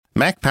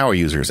Mac Power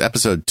Users,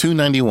 episode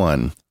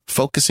 291,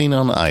 focusing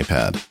on the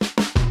iPad.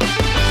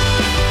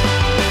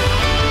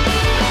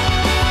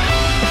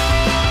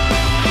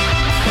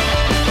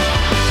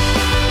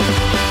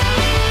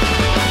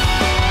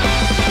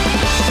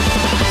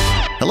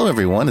 Hello,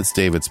 everyone. It's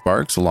David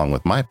Sparks, along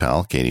with my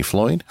pal, Katie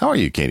Floyd. How are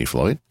you, Katie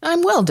Floyd?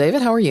 I'm well,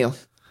 David. How are you?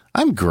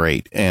 I'm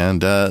great.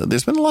 And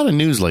there's been a lot of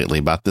news lately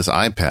about this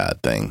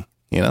iPad thing,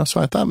 so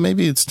I thought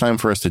maybe it's time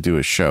for us to do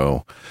a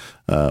show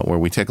where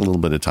we take a little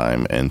bit of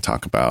time and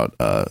talk about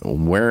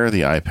where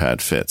the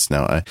iPad fits.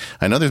 Now,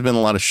 I know there's been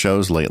a lot of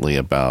shows lately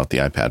about the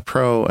iPad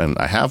Pro, and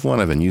I have one.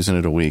 I've been using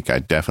it a week. I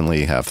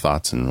definitely have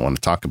thoughts and want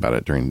to talk about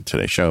it during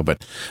today's show,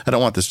 but I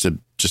don't want this to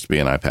just be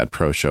an iPad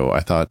Pro show. I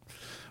thought,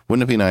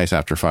 wouldn't it be nice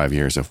after 5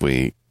 years if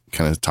we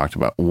kind of talked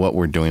about what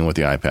we're doing with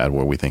the iPad,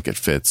 where we think it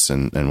fits,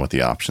 and what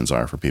the options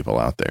are for people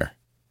out there?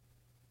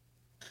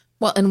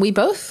 Well, and we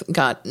both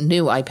got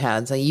new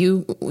iPads.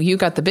 You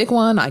got the big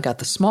one, I got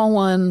the small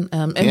one,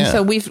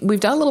 so we've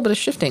done a little bit of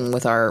shifting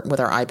with our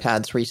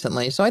iPads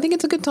recently. So I think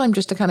it's a good time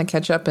just to kind of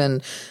catch up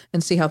and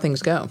see how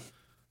things go.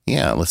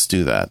 Yeah, let's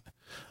do that.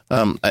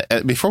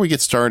 Before we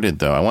get started,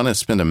 though, I want to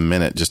spend a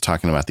minute just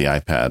talking about the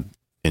iPad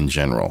in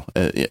general.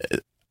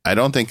 I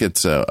don't think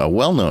it's a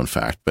well-known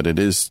fact, but it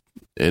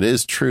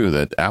is true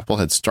that Apple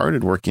had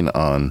started working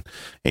on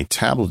a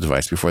tablet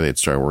device before they had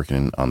started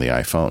working on the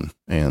iPhone.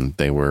 And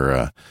they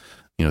were,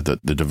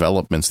 the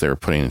developments they were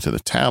putting into the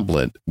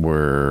tablet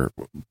were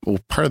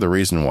part of the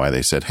reason why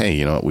they said,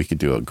 hey, we could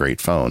do a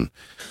great phone.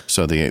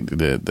 So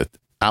the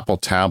Apple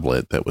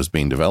tablet that was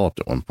being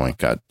developed at one point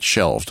got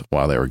shelved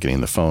while they were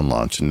getting the phone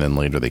launched. And then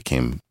later they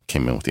came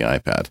in with the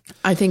iPad.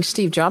 I think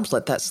Steve Jobs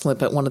let that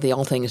slip at one of the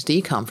All Things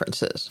D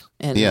conferences.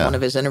 And one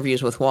of his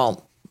interviews with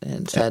Walt,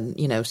 and said,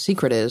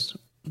 secret is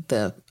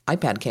the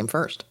iPad came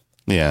first.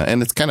 Yeah.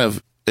 And it kind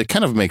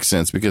of makes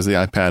sense because the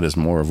iPad is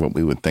more of what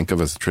we would think of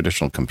as a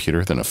traditional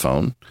computer than a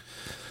phone.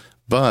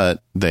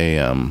 But they,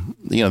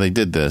 they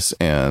did this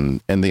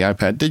and the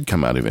iPad did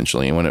come out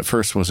eventually. And when it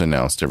first was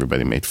announced,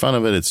 everybody made fun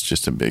of it. It's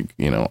just a big,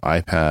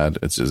 iPad.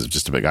 It's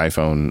just a big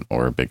iPhone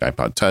or a big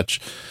iPod Touch,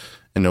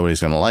 and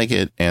nobody's going to like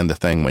it. And the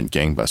thing went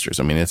gangbusters.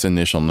 I mean, its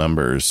initial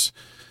numbers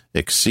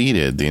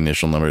exceeded the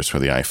initial numbers for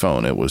the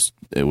iPhone.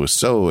 It was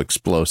so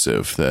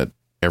explosive that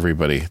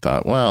everybody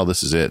thought, well,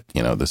 this is it.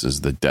 This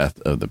is the death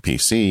of the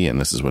PC, and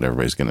this is what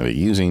everybody's going to be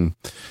using.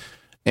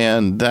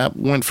 And that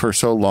went for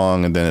so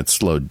long, and then it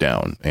slowed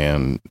down.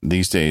 And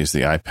these days,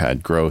 the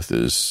iPad growth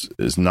is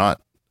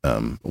not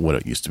what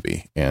it used to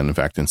be. And in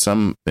fact, in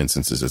some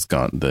instances,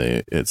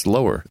 it's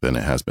lower than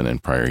it has been in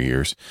prior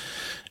years.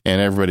 And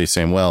everybody's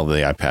saying, well, the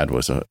iPad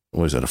was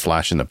it a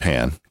flash in the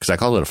pan? Because I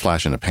called it a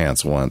flash in the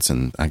pants once,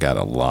 and I got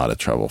a lot of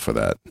trouble for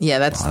that. Yeah,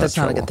 that's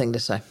not a good thing to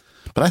say.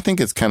 But I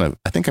think I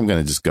think I'm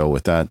going to just go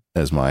with that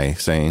as my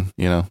saying,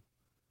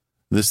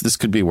 This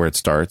could be where it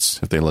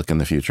starts if they look in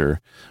the future.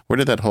 Where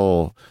did that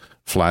whole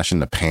flash in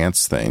the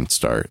pants thing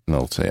start? And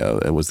they'll say, oh,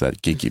 it was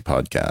that geeky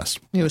podcast.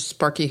 It was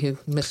Sparky who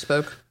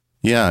misspoke.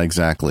 Yeah,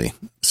 exactly.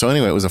 So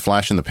anyway, it was a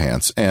flash in the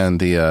pants. And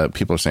the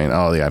people are saying,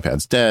 oh, the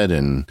iPad's dead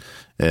and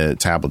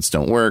tablets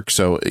don't work.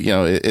 So,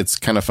 it's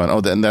kind of fun.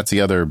 Oh, and that's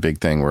the other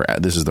big thing where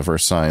this is the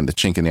first sign, the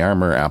chink in the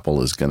armor,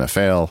 Apple is going to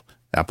fail.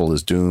 Apple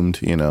is doomed,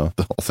 the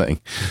whole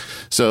thing.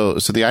 So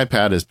the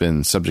iPad has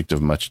been subject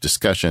of much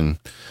discussion.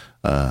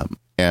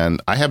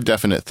 And I have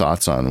definite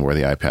thoughts on where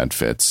the iPad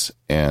fits,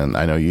 and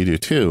I know you do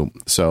too.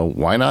 So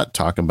why not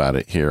talk about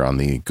it here on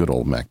the good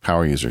old Mac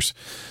Power Users?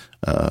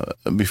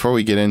 Before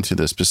we get into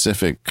the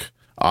specific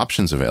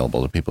options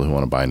available to people who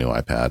want to buy a new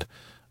iPad,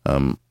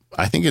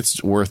 I think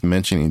it's worth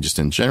mentioning just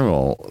in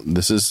general,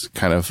 this is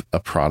kind of a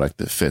product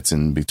that fits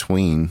in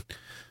between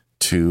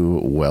two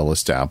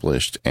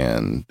well-established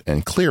and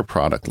clear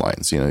product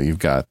lines. You've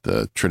got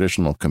the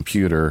traditional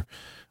computer,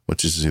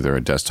 which is either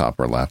a desktop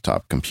or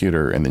laptop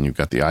computer. And then you've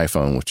got the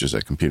iPhone, which is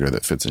a computer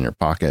that fits in your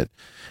pocket.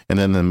 And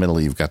then in the middle,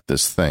 you've got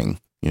this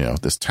thing,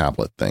 this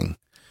tablet thing.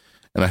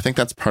 And I think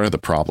that's part of the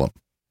problem.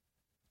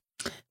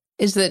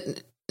 Is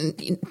that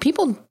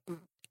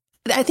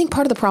I think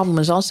part of the problem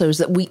is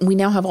that we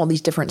now have all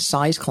these different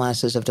size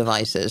classes of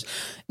devices.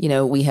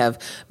 We have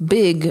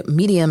big,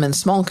 medium, and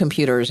small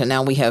computers, and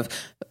now we have,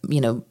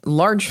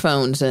 large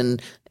phones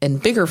and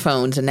bigger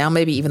phones, and now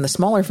maybe even the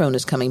smaller phone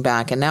is coming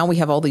back, and now we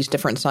have all these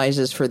different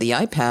sizes for the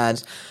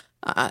iPads.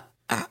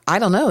 I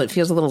don't know. It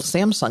feels a little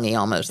Samsung-y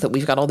almost that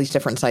we've got all these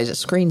different sizes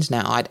screens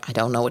now. I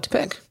don't know what to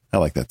pick. I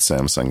like that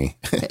Samsung-y.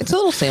 It's a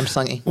little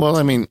Samsung-y. Well,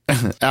 I mean,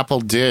 Apple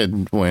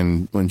did,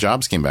 when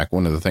Jobs came back,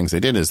 one of the things they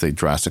did is they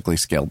drastically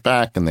scaled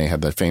back, and they had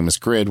that famous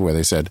grid where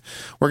they said,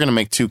 we're going to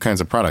make two kinds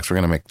of products. We're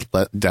going to make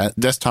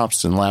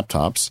desktops and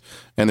laptops,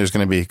 and there's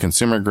going to be a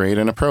consumer grade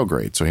and a pro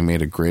grade. So he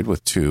made a grid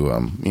with two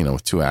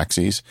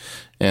axes.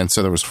 And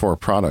so there was 4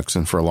 products,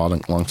 and for a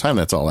long time,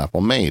 that's all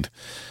Apple made.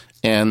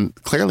 And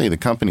clearly the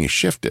company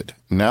shifted.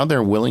 Now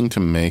they're willing to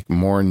make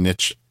more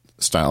niche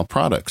style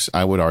products.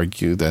 I would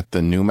argue that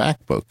the new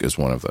MacBook is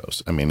one of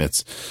those. I mean,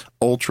 it's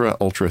ultra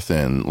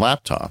thin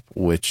laptop,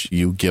 which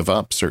you give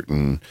up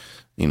certain,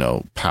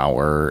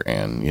 power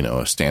and,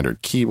 a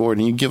standard keyboard,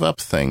 and you give up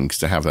things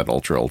to have that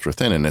ultra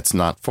thin, and it's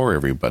not for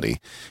everybody.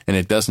 And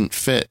it doesn't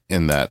fit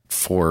in that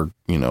 4,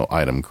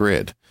 item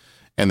grid.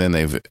 And then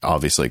they've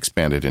obviously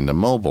expanded into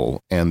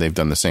mobile, and they've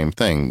done the same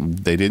thing.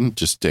 They didn't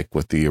just stick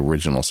with the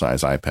original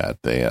size iPad.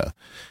 They,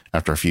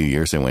 after a few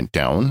years, they went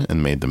down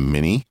and made the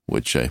mini,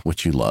 which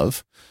you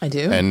love. I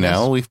do. And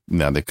now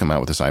they've come out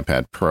with this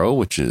iPad Pro,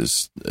 which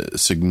is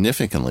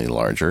significantly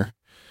larger.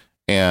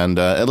 And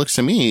it looks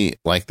to me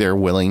like they're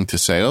willing to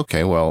say,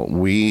 okay, well,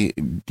 we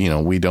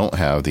don't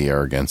have the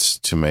arrogance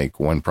to make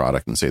one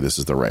product and say this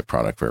is the right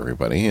product for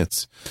everybody.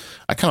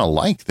 I kind of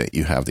like that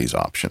you have these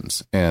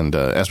options. And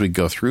as we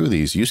go through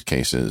these use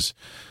cases,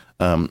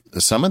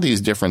 some of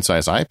these different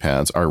size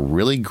iPads are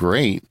really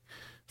great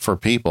for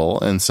people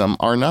and some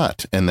are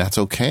not. And that's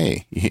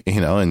okay.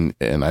 And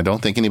I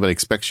don't think anybody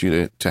expects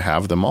you to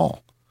have them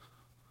all.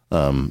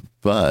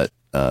 But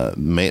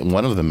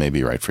one of them may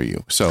be right for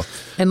you. So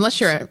unless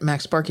you're at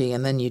MacSparky,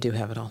 and then you do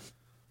have it all.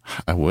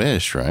 I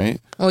wish,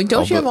 right? Well,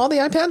 don't you have all the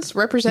iPads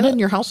represented in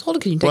your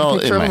household? Can you take a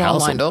picture of them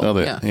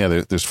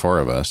online? There's 4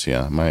 of us.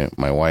 Yeah,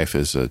 my wife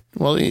is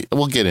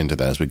we'll get into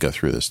that as we go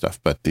through this stuff.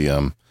 But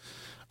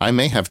I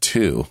may have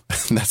 2.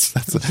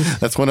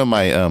 that's one of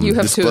my you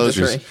have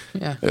disclosures. 2 of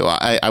the 3.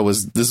 Yeah.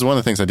 This is one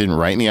of the things I didn't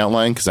write in the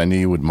outline because I knew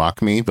you would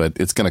mock me, but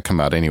it's going to come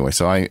out anyway.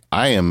 So I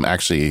am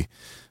actually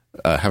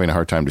having a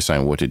hard time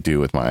deciding what to do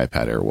with my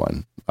iPad Air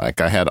 1. Like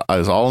I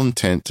was all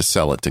intent to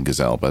sell it to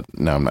Gazelle, but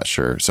now I'm not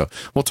sure. So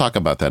we'll talk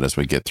about that as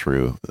we get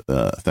through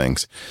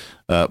things.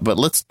 But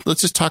let's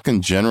just talk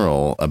in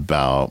general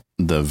about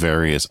the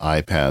various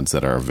iPads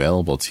that are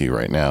available to you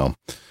right now,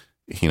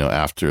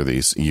 after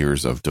these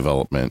years of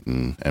development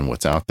and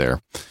what's out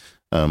there.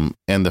 And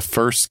the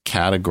first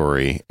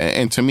category,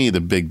 and to me,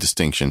 the big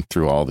distinction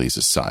through all these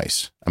is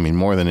size. I mean,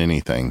 more than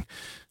anything,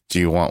 do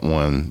you want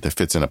one that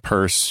fits in a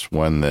purse,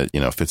 one that,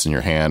 fits in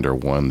your hand, or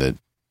one that,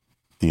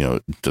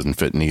 doesn't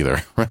fit in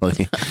either,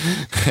 really?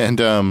 And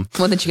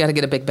one that you got to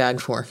get a big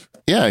bag for.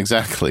 Yeah,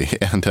 exactly.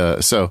 And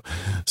so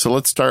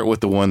let's start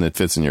with the one that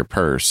fits in your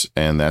purse,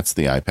 and that's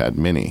the iPad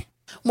Mini.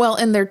 Well,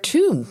 and there are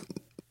 2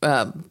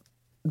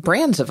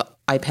 brands of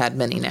iPad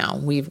Mini now.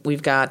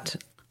 We've got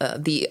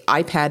the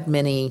iPad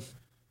Mini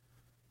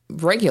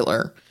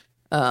regular.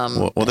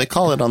 Well, they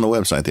call it on the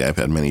website the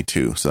iPad Mini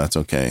 2, so that's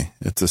okay.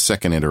 It's a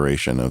second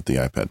iteration of the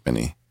iPad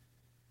Mini.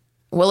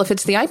 Well, if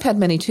it's the iPad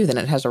Mini 2, then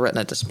it has a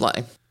Retina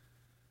display.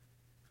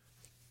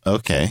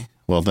 Okay.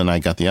 Well, then I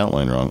got the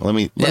outline wrong. Let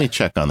me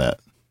check on that.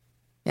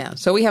 Yeah.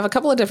 So we have a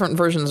couple of different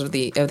versions of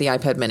the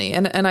iPad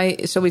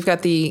Mini, so we've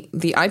got the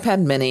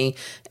iPad Mini,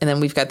 and then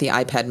we've got the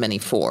iPad Mini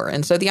 4.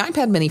 And so the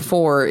iPad Mini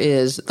 4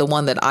 is the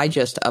one that I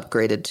just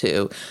upgraded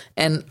to,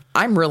 and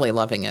I'm really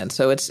loving it.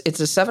 So it's a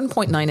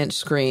 7.9 inch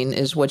screen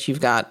is what you've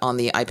got on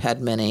the iPad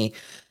Mini.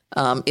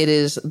 It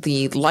is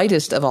the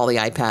lightest of all the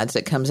iPads.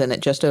 It comes in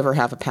at just over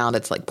half a pound.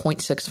 It's like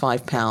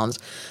 0.65 pounds.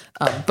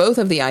 Both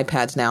of the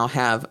iPads now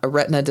have a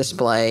Retina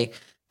display.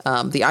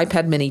 The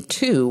iPad Mini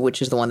 2,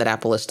 which is the one that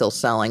Apple is still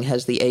selling,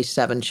 has the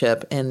A7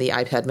 chip, and the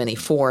iPad Mini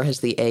 4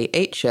 has the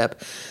A8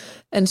 chip.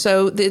 And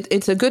so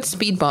it's a good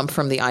speed bump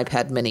from the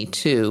iPad Mini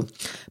 2.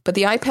 But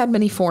the iPad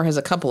Mini 4 has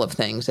a couple of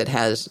things. It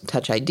has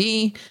Touch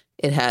ID,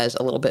 it has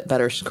a little bit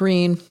better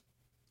screen,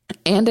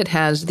 and it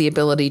has the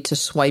ability to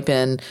swipe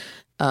in.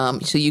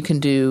 So you can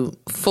do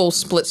full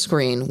split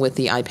screen with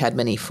the iPad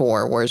Mini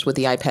 4, whereas with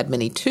the iPad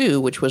Mini 2,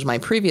 which was my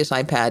previous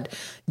iPad,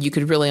 you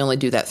could really only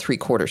do that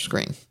 3/4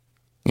 screen.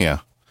 Yeah.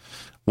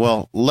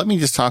 Well, let me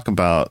just talk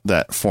about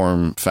that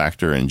form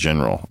factor in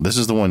general. This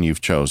is the one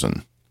you've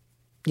chosen.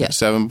 Yes.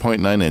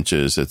 7.9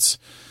 inches. It's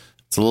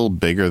a little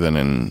bigger than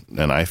an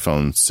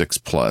iPhone 6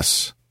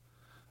 Plus,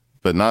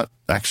 but not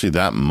actually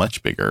that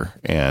much bigger.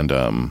 And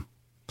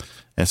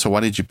so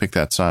why did you pick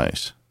that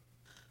size?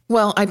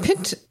 Well, I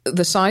picked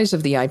the size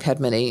of the iPad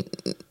Mini.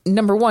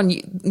 Number one,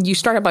 you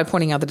started by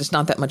pointing out that it's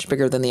not that much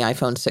bigger than the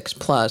iPhone 6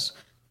 Plus.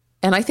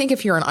 And I think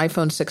if you're an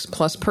iPhone 6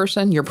 Plus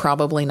person, you're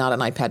probably not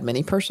an iPad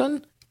Mini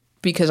person,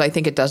 because I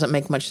think it doesn't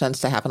make much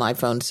sense to have an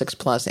iPhone 6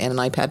 Plus and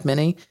an iPad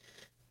Mini.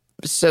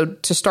 So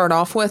to start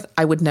off with,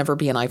 I would never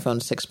be an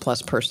iPhone 6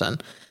 Plus person.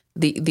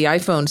 The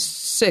iPhone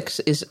 6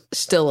 is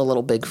still a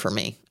little big for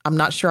me. I'm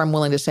not sure I'm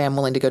willing to say I'm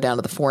willing to go down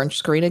to the 4-inch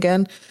screen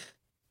again,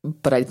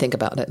 but I'd think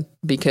about it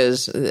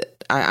because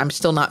I'm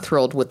still not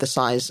thrilled with the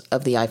size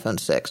of the iPhone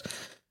 6.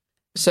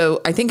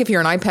 So I think if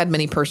you're an iPad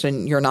Mini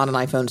person, you're not an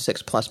iPhone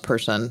 6 Plus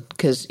person,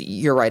 because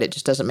you're right, it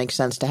just doesn't make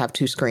sense to have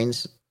 2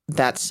 screens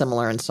that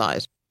similar in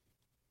size.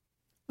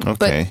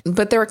 Okay.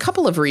 But there are a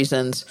couple of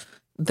reasons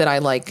that I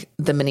like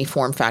the Mini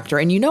form factor.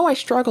 And I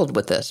struggled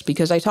with this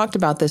because I talked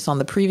about this on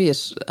the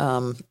previous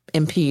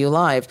MPU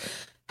Live,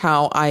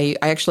 how I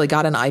actually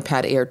got an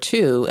iPad Air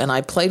 2 and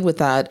I played with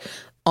that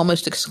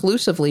almost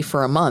exclusively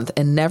for a month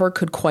and never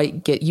could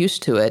quite get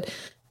used to it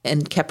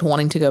and kept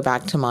wanting to go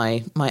back to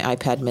my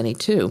iPad Mini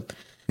 2.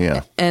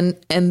 Yeah. And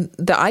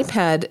the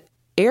iPad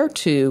Air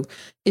 2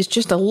 is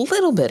just a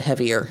little bit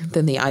heavier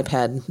than the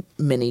iPad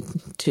Mini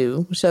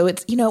 2. So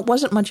it's, it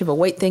wasn't much of a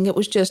weight thing. It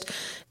was just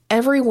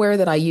everywhere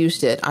that I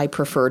used it, I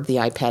preferred the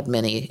iPad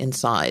mini in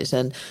size.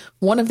 And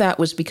one of that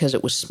was because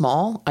it was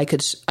small.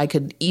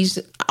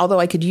 Although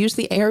I could use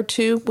the Air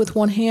 2 with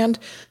one hand,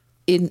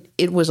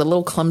 it was a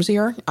little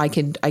clumsier. I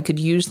could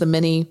use the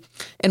mini.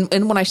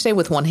 And when I say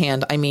with one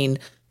hand, I mean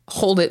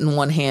hold it in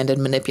one hand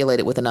and manipulate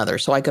it with another.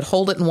 So I could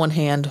hold it in one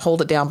hand,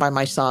 hold it down by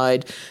my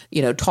side,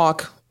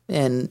 talk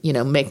and,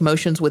 make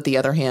motions with the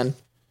other hand.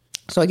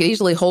 So I could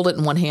easily hold it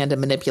in one hand and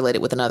manipulate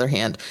it with another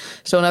hand.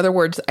 So in other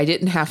words, I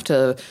didn't have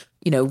to,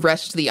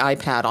 rest the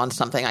iPad on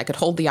something. I could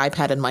hold the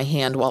iPad in my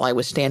hand while I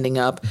was standing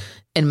up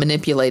and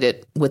manipulate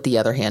it with the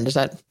other hand. Does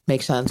that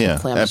make sense? Yeah.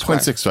 At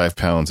 0.65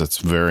 pounds,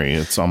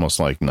 it's almost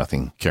like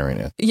nothing carrying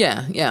it.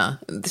 Yeah. Yeah.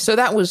 So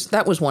that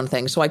was one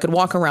thing. So I could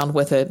walk around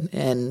with it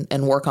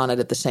and work on it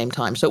at the same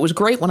time. So it was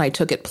great when I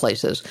took it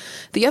places.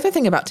 The other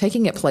thing about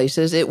taking it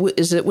places, it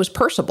was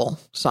purseable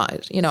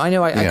size. I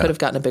know I could have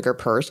gotten a bigger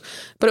purse,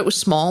 but it was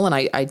small and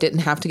I didn't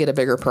have to get a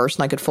bigger purse,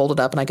 and I could fold it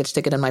up and I could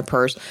stick it in my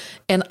purse,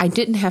 and I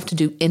didn't have to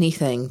do anything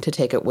to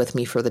take it with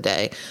me for the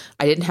day.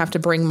 I didn't have to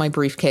bring my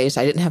briefcase.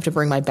 I didn't have to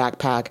bring my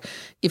backpack.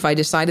 If I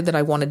decided that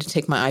I wanted to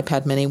take my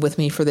iPad mini with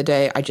me for the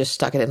day, I just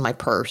stuck it in my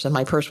purse, and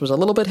my purse was a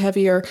little bit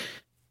heavier,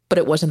 but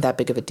it wasn't that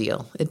big of a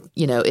deal.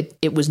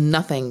 It was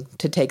nothing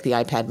to take the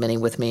iPad mini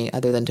with me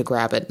other than to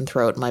grab it and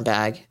throw it in my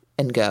bag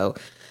and go.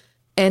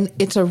 And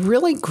it's a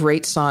really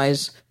great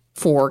size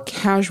for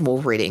casual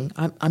reading.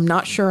 I'm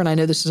not sure, and I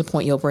know this is a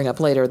point you'll bring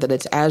up later, that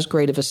it's as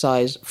great of a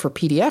size for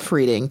PDF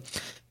reading,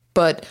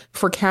 but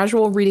for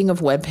casual reading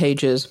of web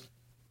pages,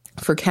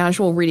 for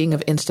casual reading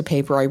of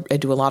Instapaper, I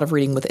do a lot of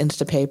reading with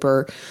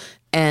Instapaper,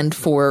 and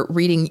for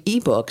reading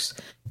ebooks,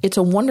 it's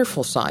a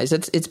wonderful size.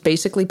 It's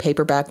basically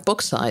paperback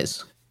book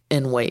size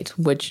in weight,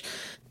 which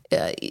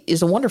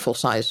is a wonderful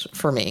size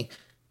for me.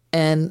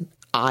 And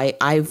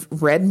I've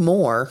read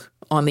more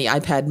on the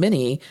iPad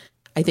mini,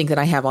 I think, than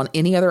I have on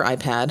any other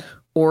iPad,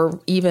 or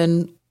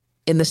even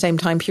in the same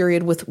time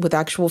period with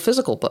actual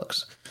physical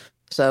books.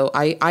 So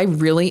I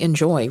really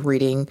enjoy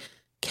reading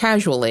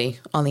casually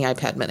on the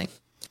iPad mini.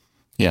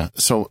 Yeah.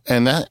 So,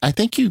 and that, I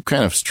think you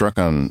kind of struck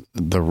on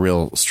the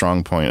real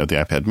strong point of the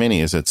iPad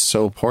mini is it's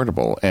so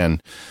portable.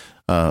 And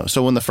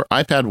so when the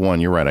iPad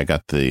 1, you're right, I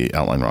got the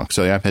outline wrong.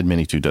 So the iPad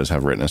mini 2 does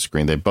have Retina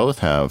screen. They both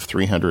have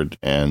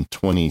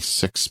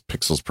 326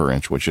 pixels per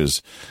inch, which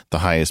is the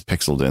highest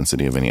pixel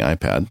density of any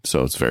iPad.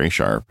 So it's very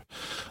sharp.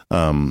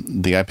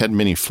 The iPad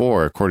mini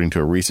 4, according to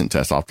a recent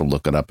test, I'll have to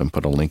look it up and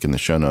put a link in the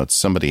show notes.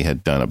 Somebody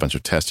had done a bunch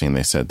of testing, and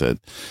they said that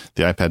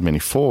the iPad mini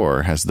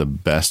 4 has the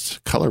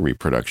best color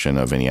reproduction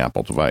of any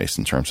Apple device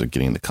in terms of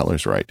getting the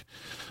colors right.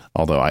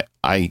 Although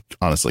I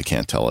honestly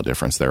can't tell a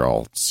difference. They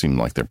all seem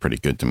like they're pretty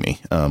good to me.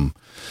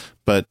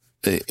 But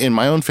in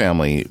my own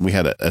family, we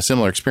had a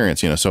similar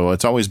experience, so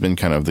it's always been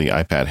kind of the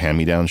iPad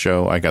hand-me-down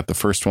show. I got the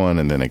first one,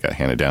 and then it got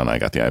handed down. I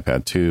got the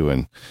iPad 2,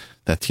 and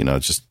that's,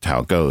 just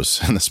how it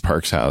goes in the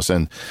Sparks house.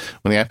 And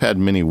when the iPad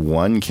mini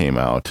 1 came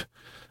out,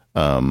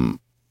 my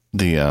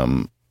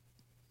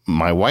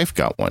wife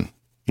got one.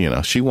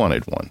 She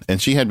wanted one, and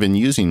she had been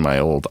using my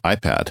old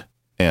iPad,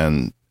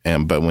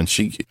 but when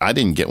I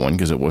didn't get one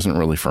because it wasn't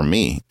really for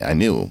me. I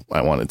knew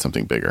I wanted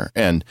something bigger,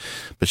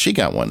 but she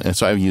got one. And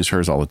so I use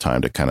hers all the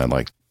time to kind of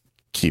like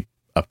keep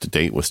up to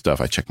date with stuff.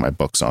 I check my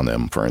books on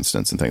them, for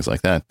instance, and things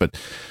like that. But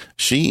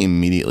she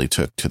immediately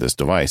took to this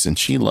device, and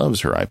she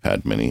loves her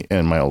iPad mini.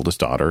 And my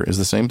oldest daughter is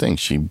the same thing.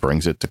 She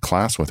brings it to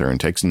class with her and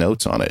takes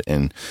notes on it.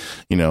 And,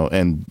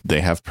 and they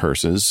have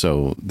purses,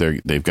 so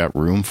they've got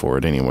room for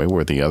it anyway,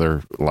 where the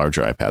other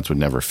larger iPads would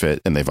never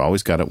fit. And they've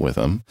always got it with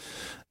them.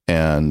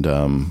 And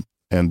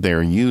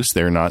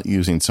they're not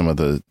using some of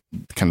the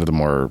kind of the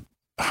more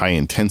high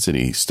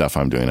intensity stuff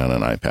I'm doing on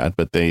an iPad,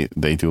 but they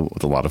do it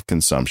with a lot of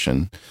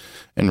consumption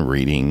and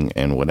reading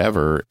and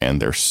whatever.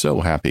 And they're so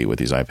happy with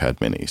these iPad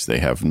minis. They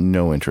have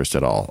no interest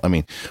at all. I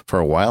mean, for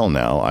a while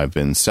now, I've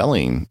been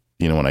selling,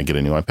 when I get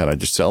a new iPad, I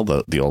just sell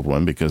the old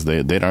one because they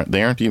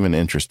aren't even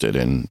interested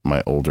in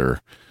my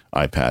older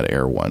iPad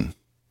Air 1.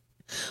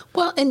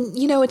 Well, and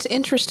it's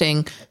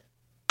interesting.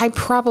 I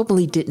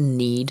probably didn't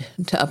need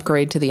to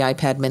upgrade to the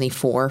iPad mini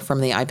 4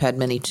 from the iPad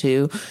mini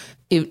 2.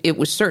 It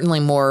was certainly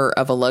more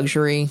of a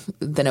luxury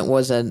than it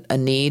was a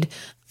need.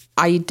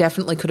 I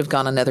definitely could have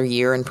gone another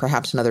year and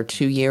perhaps another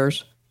 2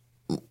 years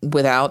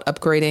without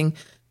upgrading.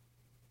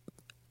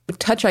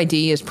 Touch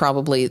ID is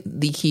probably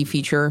the key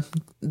feature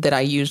that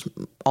I use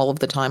all of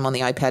the time on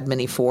the iPad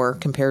mini 4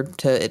 compared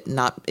to it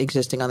not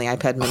existing on the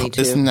iPad mini 2.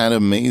 Isn't that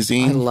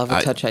amazing? I love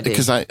a Touch ID.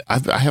 Because I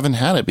haven't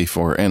had it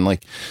before. And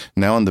like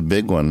now on the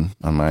big one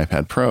on my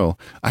iPad Pro,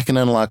 I can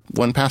unlock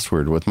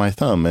 1Password with my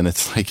thumb. And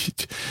it's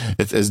like,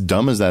 it's as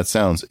dumb as that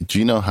sounds. Do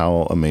you know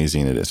how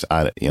amazing it is?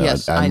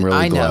 Yes, I'm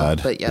really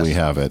glad yes. we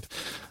have it.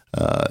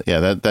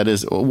 That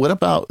is, what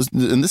about,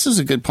 and this is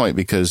a good point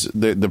because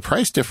the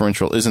price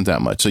differential isn't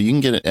that much. So you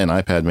can get an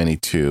iPad mini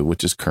 2,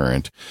 which is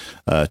current,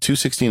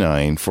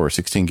 $269 for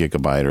 16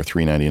 gigabyte or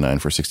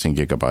 $399 for 16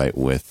 gigabyte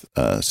with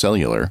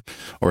cellular,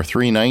 or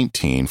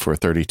 $319 for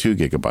 32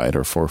 gigabyte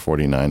or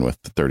 $449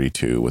 with the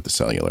 32 with the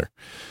cellular.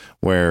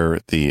 where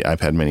the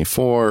iPad Mini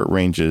 4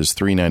 ranges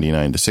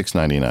 $399 to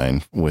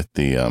 $699 with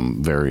the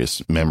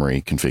various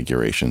memory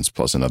configurations,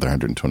 plus another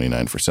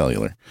 $129 for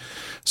cellular.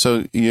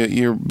 So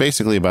you're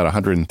basically about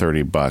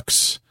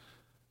 $130.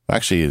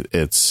 Actually,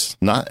 it's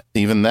not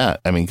even that.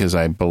 I mean, because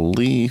I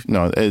believe,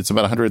 no, it's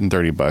about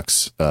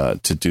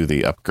 $130 to do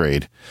the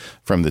upgrade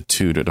from the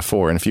 2 to the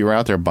 4. And if you were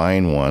out there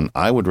buying one,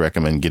 I would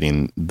recommend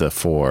getting the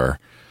 4,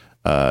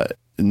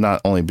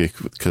 not only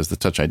because the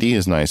Touch ID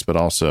is nice, but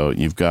also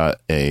you've got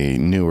a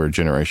newer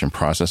generation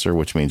processor,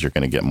 which means you're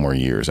going to get more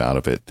years out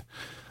of it.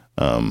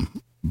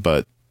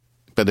 But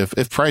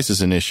if price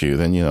is an issue,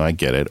 then, I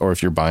get it. Or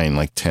if you're buying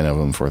like 10 of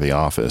them for the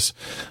office.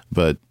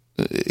 But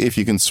if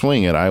you can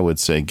swing it, I would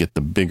say get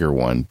the bigger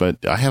one.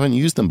 But I haven't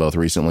used them both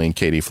recently, and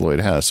Katie Floyd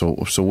has. So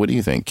what do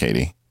you think,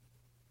 Katie?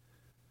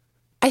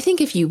 I think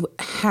if you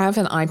have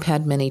an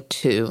iPad Mini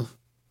 2,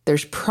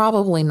 there's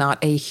probably not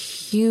a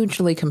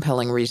hugely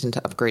compelling reason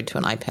to upgrade to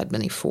an iPad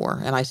Mini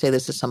 4. And I say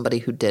this as somebody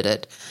who did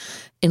it,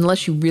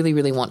 unless you really,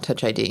 really want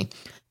Touch ID.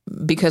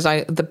 Because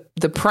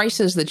the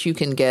prices that you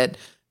can get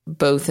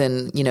both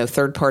in,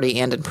 third party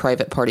and in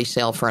private party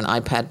sale for an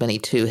iPad Mini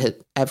 2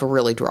 have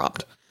really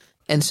dropped.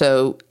 And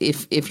so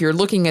if you're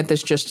looking at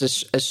this just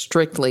as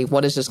strictly,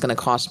 what is this going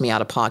to cost me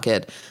out of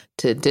pocket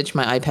to ditch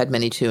my iPad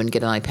Mini 2 and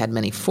get an iPad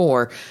Mini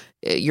 4,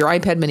 your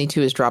iPad Mini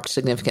 2 has dropped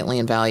significantly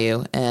in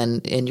value,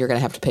 and you're going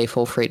to have to pay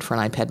full freight for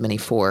an iPad Mini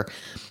 4.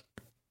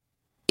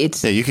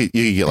 You could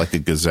get like a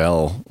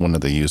Gazelle, one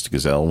of the used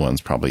Gazelle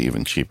ones, probably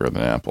even cheaper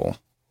than Apple.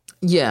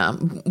 Yeah,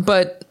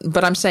 but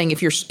I'm saying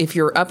if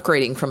you're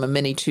upgrading from a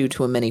Mini 2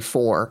 to a Mini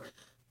 4,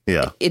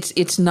 yeah,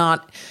 it's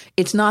not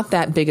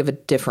that big of a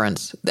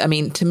difference. I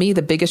mean, to me,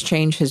 the biggest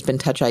change has been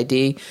Touch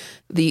ID.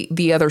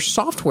 The other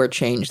software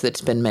change that's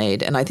been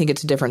made, and I think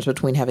it's a difference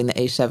between having the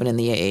A7 and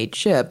the A8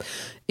 chip,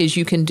 is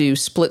you can do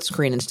split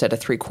screen instead of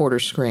 3/4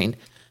 screen.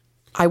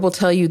 I will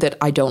tell you that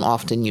I don't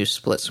often use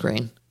split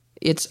screen.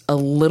 It's a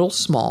little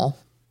small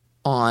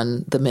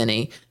on the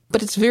Mini,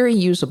 but it's very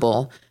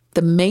usable.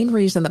 The main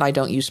reason that I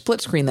don't use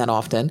split screen that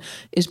often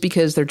is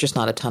because there are just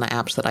not a ton of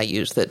apps that I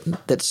use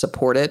that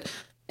support it.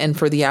 And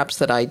for the apps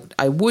that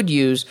I would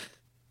use,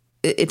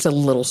 it's a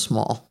little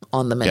small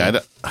on the Mini. Yeah,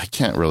 I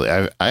can't really.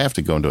 I have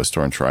to go into a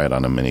store and try it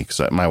on a Mini because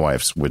my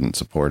wife's wouldn't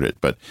support it.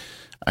 But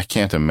I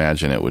can't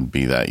imagine it would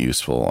be that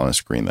useful on a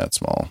screen that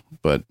small.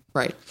 But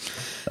right.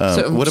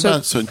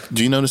 So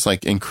do you notice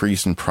like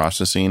increase in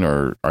processing,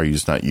 or are you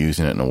just not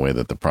using it in a way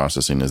that the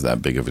processing is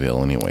that big of a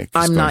deal anyway?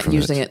 I'm not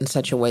using it in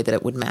such a way that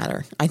it would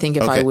matter. I think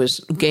if I was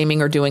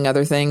gaming or doing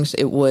other things,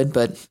 it would,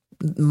 but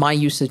my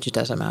usage, it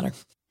doesn't matter.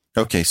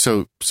 Okay,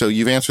 so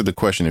you've answered the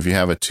question. If you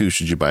have a 2,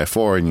 should you buy a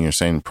 4? And you're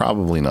saying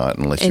probably not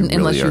unless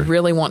you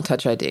really want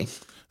Touch ID.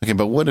 Okay,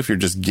 but what if you're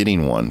just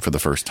getting one for the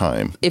first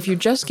time? If you're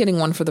just getting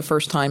one for the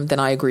first time, then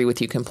I agree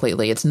with you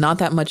completely. It's not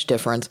that much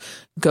difference.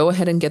 Go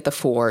ahead and get the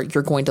 4.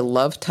 You're going to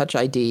love Touch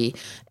ID.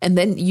 And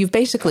then you've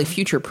basically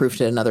future-proofed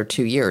it another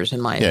 2 years,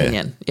 in my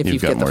opinion, if you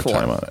get the 4. You've got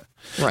more time on it.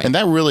 Right. And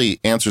that really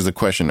answers the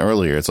question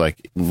earlier. It's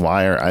like,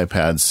 why are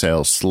iPad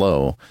sales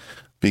slow?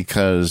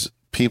 Because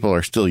people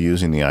are still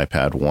using the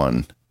iPad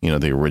 1.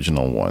 The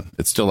original one.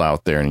 It's still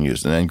out there and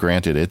used. And then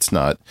granted, it's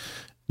not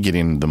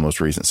getting the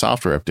most recent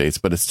software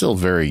updates, but it's still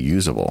very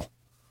usable.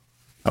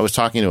 I was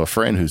talking to a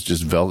friend who's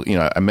just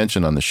I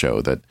mentioned on the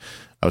show that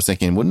I was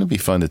thinking, wouldn't it be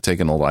fun to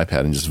take an old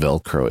iPad and just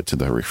Velcro it to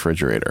the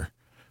refrigerator?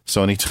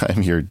 So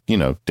anytime you're,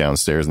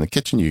 downstairs in the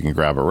kitchen, you can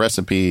grab a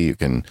recipe, you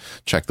can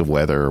check the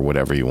weather or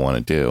whatever you want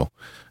to do.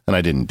 And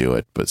I didn't do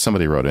it, but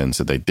somebody wrote in and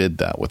said they did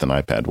that with an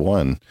iPad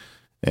 1.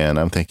 And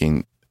I'm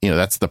thinking,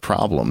 that's the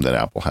problem that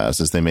Apple has,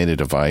 is they made a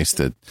device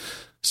that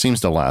seems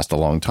to last a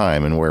long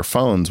time. And where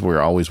phones, we're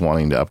always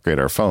wanting to upgrade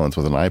our phones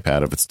with an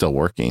iPad. If it's still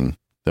working,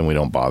 then we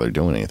don't bother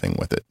doing anything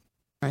with it.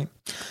 Right.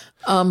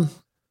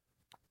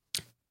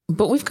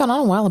 But we've gone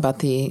on a while about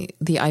the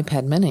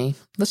iPad Mini.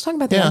 Let's talk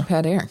about the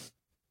iPad Air.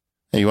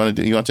 Hey, you want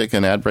to take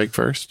an ad break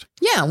first?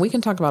 Yeah, we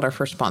can talk about our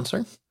first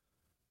sponsor.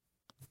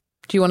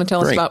 Do you want to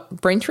tell us about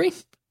Braintree?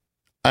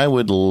 I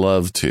would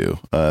love to.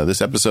 This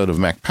episode of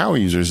Mac Power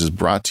Users is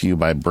brought to you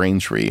by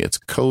Braintree. It's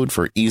code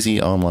for easy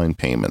online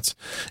payments.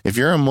 If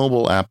you're a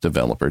mobile app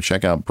developer,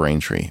 check out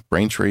Braintree.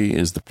 Braintree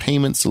is the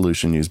payment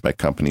solution used by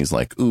companies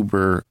like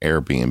Uber,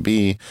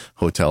 Airbnb,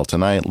 Hotel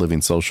Tonight,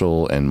 Living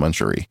Social, and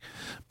Munchery.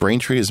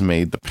 Braintree has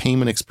made the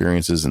payment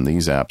experiences in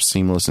these apps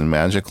seamless and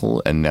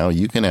magical, and now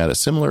you can add a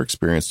similar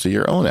experience to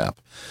your own app.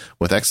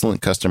 With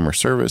excellent customer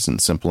service and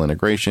simple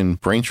integration,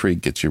 Braintree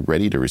gets you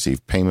ready to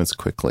receive payments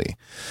quickly.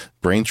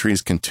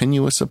 Braintree's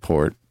continuous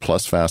support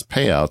plus fast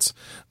payouts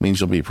means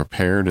you'll be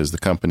prepared as the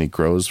company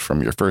grows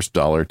from your first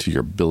dollar to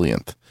your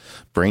billionth.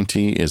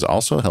 Braintree is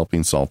also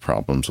helping solve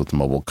problems with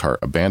mobile cart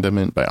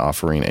abandonment by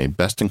offering a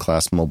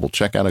best-in-class mobile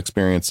checkout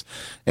experience,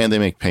 and they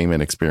make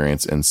payment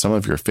experience in some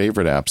of your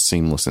favorite apps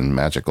seamless and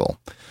magical.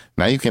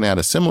 Now you can add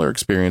a similar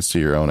experience to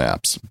your own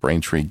apps.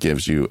 Braintree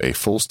gives you a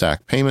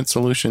full-stack payment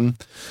solution,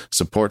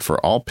 support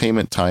for all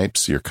payment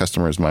types your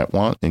customers might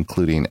want,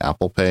 including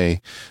Apple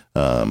Pay,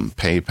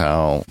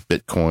 PayPal,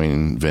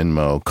 Bitcoin,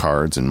 Venmo,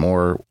 cards, and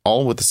more,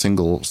 all with a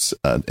single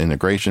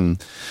integration.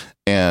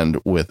 and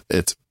with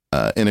its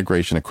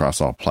integration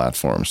across all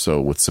platforms. So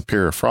with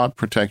superior fraud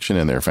protection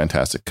and their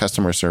fantastic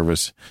customer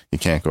service, you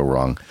can't go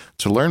wrong.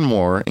 To learn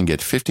more and get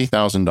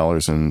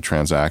 $50,000 in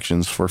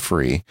transactions for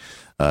free,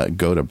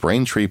 go to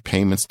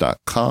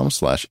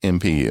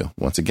BraintreePayments.com/MPU.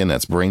 Once again,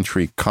 that's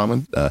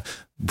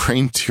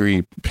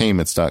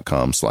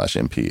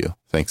BraintreePayments.com/MPU.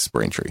 Thanks,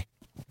 Braintree.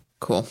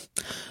 Cool.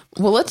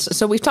 Well,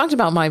 so we've talked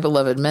about my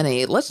beloved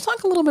Mini. Let's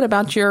talk a little bit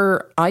about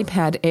your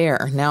iPad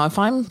Air. Now, if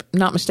I'm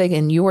not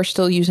mistaken, you are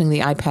still using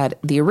the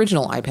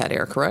original iPad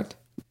Air, correct?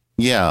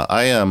 Yeah,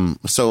 I am.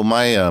 So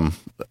I'm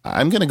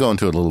going to go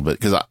into it a little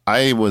bit because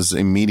I was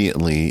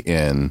immediately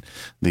in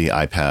the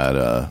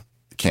iPad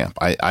camp.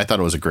 I thought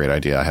it was a great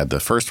idea. I had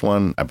the first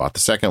one, I bought the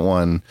second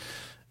one,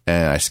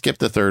 and I skipped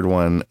the third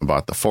one,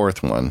 bought the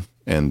fourth one,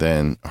 and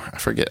then I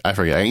forget. I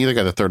either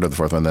got the third or the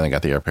fourth one, then I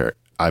got the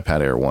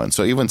iPad Air 1.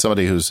 So even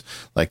somebody who's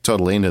like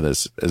totally into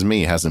this as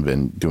me hasn't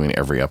been doing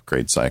every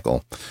upgrade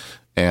cycle.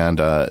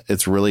 And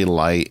it's really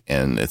light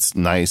and it's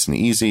nice and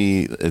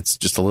easy. It's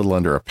just a little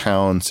under a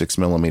pound, 6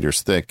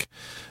 millimeters thick.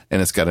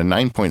 And it's got a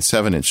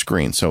 9.7 inch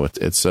screen. So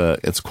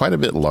it's quite a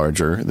bit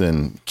larger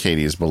than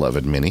Katie's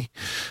beloved Mini.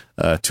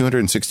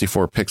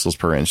 264 pixels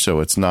per inch. So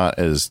it's not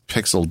as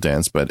pixel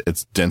dense, but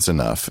it's dense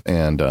enough.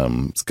 And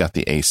it's got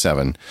the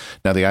A7.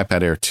 Now the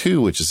iPad Air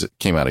 2, which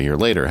came out a year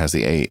later, has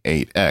the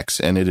A8X,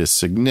 and it is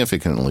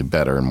significantly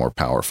better and more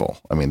powerful.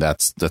 I mean,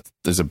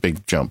 there's a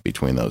big jump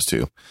between those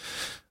two.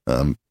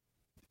 And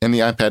the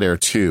iPad Air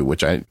 2,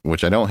 which I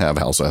don't have,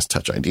 also has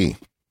Touch ID.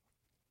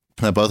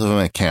 Both of them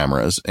have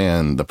cameras,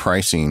 and the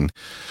pricing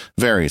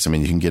varies. I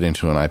mean, you can get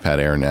into an iPad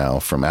Air now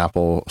from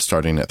Apple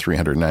starting at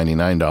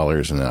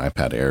 $399 and an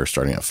iPad Air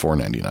starting at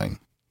 $499.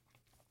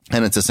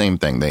 And it's the same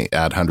thing. They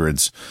add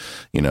hundreds,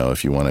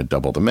 if you want to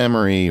double the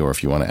memory or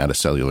if you want to add a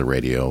cellular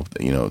radio,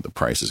 the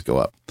prices go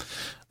up.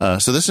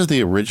 So this is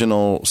the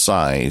original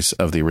size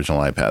of the original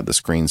iPad, the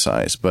screen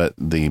size, but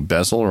the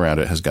bezel around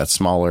it has got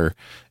smaller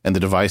and the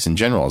device in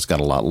general has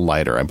got a lot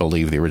lighter. I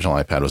believe the original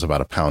iPad was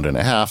about 1.5 pounds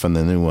and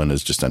the new one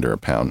is just under 1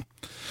 pound.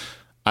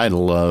 I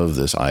love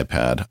this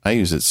iPad. I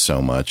use it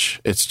so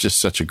much. It's just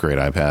such a great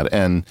iPad.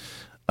 And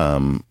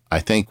I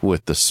think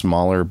with the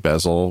smaller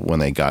bezel, when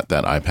they got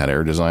that iPad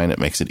Air design, it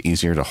makes it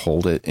easier to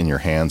hold it in your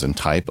hands and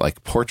type,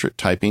 like portrait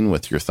typing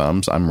with your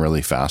thumbs. I'm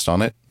really fast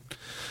on it.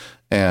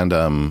 And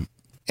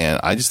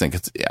I just think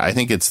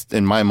it's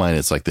in my mind,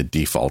 it's like the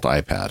default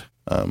iPad.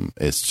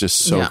 It's just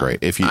so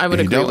great. I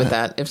would agree with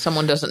that. If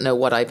someone doesn't know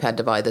what iPad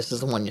to buy, this is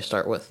the one you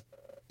start with.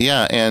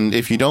 Yeah. And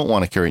if you don't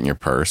want to carry it in your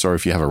purse, or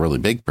if you have a really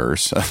big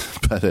purse,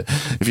 but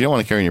if you don't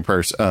want to carry it in your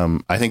purse,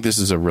 I think this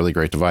is a really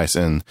great device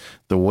and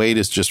the weight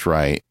is just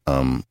right.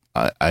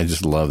 I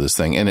just love this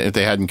thing. And if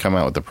they hadn't come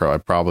out with the Pro, I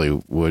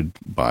probably would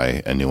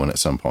buy a new one at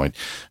some point.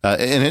 An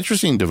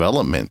interesting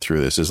development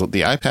through this is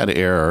the iPad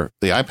Air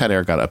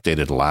got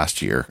updated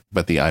last year,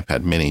 but the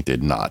iPad Mini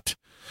did not.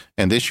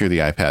 And this year, the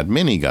iPad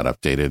Mini got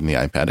updated and the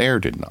iPad Air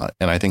did not.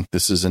 And I think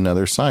this is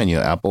another sign.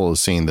 Apple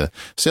is seeing the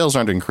sales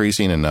aren't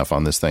increasing enough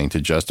on this thing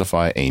to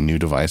justify a new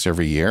device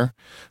every year.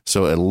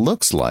 So it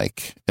looks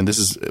like, and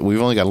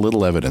we've only got a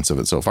little evidence of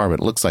it so far, but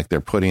it looks like they're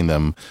putting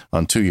them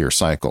on 2-year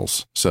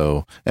cycles.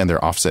 So, and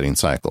they're offsetting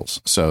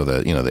cycles. So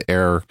the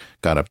Air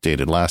got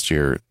updated last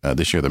year.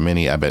 This year, the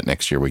Mini, I bet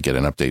next year we get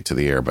an update to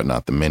the Air, but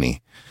not the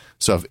Mini.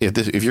 So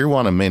if you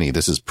want a Mini,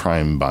 this is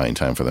prime buying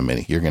time for the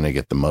Mini. You're going to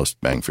get the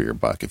most bang for your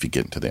buck if you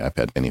get into the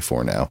iPad Mini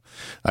 4 now.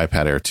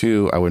 iPad Air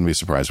 2, I wouldn't be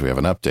surprised if we have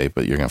an update,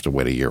 but you're going to have to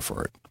wait a year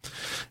for it.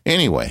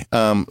 Anyway,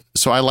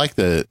 so I like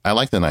the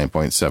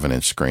 9.7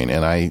 inch screen,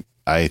 and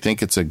I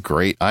think it's a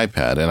great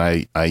iPad,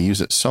 and I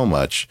use it so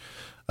much.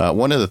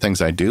 One of the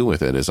things I do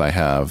with it is I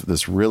have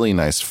this really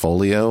nice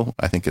folio.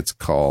 I think it's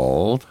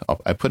called,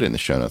 I put it in the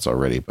show notes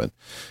already, but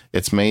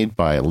it's made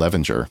by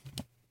Levenger.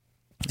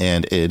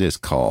 And it is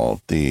called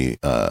the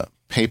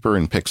Paper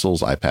and Pixels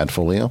iPad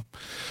Folio.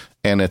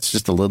 And it's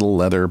just a little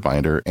leather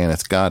binder. And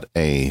it's got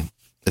a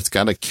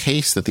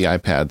case that the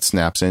iPad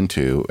snaps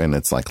into. And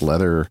it's like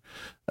leather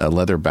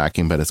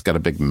backing, but it's got a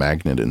big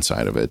magnet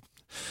inside of it.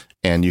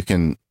 And you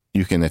can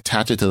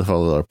attach it to the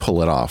folio or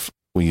pull it off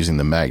using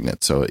the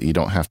magnet. So you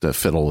don't have to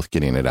fiddle with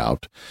getting it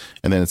out.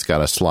 And then it's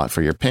got a slot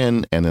for your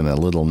pen and then a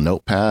little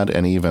notepad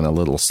and even a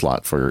little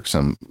slot for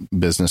some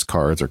business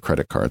cards or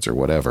credit cards or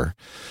whatever.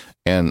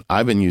 And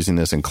I've been using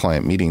this in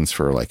client meetings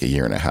for like 1.5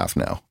 years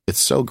now. It's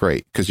so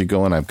great because you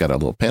go and I've got a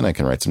little pen I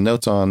can write some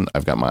notes on.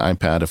 I've got my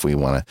iPad. If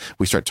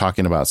we start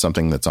talking about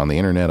something that's on the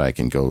internet, I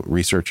can go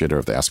research it. Or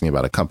if they ask me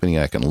about a company,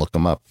 I can look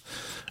them up.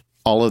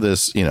 All of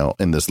this,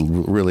 in this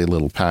really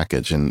little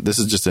package. And this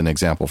is just an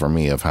example for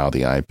me of how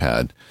the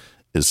iPad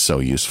is so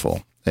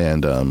useful.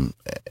 And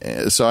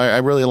so I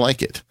really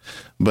like it.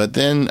 But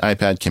then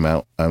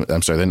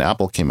then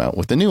Apple came out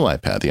with the new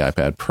iPad, the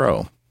iPad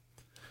Pro.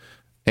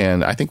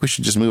 And I think we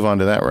should just move on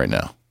to that right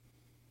now.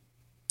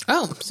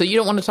 Oh, so you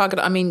don't want to talk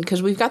about,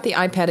 because we've got the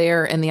iPad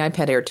Air and the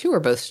iPad Air 2 are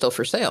both still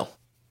for sale.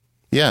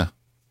 Yeah.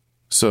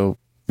 So,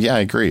 yeah, I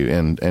agree.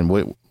 And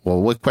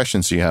what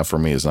questions do you have for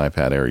me as an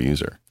iPad Air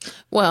user?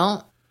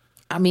 Well,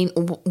 I mean,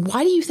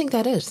 why do you think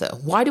that is, though?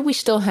 Why do we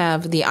still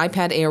have the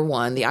iPad Air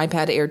 1, the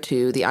iPad Air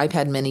 2, the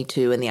iPad Mini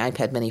 2, and the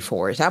iPad Mini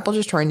 4? Is Apple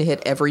just trying to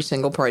hit every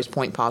single price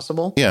point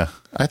possible? Yeah,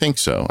 I think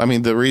so. I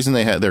mean, the reason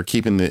they're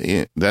keeping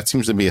that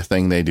seems to be a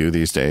thing they do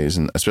these days,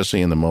 and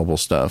especially in the mobile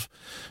stuff.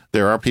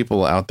 There are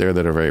people out there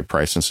that are very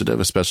price sensitive,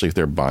 especially if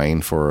they're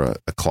buying for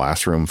a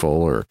classroom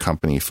full or a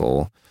company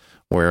full,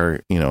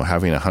 where,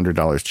 having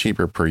 $100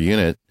 cheaper per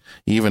unit,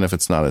 even if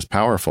it's not as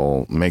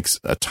powerful, makes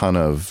a ton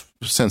of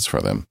sense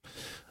for them.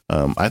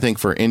 I think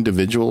for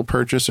individual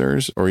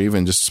purchasers or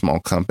even just small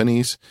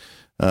companies,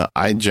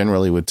 I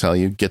generally would tell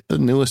you, get the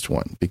newest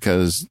one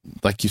because,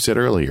 like you said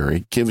earlier,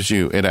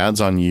 it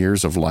adds on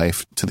years of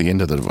life to the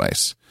end of the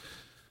device.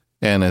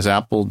 And as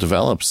Apple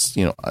develops,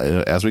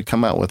 as we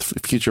come out with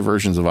future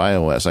versions of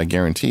iOS, I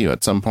guarantee you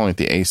at some point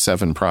the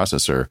A7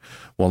 processor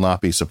will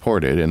not be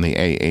supported and the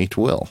A8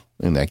 will.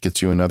 And that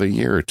gets you another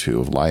year or two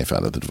of life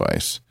out of the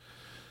device.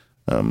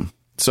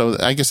 So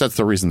I guess that's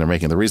the reason they're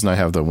making. The reason I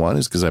have the one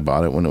is because I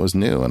bought it when it was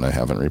new and I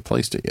haven't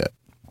replaced it yet.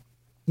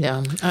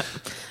 Yeah.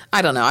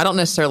 I don't know. I don't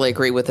necessarily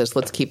agree with this.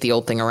 Let's keep the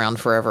old thing around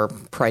forever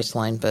price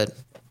line, but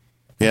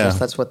I guess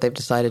that's what they've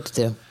decided to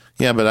do.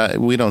 Yeah, but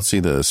we don't see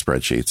the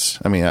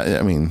spreadsheets. I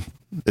mean,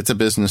 it's a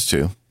business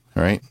too,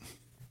 right?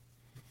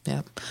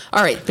 Yeah.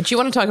 All right. But you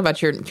want to talk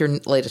about your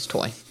latest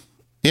toy.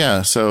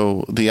 Yeah,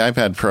 so the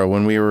iPad Pro,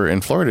 when we were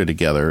in Florida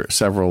together,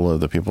 several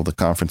of the people at the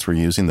conference were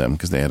using them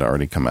because they had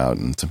already come out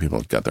and some people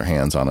had got their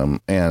hands on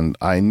them. And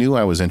I knew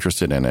I was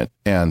interested in it.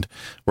 And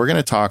we're going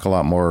to talk a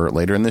lot more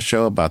later in this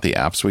show about the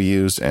apps we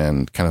use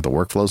and kind of the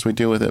workflows we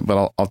do with it.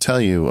 But I'll tell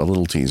you a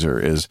little teaser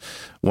is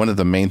one of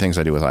the main things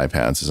I do with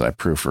iPads is I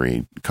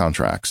proofread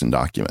contracts and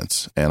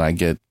documents.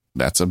 And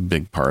that's a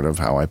big part of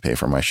how I pay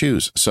for my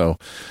shoes. So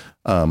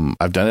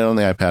I've done it on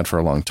the iPad for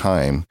a long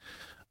time.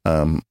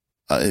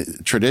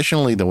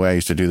 Traditionally, the way I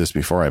used to do this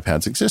before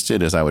iPads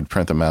existed is I would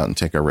print them out and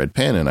take a red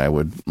pen and I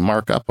would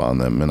mark up on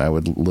them and I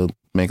would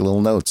make little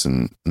notes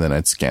and then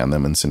I'd scan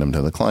them and send them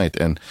to the client.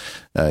 And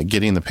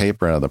getting the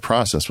paper out of the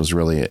process was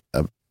really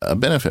a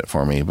benefit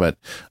for me, but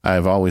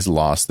I've always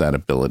lost that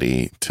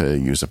ability to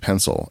use a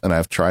pencil. And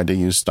I've tried to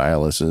use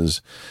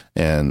styluses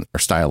or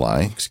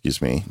styli,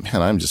 excuse me.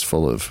 Man, I'm just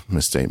full of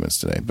misstatements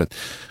today, but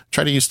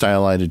try to use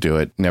styli to do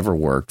it. Never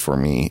worked for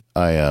me.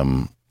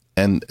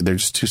 And they're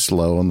just too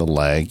slow on the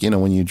leg,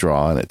 when you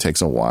draw and it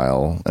takes a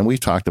while. And we've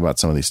talked about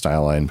some of these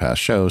styli in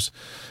past shows.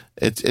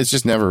 It's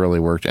just never really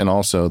worked. And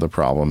also the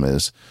problem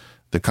is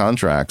the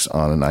contracts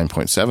on a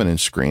 9.7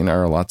 inch screen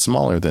are a lot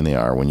smaller than they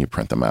are when you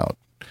print them out.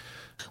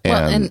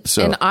 Well,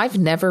 and I've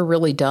never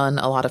really done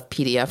a lot of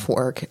PDF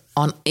work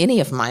on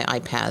any of my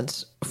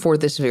iPads for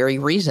this very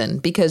reason,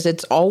 because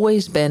it's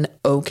always been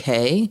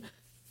okay,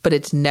 but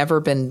it's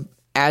never been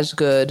as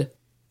good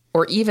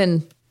or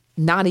even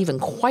not even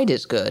quite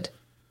as good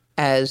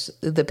as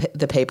the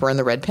paper and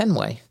the red pen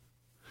way.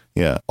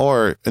 Yeah.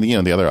 Or,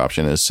 the other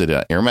option is sit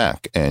at your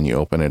Mac and you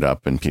open it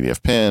up in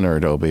PDF Pen or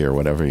Adobe or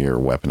whatever your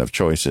weapon of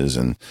choice is.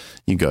 And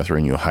you go through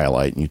and you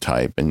highlight and you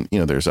type and,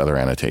 there's other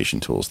annotation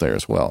tools there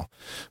as well.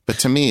 But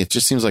to me, it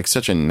just seems like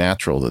such a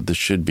natural that this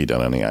should be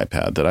done on the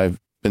iPad that I've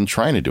been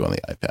trying to do on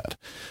the iPad.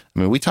 I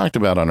mean, we talked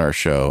about on our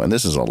show, and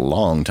this is a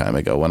long time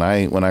ago when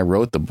I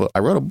wrote the book, I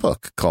wrote a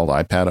book called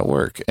iPad at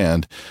Work.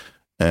 And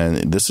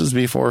this is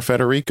before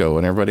Federico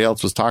and everybody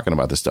else was talking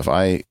about this stuff.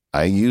 I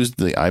used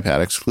the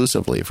iPad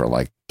exclusively for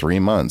like 3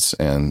 months.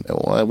 And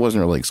it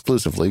wasn't really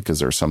exclusively because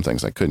there's some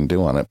things I couldn't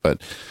do on it.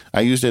 But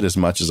I used it as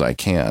much as I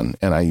can.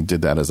 And I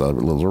did that as a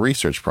little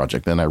research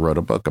project. Then I wrote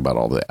a book about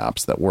all the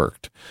apps that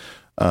worked.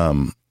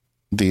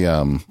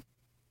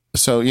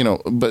 So,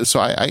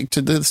 I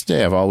to this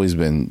day,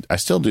 I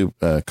still do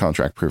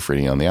contract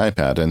proofreading on the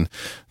iPad. And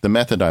the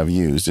method I've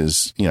used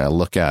is, I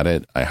look at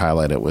it, I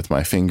highlight it with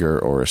my finger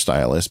or a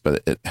stylus,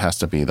 but it has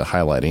to be the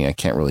highlighting. I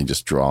can't really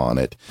just draw on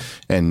it.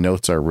 And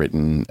notes are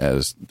written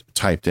as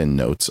typed in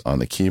notes on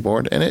the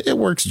keyboard. And it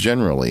works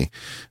generally.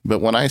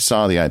 But when I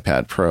saw the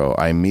iPad Pro,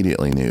 I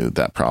immediately knew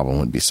that problem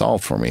would be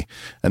solved for me.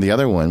 And the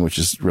other one, which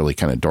is really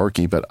kind of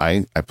dorky, but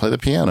I play the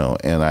piano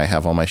and I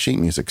have all my sheet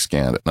music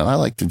scanned. And I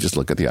like to just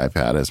look at the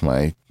iPad as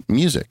my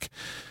music.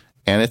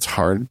 And it's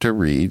hard to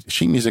read.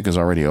 Sheet music is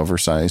already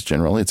oversized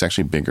generally. It's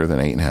actually bigger than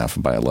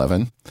 8.5 by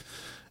 11.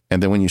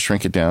 And then when you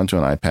shrink it down to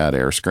an iPad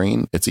Air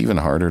screen, it's even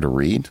harder to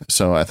read.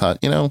 So I thought,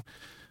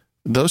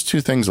 those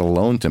two things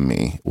alone to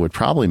me would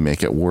probably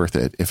make it worth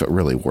it if it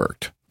really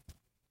worked.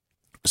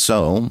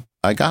 So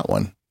I got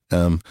one.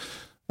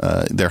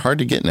 They're hard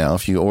to get now.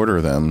 If you order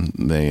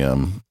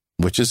them,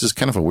 which is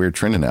kind of a weird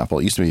trend in Apple.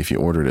 It used to be if you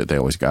ordered it, they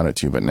always got it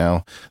to you, but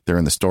now they're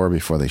in the store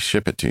before they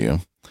ship it to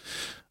you.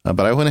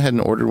 But I went ahead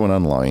and ordered one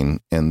online,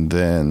 and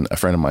then a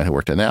friend of mine who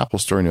worked at an Apple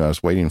store knew I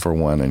was waiting for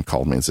one and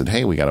called me and said,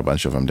 hey, we got a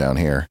bunch of them down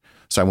here.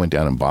 So I went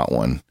down and bought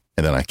one,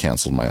 and then I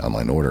canceled my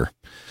online order.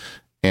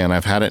 And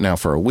I've had it now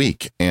for a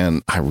week,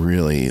 and I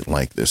really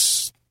like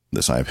this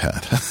this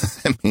iPad.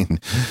 I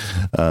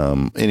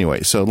mean,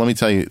 anyway, so let me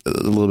tell you a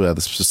little bit of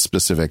the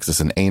specifics. It's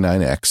an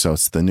A9X, so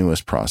it's the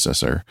newest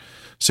processor,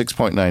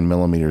 6.9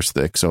 millimeters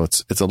thick. So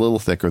it's a little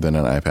thicker than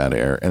an iPad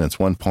Air, and it's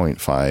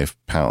 1.5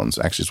 pounds.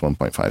 Actually, it's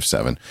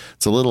 1.57.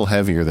 It's a little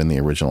heavier than the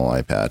original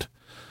iPad.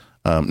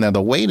 Now,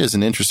 the weight is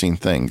an interesting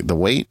thing. The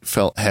weight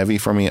felt heavy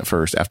for me at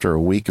first. After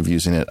a week of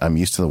using it, I'm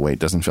used to the weight. It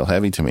doesn't feel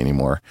heavy to me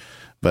anymore.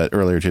 But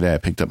earlier today, I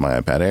picked up my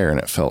iPad Air and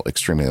it felt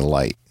extremely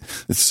light.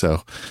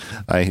 So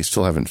I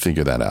still haven't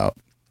figured that out.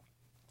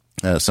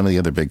 Some of the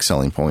other big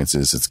selling points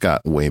is it's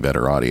got way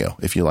better audio.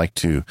 If you like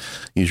to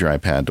use your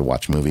iPad to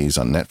watch movies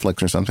on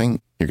Netflix or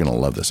something, you're going to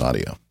love this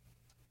audio.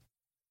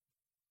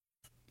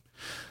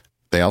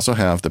 They also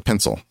have the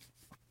Pencil.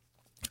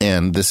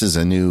 And this is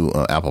a new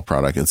Apple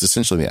product. It's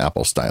essentially the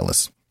Apple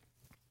stylus.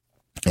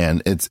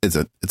 And it's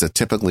a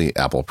typically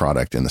Apple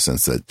product in the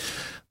sense that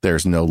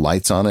there's no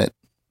lights on it.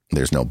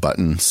 There's no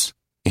buttons,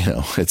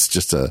 it's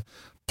just a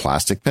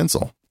plastic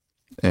pencil.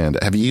 And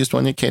have you used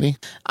one yet, Katie?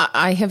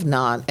 I have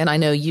not. And I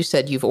know you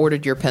said you've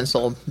ordered your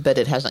pencil, but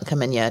it hasn't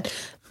come in yet.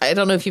 I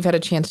don't know if you've had a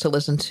chance to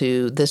listen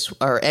to this,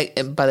 or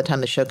by the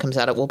time the show comes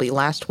out, it will be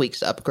last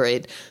week's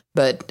upgrade.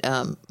 But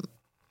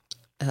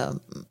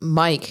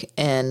Mike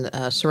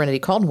and Serenity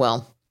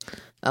Caldwell,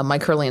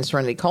 Mike Hurley and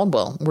Serenity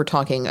Caldwell were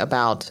talking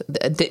about,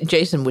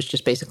 Jason was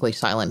just basically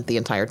silent the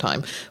entire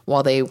time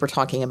while they were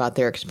talking about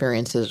their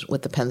experiences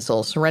with the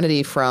pencil.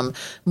 Serenity from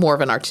more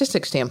of an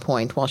artistic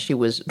standpoint while she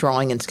was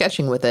drawing and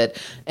sketching with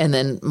it. And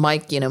then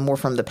Mike, more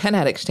from the pen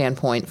addict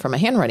standpoint from a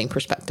handwriting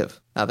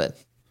perspective of it.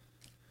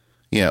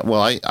 Yeah,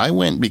 well, I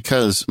went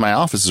because my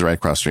office is right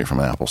across the street from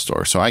an Apple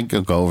store. So I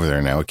go over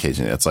there now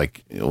occasionally. It's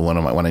like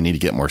when I need to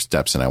get more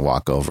steps and I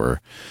walk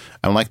over.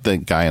 I'm like the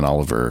guy in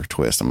Oliver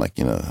Twist. I'm like,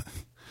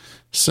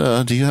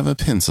 so do you have a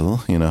pencil?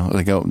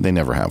 They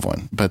never have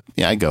one. But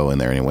yeah, I go in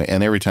there anyway.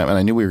 And every time, and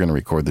I knew we were going to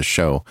record the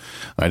show.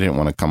 I didn't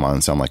want to come on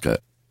and sound like a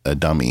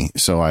dummy.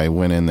 So I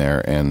went in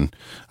there and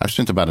I've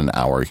spent about an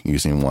hour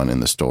using one in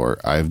the store.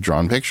 I've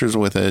drawn pictures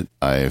with it.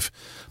 I've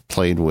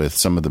played with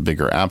some of the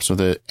bigger apps with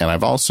it. And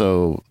I've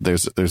also,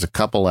 there's a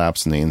couple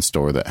apps in the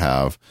in-store that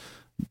have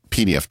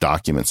PDF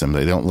documents in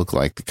them. They don't look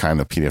like the kind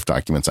of PDF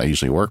documents I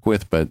usually work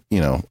with, but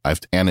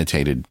I've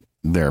annotated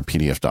their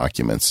PDF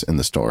documents in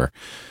the store.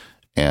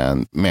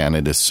 And man,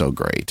 it is so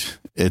great.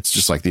 It's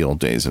just like the old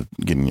days of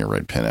getting your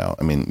red pen out.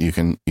 I mean, you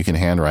can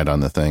handwrite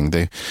on the thing.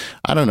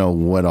 I don't know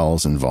what all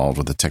is involved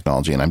with the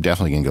technology, and I'm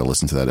definitely going to go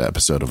listen to that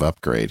episode of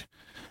Upgrade.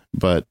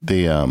 But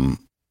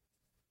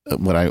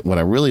what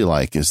I really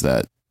like is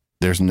that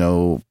there's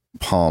no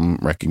palm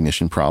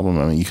recognition problem.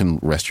 I mean, you can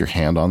rest your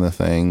hand on the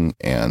thing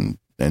and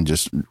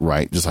just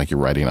write just like you're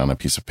writing on a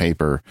piece of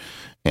paper,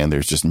 and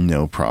there's just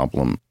no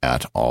problem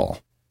at all.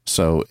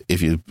 So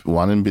if you've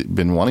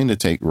been wanting to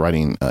take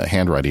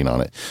handwriting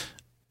on it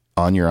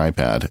on your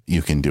iPad,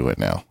 you can do it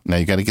now. Now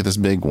you got to get this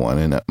big one.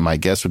 And my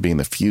guess would be in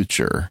the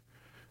future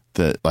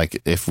that,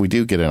 like, if we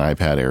do get an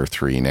iPad Air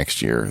 3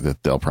 next year,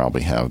 that they'll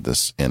probably have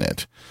this in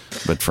it.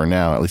 But for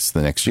now, at least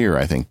the next year,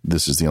 I think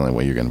this is the only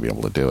way you're going to be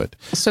able to do it.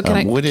 So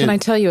can I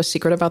tell you a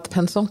secret about the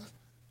pencil?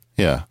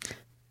 Yeah.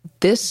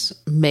 This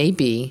may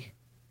be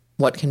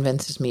what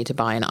convinces me to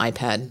buy an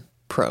iPad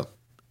Pro.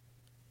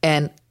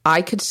 And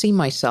I could see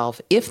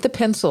myself, if the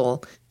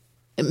pencil,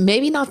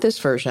 maybe not this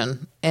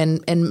version,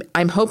 and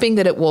I'm hoping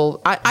that it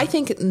will, I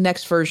think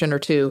next version or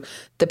two,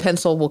 the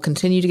pencil will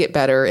continue to get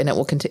better, and it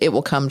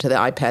will come to the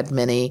iPad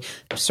mini.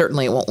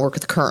 Certainly it won't work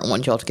with the current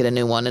one. You'll have to get a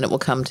new one, and it will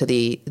come to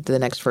the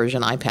next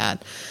version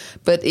iPad.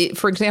 But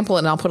for example,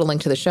 and I'll put a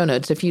link to the show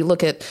notes, if you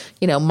look at,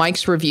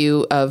 Mike's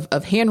review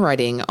of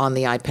handwriting on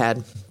the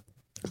iPad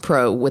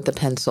Pro with the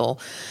pencil,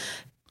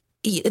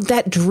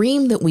 that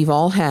dream that we've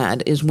all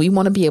had is we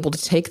want to be able to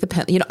take the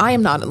pen. I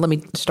am not, let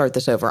me start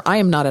this over. I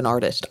am not an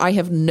artist. I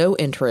have no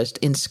interest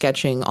in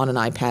sketching on an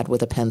iPad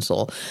with a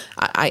pencil.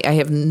 I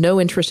have no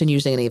interest in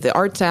using any of the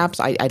arts apps.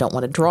 I don't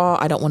want to draw.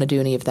 I don't want to do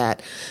any of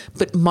that.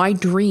 But my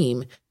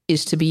dream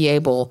is to be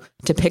able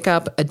to pick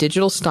up a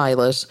digital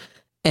stylus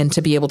and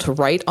to be able to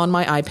write on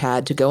my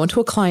iPad, to go into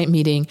a client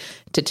meeting,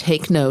 to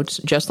take notes,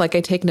 just like I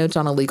take notes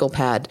on a legal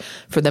pad,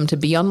 for them to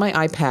be on my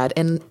iPad.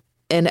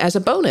 And as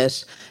a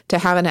bonus, to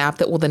have an app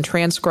that will then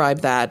transcribe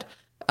that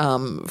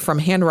from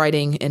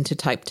handwriting into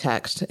typed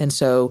text. And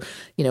so,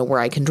 where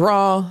I can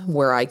draw,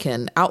 where I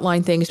can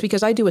outline things,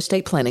 because I do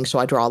estate planning. So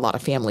I draw a lot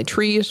of family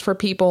trees for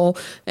people.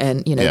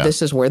 And,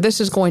 This is where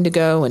this is going to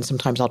go. And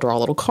sometimes I'll draw a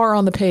little car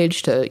on the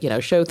page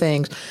to, show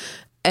things.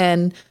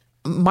 And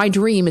my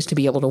dream is to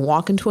be able to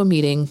walk into a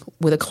meeting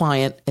with a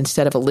client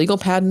instead of a legal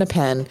pad and a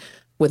pen,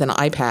 with an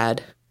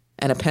iPad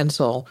and a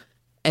pencil,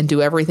 and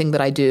do everything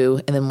that I do.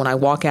 And then when I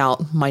walk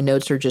out, my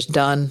notes are just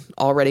done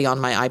already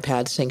on my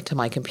iPad, synced to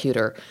my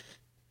computer.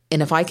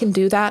 And if I can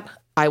do that,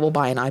 I will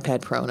buy an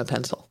iPad Pro and a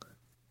pencil.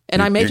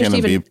 And I may just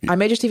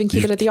even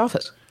keep it at the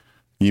office.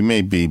 You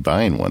may be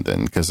buying one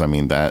then, because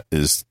that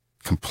is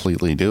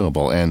completely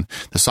doable. And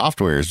the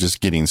software is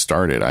just getting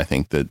started. I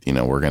think that,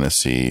 we're going to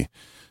see,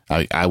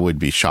 I would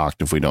be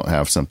shocked if we don't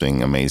have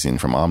something amazing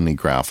from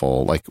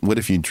OmniGraffle. Like, what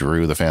if you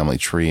drew the family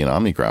tree in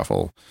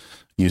OmniGraffle?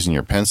 using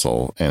your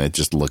pencil, and it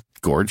just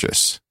looked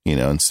gorgeous,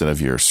 instead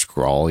of your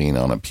scrawling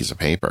on a piece of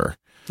paper.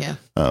 Yeah.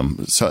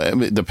 So I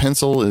mean, the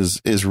pencil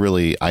is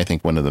really, I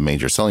think, one of the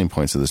major selling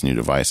points of this new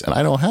device. And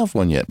I don't have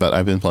one yet, but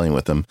I've been playing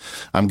with them.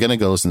 I'm going to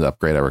go listen to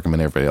Upgrade. I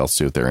recommend everybody else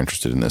do if they're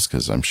interested in this,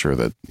 because I'm sure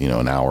that,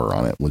 an hour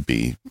on it would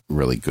be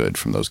really good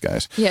from those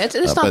guys. Yeah,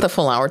 it's not the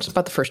full hour. It's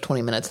about the first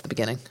 20 minutes at the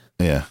beginning.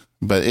 Yeah.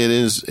 But it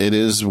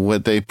is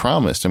what they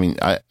promised. I mean,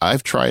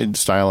 I've tried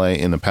Style A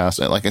in the past.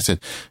 Like I said,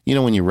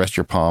 when you rest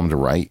your palm to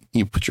write,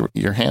 you put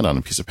your hand on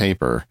a piece of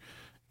paper,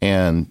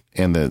 and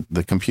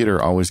the computer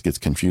always gets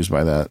confused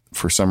by that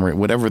for some reason.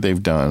 Whatever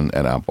they've done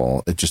at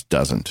Apple, it just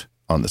doesn't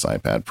on this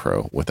iPad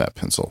Pro with that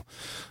pencil.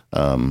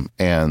 And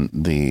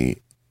the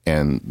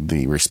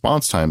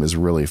response time is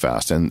really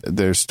fast. And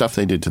there's stuff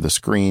they did to the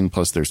screen,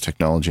 plus there's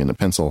technology in the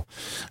pencil.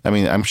 I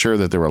mean, I'm sure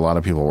that there were a lot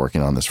of people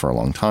working on this for a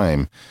long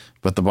time.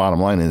 But the bottom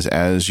line is,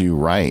 as you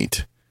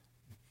write,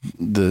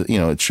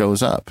 it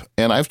shows up.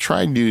 And I've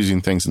tried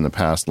using things in the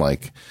past,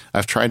 like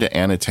I've tried to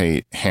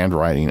annotate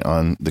handwriting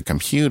on the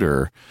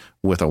computer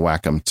with a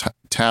Wacom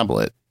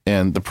tablet.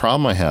 And the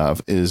problem I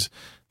have is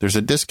there's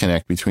a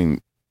disconnect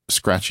between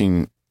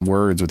scratching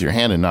words with your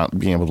hand and not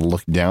being able to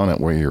look down at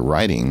where you're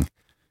writing.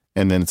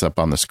 And then it's up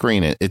on the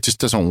screen. It just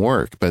doesn't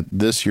work. But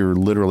this, you're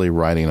literally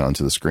writing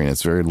onto the screen.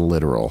 It's very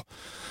literal.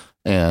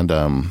 And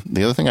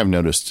the other thing I've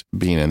noticed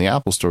being in the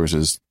Apple stores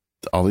is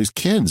all these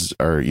kids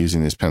are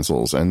using these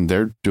pencils and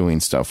they're doing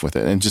stuff with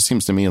it. And it just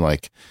seems to me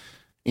like,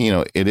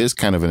 it is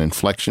kind of an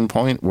inflection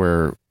point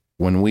where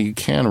when we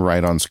can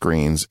write on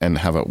screens and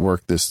have it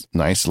work this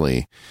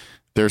nicely,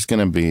 there's going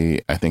to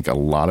be, I think, a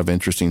lot of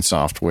interesting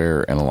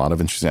software and a lot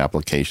of interesting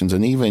applications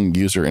and even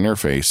user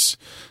interface,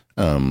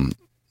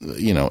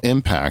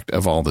 impact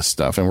of all this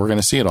stuff. And we're going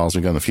to see it all as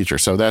we go in the future.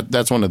 So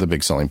that's one of the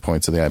big selling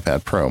points of the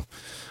iPad Pro.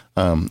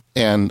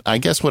 And I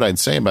guess what I'd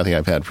say about the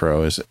iPad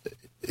Pro is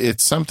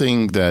it's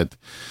something that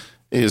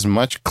is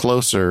much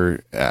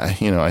closer.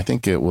 I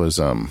think it was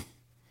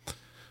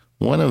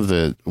one of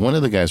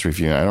the guys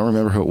reviewing, I don't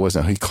remember who it was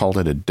now, he called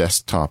it a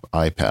desktop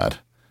iPad.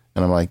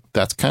 And I'm like,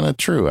 that's kind of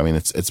true. I mean,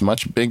 it's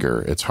much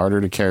bigger. It's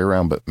harder to carry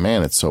around, but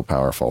man, it's so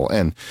powerful.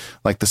 And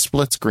like the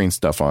split screen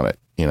stuff on it,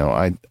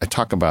 I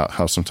talk about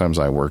how sometimes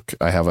I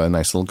have a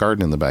nice little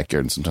garden in the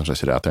backyard, and sometimes I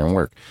sit out there and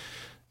work.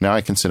 Now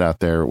I can sit out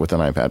there with an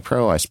iPad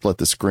Pro. I split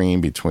the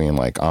screen between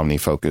like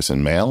OmniFocus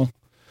and Mail.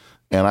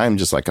 And I'm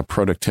just like a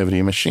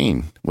productivity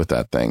machine with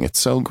that thing. It's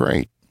so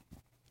great.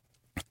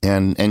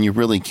 And you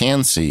really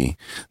can see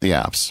the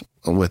apps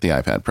with the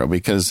iPad Pro,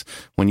 because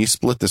when you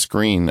split the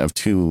screen of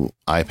two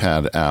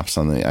iPad apps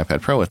on the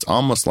iPad Pro, it's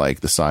almost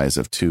like the size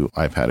of two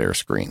iPad Air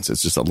screens.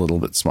 It's just a little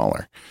bit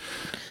smaller.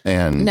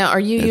 And now, are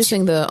you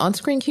using the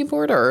on-screen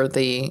keyboard or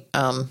the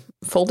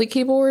foldy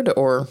keyboard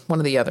or one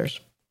of the others?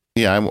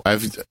 Yeah,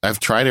 I've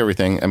tried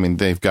everything. I mean,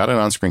 they've got an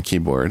on-screen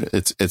keyboard.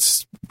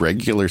 It's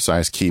regular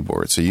size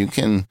keyboard, so you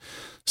can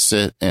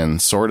sit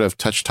and sort of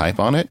touch type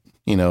on it.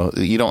 You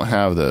don't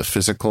have the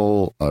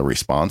physical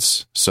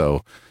response,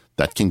 so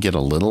that can get a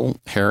little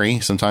hairy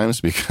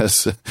sometimes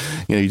because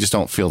you just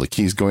don't feel the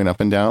keys going up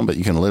and down. But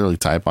you can literally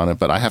type on it.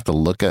 But I have to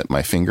look at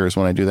my fingers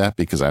when I do that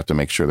because I have to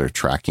make sure they're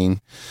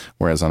tracking.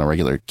 Whereas on a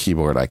regular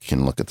keyboard, I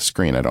can look at the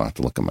screen. I don't have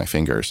to look at my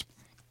fingers.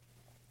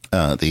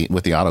 With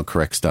the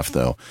autocorrect stuff,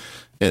 though,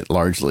 it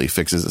largely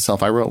fixes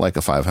itself. I wrote like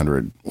a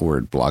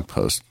 500-word blog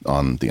post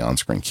on the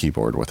on-screen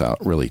keyboard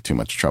without really too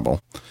much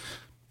trouble.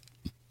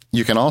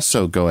 You can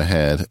also go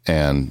ahead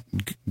and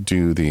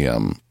do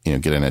the,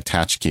 get an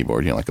attached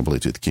keyboard, like a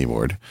Bluetooth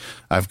keyboard.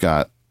 I've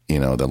got, the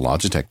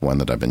Logitech one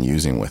that I've been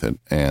using with it,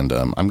 and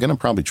I'm going to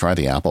probably try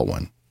the Apple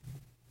one.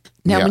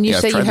 Now, when you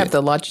say you have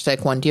the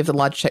Logitech one, do you have the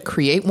Logitech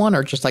Create one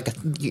or just like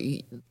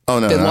the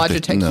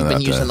Logitech you've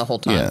been using the whole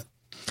time?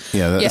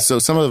 Yeah. So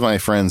some of my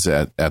friends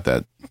at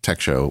that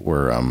tech show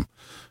were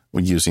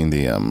using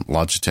the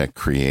Logitech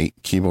Create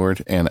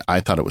keyboard, and I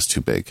thought it was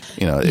too big.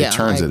 It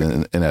turns it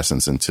in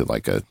essence into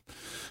like a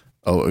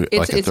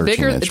it's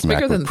bigger. It's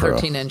bigger than the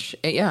 13-inch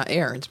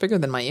Air. It's bigger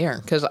than my Air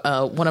because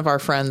one of our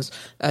friends,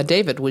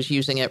 David, was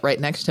using it right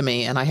next to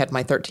me, and I had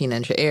my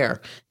 13-inch Air,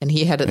 and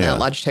he had a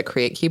Logitech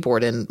Create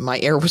keyboard, and my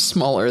Air was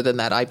smaller than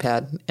that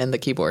iPad and the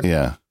keyboard.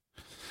 Yeah.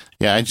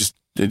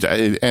 And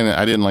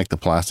I didn't like the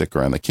plastic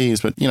around the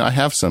keys, but, I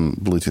have some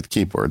Bluetooth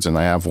keyboards, and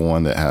I have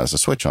one that has a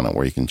switch on it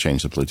where you can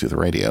change the Bluetooth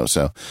radio.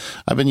 So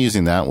I've been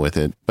using that with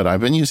it, but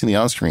I've been using the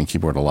on-screen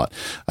keyboard a lot.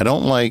 I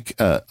don't like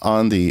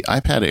on the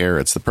iPad Air,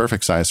 it's the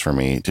perfect size for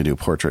me to do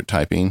portrait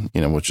typing,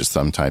 which is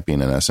thumb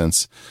typing in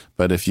essence.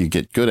 But if you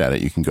get good at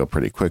it, you can go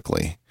pretty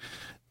quickly.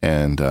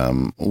 And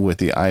with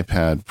the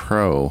iPad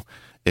Pro,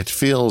 it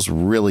feels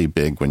really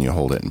big when you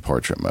hold it in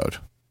portrait mode.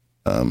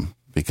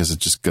 Because it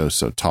just goes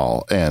so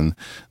tall, and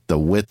the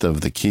width of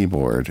the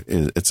keyboard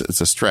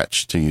it's a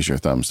stretch to use your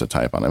thumbs to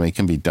type on. I mean, it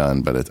can be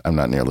done, but I'm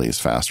not nearly as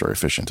fast or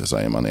efficient as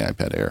I am on the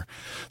iPad Air.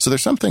 So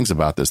there's some things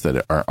about this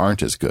that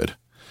aren't as good,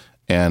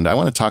 and I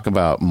want to talk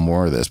about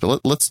more of this.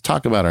 But let's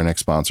talk about our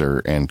next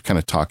sponsor and kind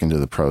of talk into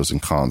the pros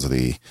and cons of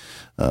the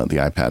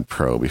iPad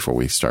Pro before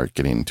we start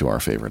getting into our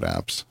favorite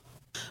apps.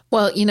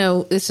 Well,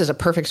 this is a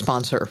perfect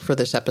sponsor for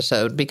this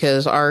episode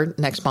because our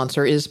next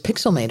sponsor is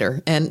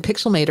Pixelmator. And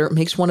Pixelmator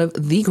makes one of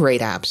the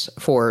great apps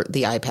for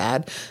the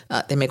iPad.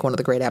 They make one of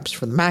the great apps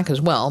for the Mac as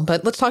well.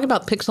 But let's talk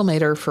about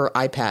Pixelmator for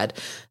iPad.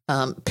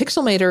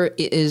 Pixelmator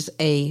is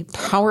a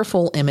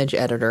powerful image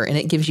editor, and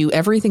it gives you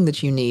everything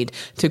that you need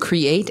to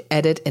create,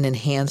 edit, and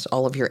enhance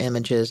all of your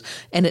images.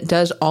 And it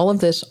does all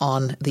of this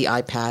on the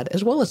iPad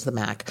as well as the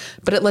Mac.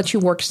 But it lets you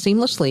work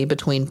seamlessly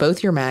between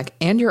both your Mac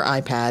and your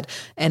iPad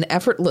and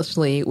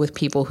effortlessly with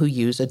people who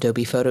use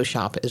Adobe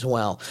Photoshop as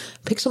well.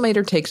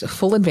 Pixelmator takes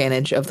full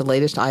advantage of the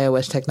latest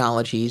iOS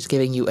technologies,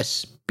 giving you a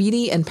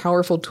speedy and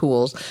powerful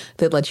tools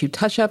that let you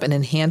touch up and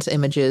enhance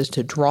images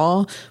to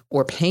draw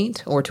or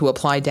paint or to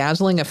apply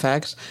dazzling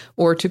effects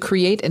or to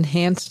create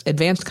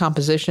advanced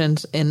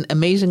compositions in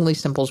amazingly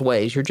simple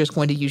ways. You're just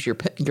going to use your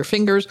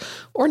fingers,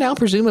 or now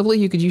presumably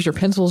you could use your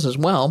pencils as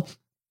well.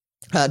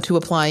 To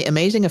apply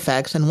amazing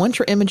effects. And once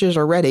your images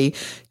are ready,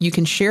 you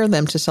can share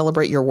them to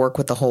celebrate your work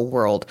with the whole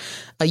world.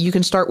 You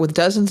can start with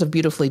dozens of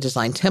beautifully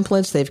designed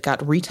templates. They've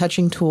got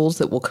retouching tools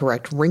that will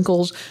correct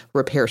wrinkles,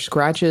 repair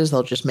scratches.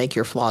 They'll just make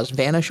your flaws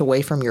vanish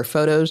away from your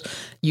photos.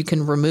 You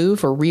can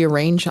remove or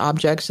rearrange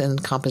objects in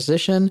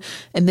composition.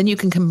 And then you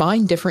can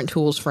combine different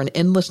tools for an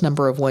endless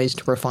number of ways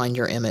to refine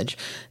your image.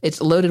 It's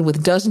loaded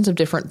with dozens of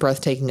different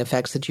breathtaking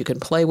effects that you can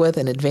play with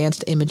and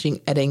advanced imaging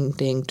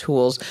editing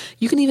tools.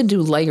 You can even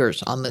do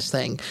layers on this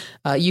thing.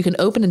 You can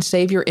open and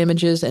save your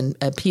images in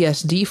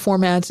PSD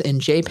formats, in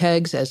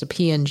JPEGs, as a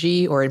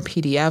PNG, or in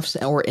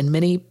PDFs, or in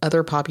many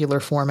other popular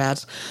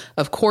formats.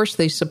 Of course,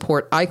 they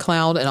support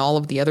iCloud and all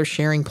of the other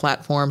sharing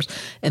platforms,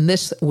 and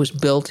this was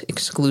built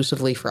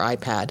exclusively for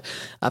iPad.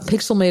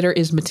 Pixelmator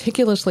is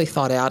meticulously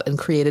thought out and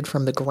created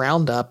from the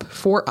ground up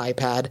for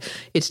iPad.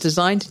 It's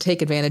designed to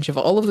take advantage of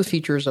all of the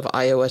features of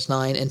iOS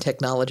 9 and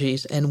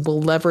technologies and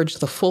will leverage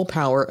the full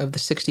power of the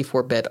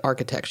 64-bit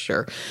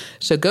architecture.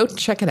 So go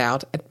check it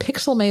out at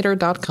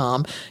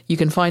pixelmator.com. You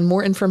can find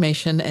more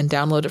information and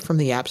download it from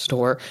the App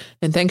Store.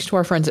 And thanks to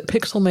our friends at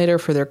Pixelmator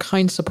for their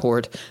kind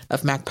support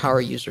of Mac Power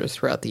users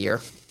throughout the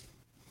year.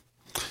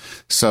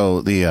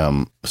 So the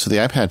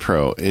iPad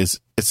Pro it's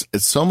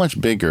so much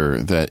bigger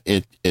that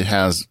it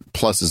has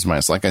pluses and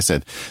minuses. Like I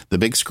said, the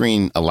big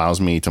screen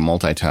allows me to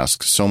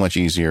multitask so much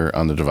easier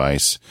on the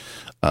device.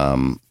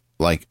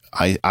 Like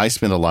I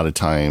spend a lot of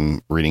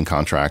time reading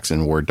contracts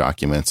and Word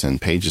documents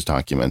and Pages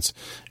documents.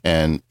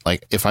 And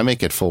like, if I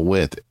make it full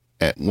width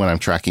when I'm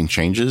tracking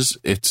changes,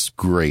 it's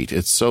great.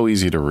 It's so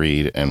easy to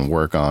read and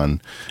work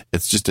on.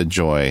 It's just a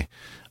joy.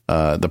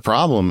 The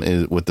problem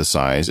is with the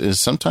size is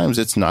sometimes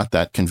it's not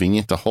that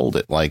convenient to hold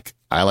it. Like,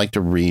 I like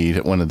to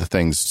read. One of the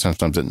things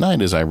sometimes at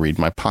night is I read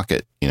my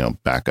Pocket,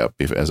 backup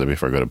before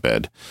I go to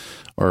bed,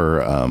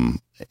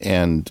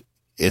 and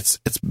it's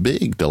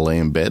big to lay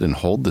in bed and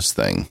hold this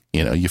thing.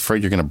 You're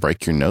afraid you're going to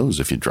break your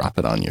nose if you drop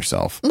it on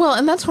yourself. Well,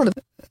 and that's one of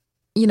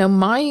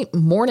my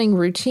morning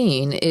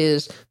routine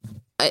is,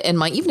 and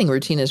my evening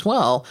routine as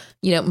well.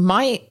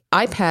 My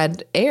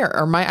iPad Air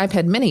or my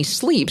iPad Mini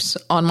sleeps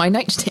on my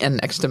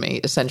nightstand next to me,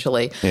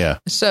 essentially. Yeah.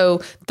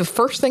 So the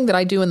first thing that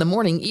I do in the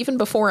morning, even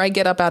before I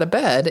get up out of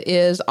bed,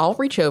 is I'll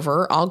reach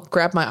over, I'll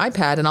grab my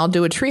iPad, and I'll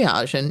do a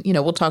triage. And,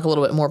 we'll talk a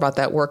little bit more about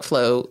that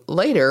workflow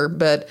later.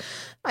 But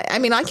I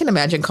mean, I can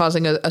imagine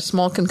causing a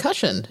small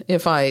concussion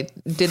if I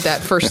did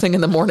that first thing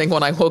in the morning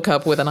when I woke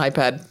up with an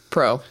iPad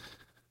Pro.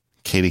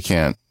 Katie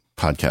can't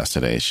podcast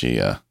today.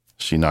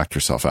 She knocked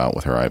herself out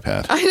with her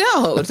iPad. I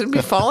know. It's going to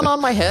be falling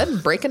on my head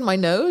and breaking my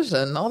nose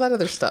and all that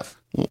other stuff.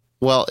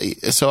 Well,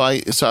 so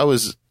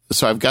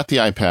I've got the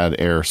iPad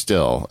Air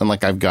still. And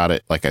like, I've got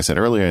it, like I said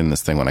earlier in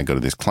this thing, when I go to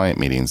these client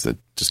meetings, that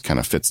just kind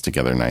of fits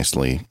together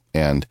nicely.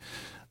 And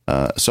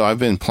so I've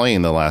been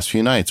playing the last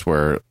few nights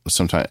where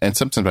sometimes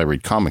I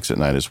read comics at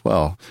night as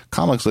well.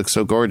 Comics look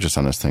so gorgeous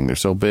on this thing. They're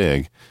so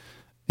big.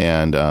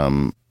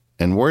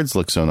 And words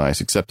look so nice,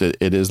 except it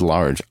is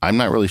large. I'm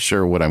not really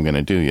sure what I'm going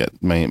to do yet.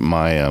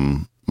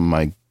 My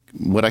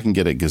what I can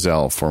get at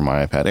Gazelle for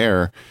my iPad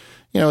Air,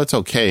 it's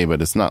okay, but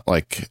it's not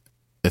like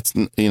it's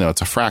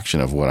a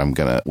fraction of what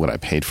I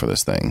paid for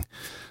this thing.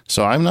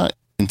 So I'm not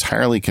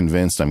entirely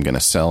convinced I'm going to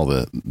sell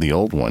the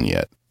old one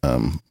yet.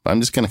 I'm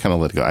just going to kind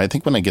of let it go. I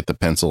think when I get the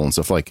pencil and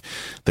stuff, like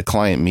the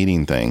client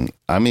meeting thing,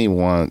 I may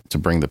want to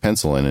bring the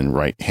pencil in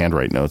and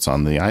handwrite notes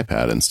on the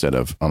iPad instead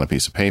of on a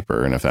piece of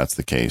paper. And if that's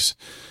the case,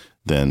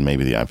 then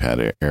maybe the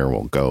iPad Air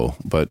will go.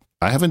 But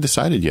I haven't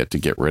decided yet to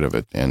get rid of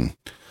it, and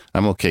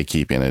I'm okay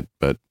keeping it.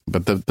 But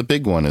the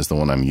big one is the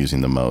one I'm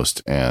using the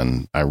most,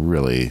 and I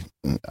really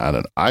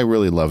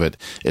love it.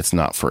 It's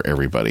not for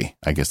everybody.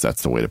 I guess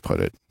that's the way to put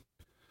it.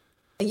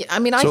 I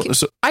mean,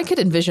 I could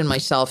envision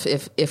myself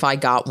if I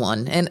got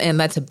one, and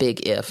that's a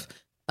big if.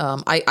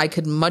 I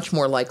could much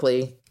more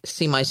likely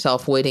see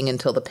myself waiting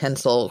until the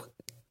pencil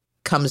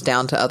comes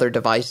down to other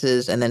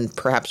devices, and then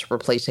perhaps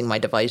replacing my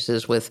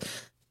devices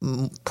with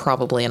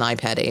probably an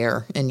iPad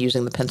Air and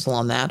using the pencil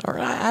on that. Or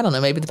I don't know,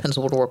 maybe the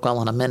pencil would work well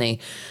on a Mini,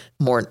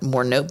 more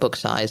notebook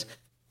size.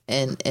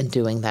 and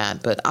doing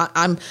that. But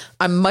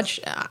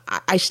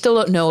I still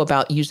don't know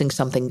about using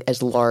something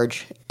as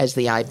large as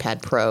the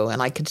iPad Pro.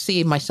 And I could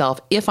see myself,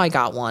 if I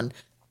got one,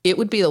 it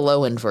would be the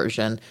low end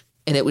version.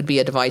 And it would be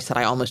a device that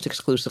I almost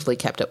exclusively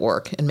kept at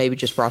work and maybe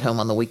just brought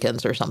home on the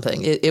weekends or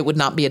something. It would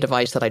not be a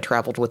device that I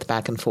traveled with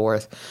back and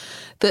forth.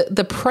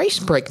 The price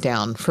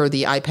breakdown for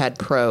the iPad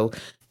Pro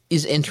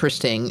is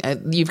interesting.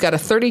 You've got a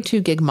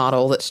 32 gig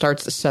model that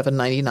starts at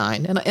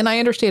 $799, and I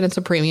understand it's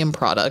a premium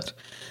product,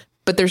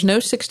 but there's no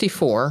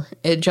 64.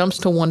 It jumps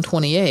to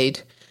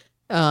 128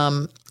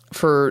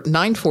 for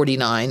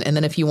 $949, and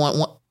then if you want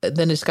one,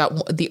 then it's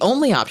got the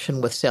only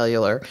option with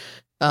cellular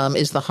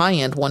is the high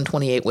end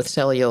 128 with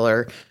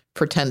cellular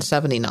for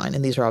 $1079,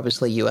 and these are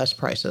obviously U.S.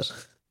 prices.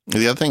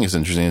 The other thing is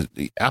interesting is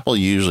Apple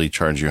usually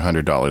charges you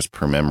 $100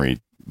 per memory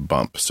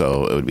bump,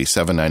 so it would be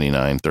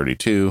 $799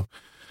 32,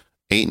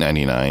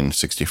 $899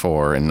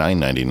 64, and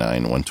 $999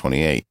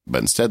 128.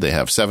 But instead, they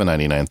have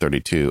 $799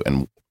 32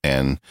 and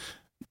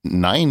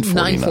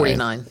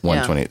 $949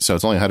 128. Yeah. So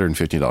it's only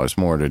 $150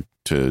 more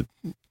to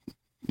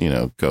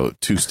go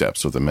two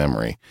steps with the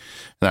memory.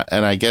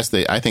 And I guess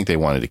I think they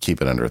wanted to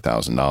keep it under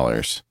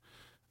 $1,000.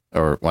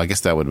 Or, well, I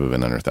guess that would have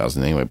been under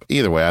 1,000 anyway. But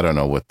either way, I don't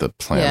know what the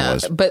plan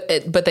was. But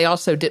they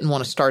also didn't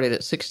want to start it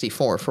at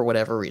 64 for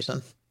whatever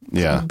reason.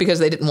 Yeah. Because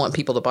they didn't want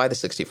people to buy the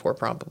 64,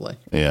 probably.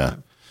 Yeah.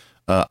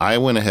 I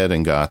went ahead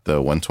and got the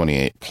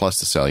 128 plus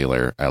the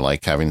cellular. I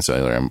like having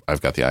cellular.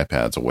 I've got the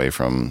iPads away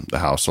from the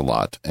house a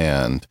lot.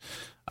 And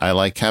I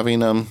like having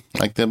the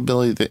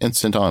ability to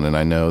instant on. And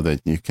I know that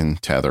you can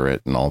tether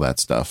it and all that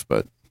stuff,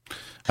 but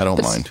I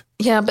don't mind.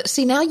 Yeah, but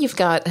see, now you've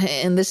got,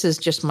 and this is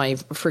just my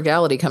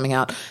frugality coming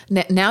out,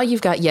 now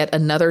you've got yet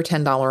another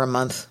 $10 a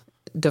month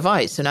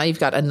device. So now you've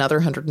got another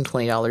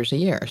 $120 a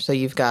year. So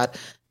you've got,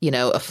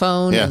 a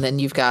phone, and then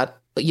you've got,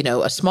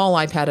 a small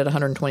iPad at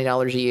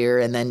 $120 a year,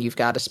 and then you've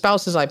got a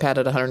spouse's iPad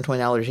at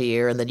 $120 a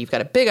year, and then you've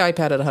got a big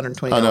iPad at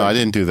 $120. Oh, no, I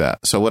didn't do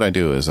that. So what I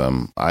do is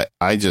I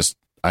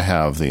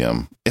have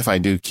the, if I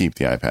do keep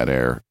the iPad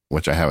Air,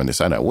 which I haven't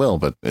decided I will,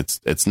 but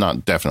it's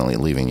not definitely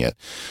leaving yet.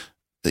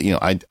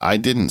 I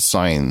didn't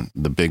sign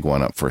the big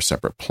one up for a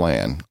separate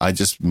plan. I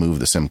just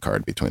moved the SIM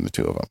card between the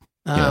two of them.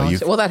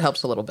 Well, that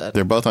helps a little bit.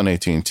 They're both on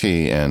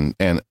AT&T, and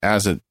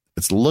as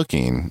it's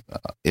looking,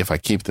 if I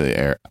keep the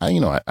Air,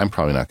 I'm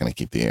probably not going to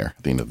keep the Air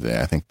at the end of the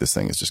day. I think this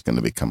thing is just going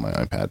to become my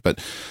iPad. But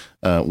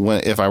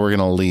if I were going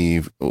to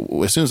leave,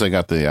 as soon as I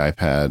got the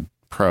iPad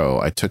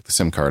Pro, I took the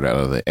SIM card out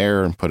of the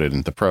Air and put it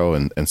into Pro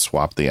and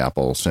swapped the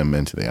Apple SIM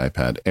into the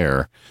iPad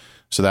Air.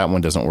 So that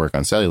one doesn't work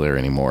on cellular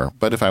anymore.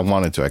 But if I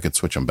wanted to, I could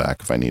switch them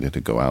back if I needed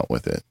to go out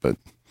with it. But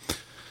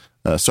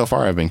so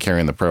far, I've been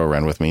carrying the Pro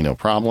around with me, no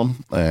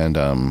problem. And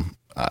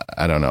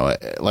I don't know.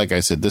 Like I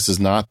said, this is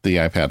not the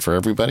iPad for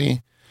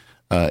everybody.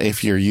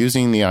 If you're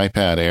using the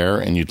iPad Air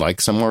and you'd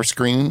like some more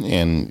screen,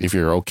 and if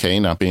you're okay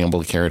not being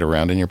able to carry it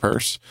around in your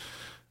purse,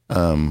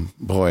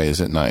 boy, is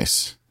it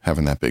nice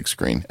having that big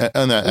screen.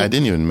 And I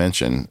didn't even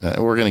mention,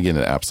 we're going to get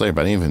into apps later,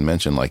 but I didn't even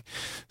mention like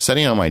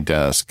setting on my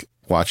desk,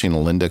 watching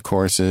Lynda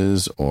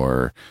courses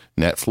or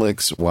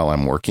Netflix while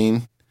I'm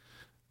working.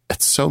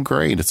 It's so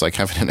great. It's like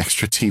having an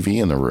extra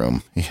TV in the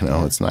room.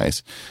 It's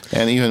nice.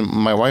 And even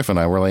my wife and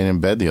I were laying in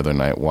bed the other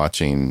night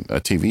watching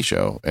a TV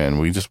show, and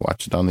we just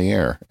watched it on the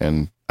Air.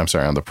 And I'm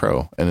sorry, on the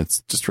Pro. And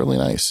it's just really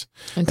nice.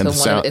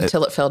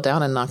 Until it fell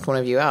down and knocked one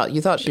of you out. You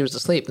thought she was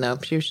asleep. No,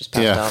 she was just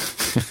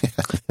passed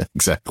out.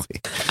 Exactly.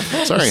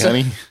 Sorry,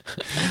 honey.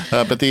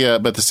 But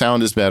the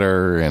sound is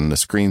better, and the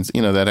screens,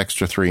 that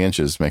extra 3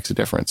 inches makes a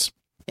difference.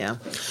 Yeah.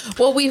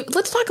 Well,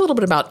 let's talk a little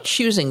bit about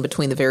choosing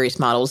between the various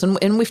models.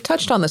 And we've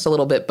touched on this a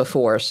little bit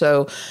before.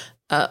 So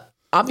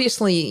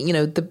obviously,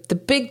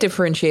 the big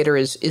differentiator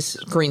is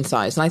screen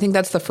size. And I think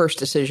that's the first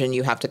decision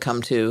you have to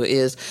come to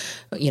is,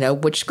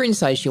 which screen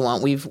size you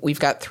want. We've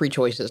got 3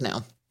 choices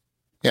now.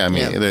 Yeah, I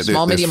mean,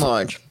 small, medium,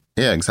 large.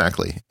 Yeah,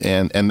 exactly.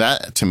 And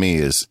that to me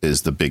is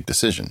the big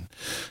decision.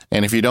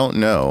 And if you don't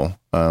know,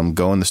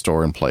 go in the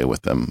store and play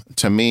with them.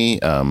 To me,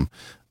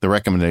 the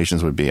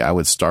recommendations would be I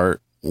would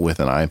start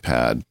with an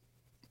iPad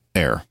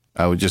Air.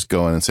 I would just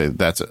go in and say,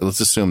 let's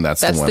assume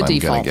that's the one I'm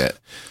going to get.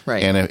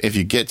 Right. And if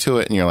you get to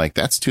it and you're like,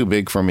 that's too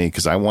big for me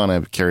because I want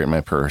to carry it in my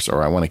purse,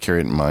 or I want to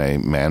carry it in my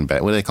man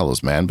bag. What do they call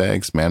those, man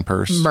bags? Man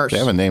purse? Merce. They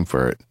have a name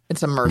for it.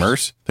 It's a merce.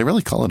 Merce? They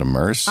really call it a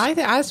merce?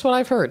 That's what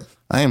I've heard.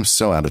 I am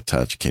so out of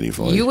touch, Kitty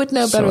Floyd. You would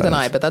know better than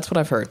I, but that's what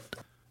I've heard.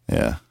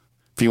 Yeah.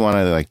 If you want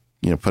to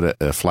put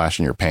a flash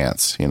in your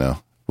pants,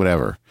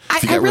 whatever.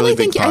 I really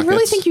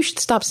think you should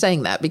stop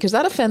saying that because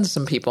that offends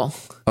some people.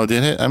 Oh,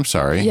 did it? I'm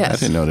sorry. Yes. I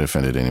didn't know it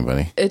offended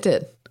anybody. It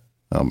did.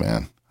 Oh,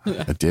 man.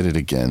 I did it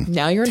again.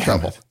 Now you're in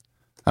trouble.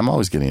 I'm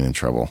always getting in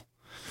trouble.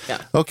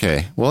 Yeah.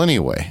 Okay. Well,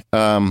 anyway,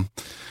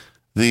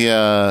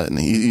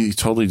 you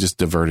totally just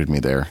diverted me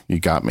there. You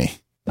got me.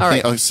 All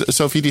right.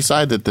 So if you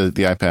decide that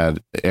the iPad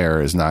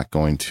Air is not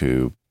going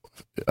to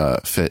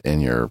fit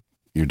in your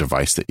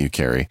device that you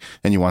carry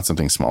and you want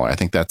something smaller, I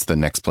think that's the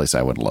next place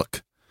I would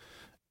look.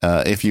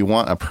 If you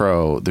want a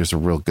Pro, there's a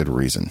real good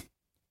reason.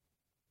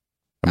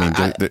 I mean,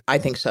 I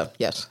think so.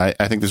 Yes.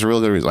 I think there's a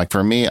real good reason. Like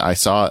for me, I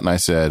saw it and I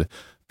said,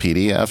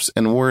 PDFs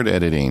and word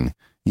editing.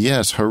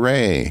 Yes,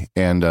 hooray.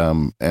 And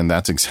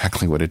that's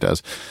exactly what it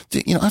does.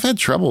 I've had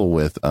trouble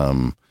with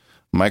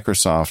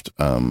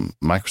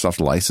Microsoft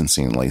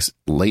licensing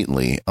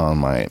lately on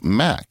my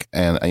Mac.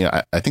 And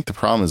I think the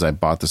problem is I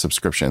bought the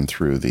subscription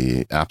through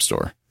the App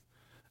Store.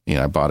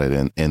 I bought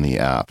it in the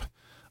app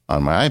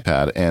on my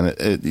iPad, and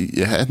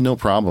it had no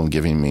problem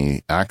giving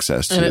me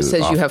access to. And it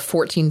says you have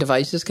 14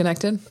 devices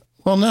connected?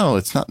 Well, no,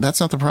 it's not.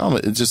 That's not the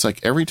problem. It's just like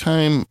every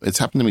time, it's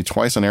happened to me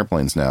twice on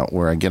airplanes now,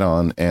 where I get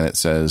on and it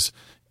says,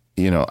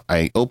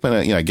 I open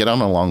it, I get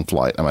on a long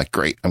flight. I'm like,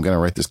 great, I'm going to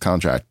write this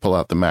contract, pull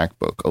out the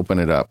MacBook, open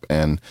it up,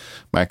 and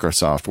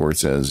Microsoft where it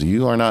says,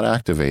 you are not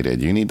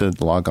activated. You need to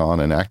log on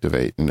and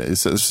activate. And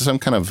it's some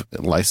kind of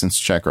license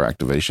check or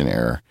activation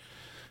error.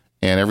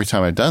 And every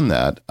time I've done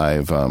that,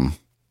 I've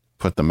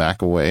put the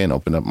Mac away and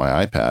opened up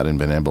my iPad and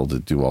been able to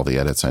do all the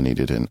edits I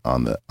needed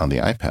on the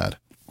iPad.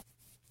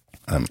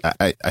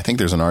 I think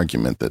there's an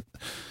argument that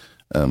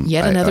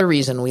yet another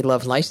reason we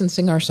love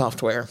licensing our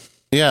software.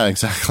 Yeah,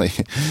 exactly.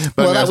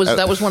 But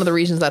that was one of the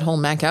reasons that whole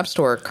Mac App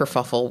Store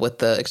kerfuffle with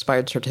the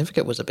expired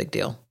certificate was a big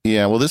deal.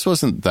 Yeah, well, this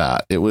wasn't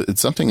that.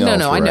 It's something else.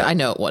 No, I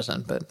know it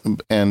wasn't, but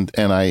and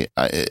I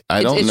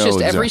don't know. It's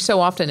just every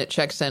so often it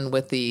checks in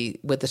with the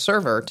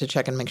server to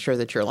check and make sure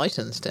that you're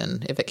licensed,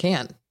 and if it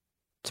can't,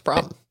 it's a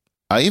problem.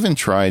 I even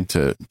tried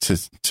to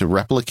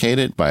replicate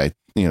it by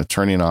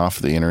turning off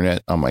the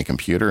internet on my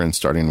computer and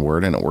starting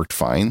Word, and it worked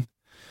fine.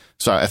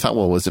 So I thought,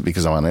 well, was it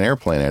because I'm on an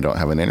airplane and I don't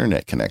have an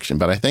internet connection?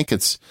 But I think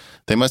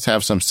they must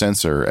have some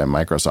sensor at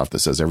Microsoft that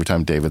says every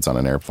time David's on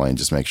an airplane,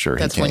 just make sure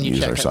he can't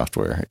use our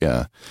software.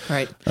 Yeah.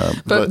 Right.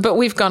 But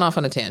we've gone off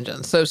on a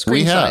tangent. So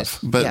screen size.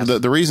 But yes.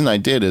 The reason I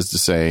did is to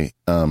say,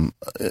 so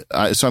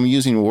I'm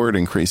using Word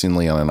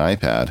increasingly on an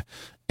iPad,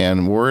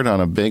 and Word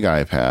on a big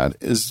iPad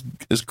is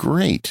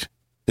great.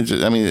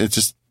 It's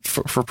just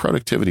for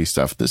productivity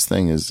stuff, this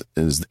thing is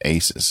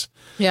aces.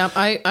 Yeah,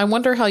 I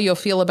wonder how you'll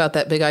feel about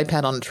that big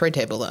iPad on a tray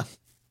table, though.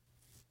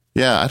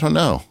 Yeah, I don't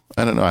know.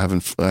 I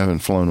haven't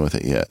flown with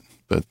it yet,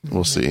 but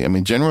we'll see. I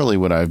mean, generally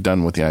what I've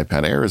done with the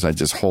iPad Air is I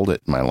just hold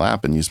it in my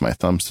lap and use my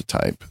thumbs to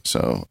type.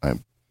 So I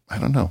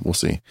don't know. We'll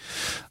see.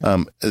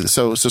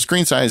 So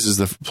screen size is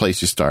the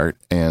place you start.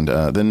 And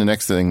then the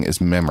next thing is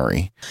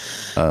memory.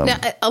 Now,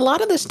 a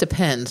lot of this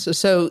depends.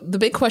 So the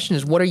big question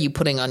is, what are you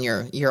putting on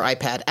your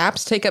iPad?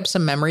 Apps take up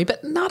some memory,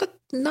 but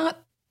not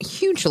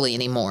hugely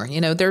anymore.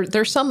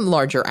 There's some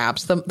larger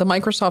apps. The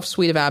Microsoft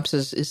suite of apps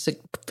is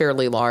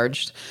fairly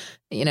large.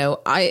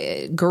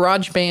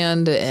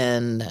 GarageBand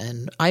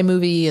and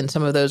iMovie and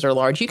some of those are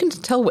large. You can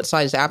tell what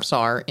size apps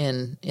are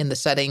in the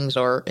settings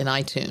or in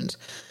iTunes.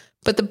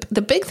 But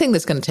the big thing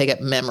that's going to take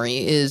up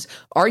memory is,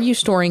 are you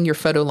storing your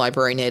photo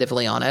library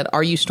natively on it?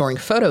 Are you storing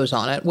photos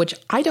on it? Which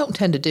I don't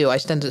tend to do. I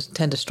tend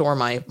to store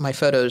my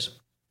photos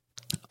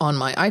on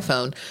my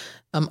iPhone.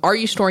 Are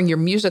you storing your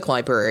music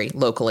library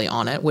locally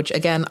on it? Which,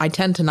 again, I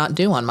tend to not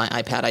do on my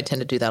iPad. I tend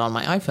to do that on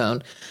my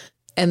iPhone.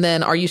 And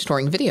then are you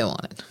storing video on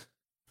it?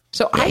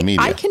 So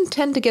I can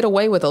tend to get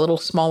away with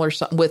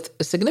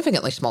a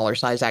significantly smaller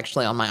size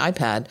actually on my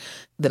iPad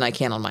than I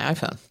can on my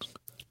iPhone.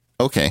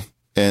 Okay.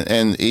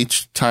 And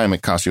each time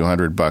it costs you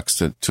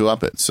 $100 to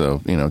up it.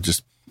 So,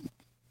 just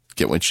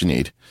get what you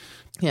need.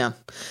 Yeah.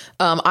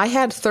 I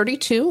had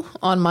 32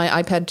 on my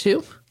iPad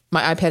 2,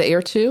 my iPad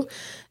Air 2.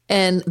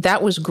 And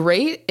that was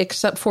great,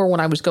 except for when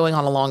I was going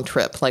on a long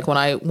trip. Like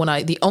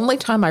the only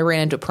time I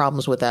ran into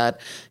problems with that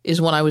is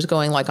when I was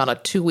going like on a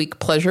 2-week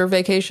pleasure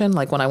vacation,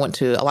 like when I went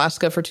to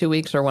Alaska for 2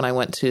 weeks, or when I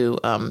went to,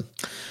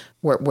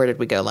 where did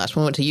we go last?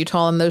 We went to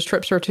Utah on those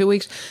trips for 2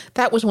 weeks.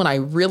 That was when I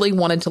really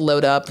wanted to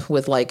load up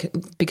with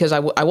because I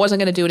wasn't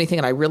going to do anything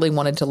and I really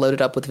wanted to load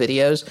it up with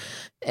videos.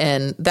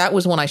 And that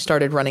was when I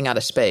started running out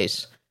of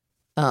space.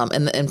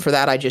 And for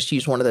that, I just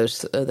used one of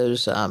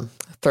those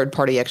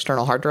third-party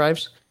external hard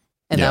drives.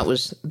 And yeah.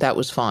 that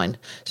was fine.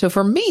 So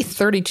for me,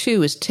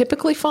 32 is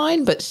typically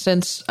fine, but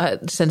since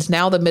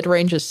now the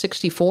mid-range is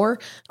 64,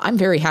 I'm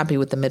very happy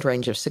with the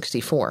mid-range of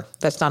 64.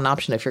 That's not an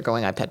option if you're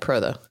going iPad Pro,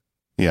 though.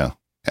 Yeah.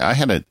 I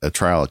had a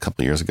trial a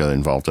couple of years ago that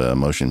involved a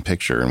motion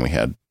picture, and we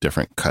had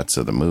different cuts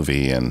of the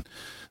movie, and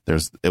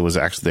it was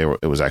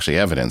actually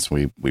evidence.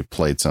 We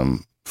played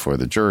some for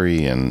the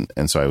jury, and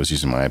so I was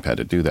using my iPad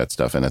to do that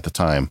stuff. And at the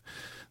time,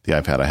 the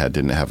iPad I had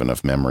didn't have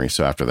enough memory.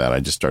 So after that, I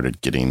just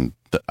started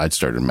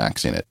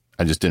maxing it.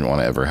 I just didn't want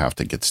to ever have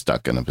to get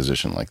stuck in a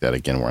position like that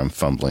again, where I'm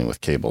fumbling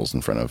with cables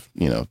in front of,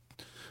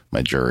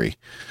 my jury.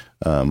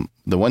 The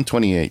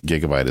 128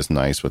 gigabyte is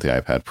nice with the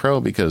iPad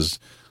Pro because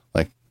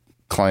like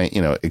client,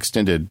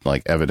 extended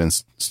like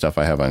evidence stuff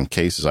I have on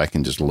cases, I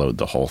can just load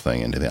the whole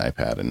thing into the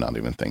iPad and not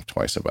even think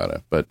twice about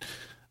it. But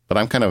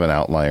I'm kind of an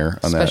outlier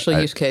on that.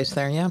 Special use case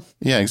there. Yeah.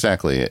 Yeah,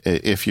 exactly.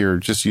 If you're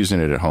just using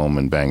it at home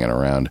and banging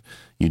around,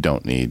 you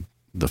don't need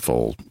the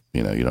full,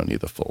 you don't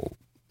need the full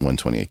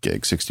 128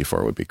 gig.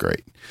 64 would be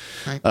great.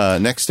 Right.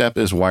 Next step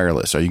is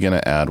wireless. Are you going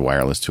to add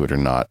wireless to it or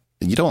not?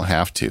 You don't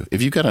have to.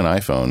 If you've got an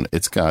iPhone,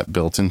 it's got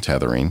built-in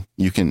tethering.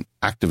 You can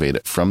activate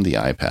it from the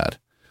iPad.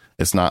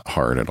 It's not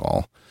hard at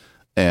all.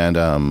 And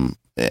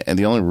and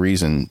the only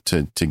reason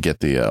to get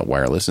the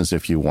wireless is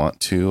if you want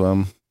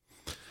to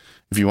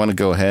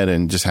go ahead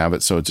and just have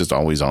it so it's just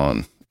always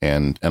on.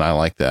 And I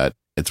like that.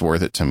 It's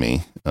worth it to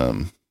me.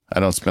 I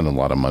don't spend a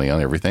lot of money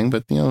on everything,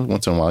 but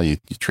once in a while you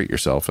treat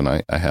yourself, and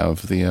I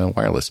have the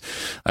wireless.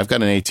 I've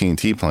got an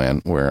AT&T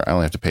plan where I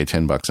only have to pay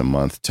 $10 a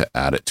month to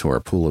add it to our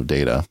pool of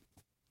data.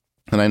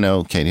 And I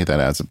know, Katie, that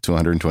adds up to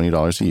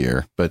 $220 a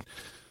year, but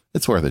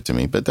it's worth it to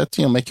me. But that's,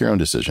 make your own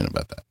decision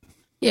about that.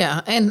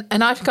 Yeah. And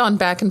I've gone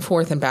back and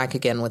forth and back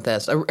again with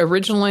this.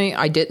 Originally,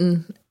 I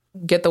didn't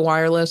get the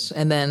wireless,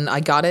 and then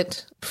I got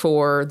it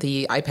for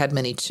the iPad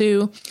Mini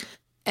 2.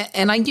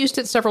 And I used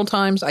it several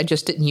times. I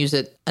just didn't use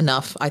it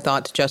enough, I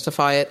thought, to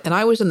justify it. And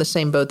I was in the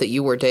same boat that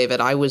you were, David.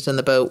 I was in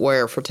the boat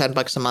where for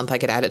 $10 a month, I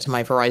could add it to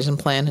my Verizon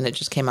plan, and it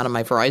just came out of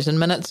my Verizon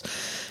minutes.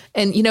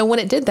 And, when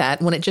it did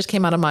that, when it just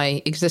came out of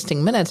my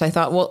existing minutes, I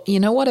thought, well, you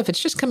know what? If it's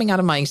just coming out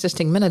of my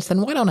existing minutes,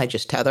 then why don't I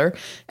just tether?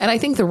 And I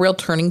think the real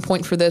turning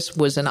point for this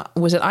was it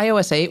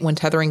iOS 8 when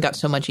tethering got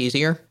so much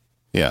easier?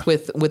 Yeah,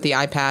 with the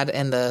iPad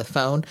and the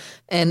phone,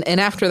 and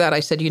after that, I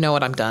said, you know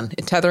what, I'm done.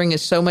 Tethering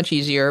is so much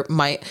easier.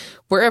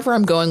 Wherever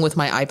I'm going with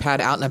my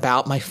iPad out and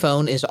about, my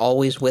phone is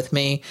always with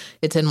me.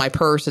 It's in my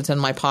purse. It's in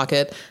my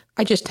pocket.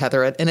 I just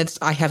tether it, and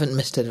I haven't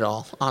missed it at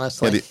all,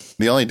 honestly. Yeah,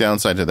 the only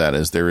downside to that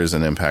is there is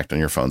an impact on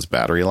your phone's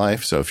battery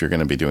life. So if you're going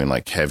to be doing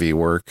like heavy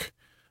work,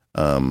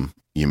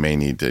 you may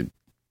need to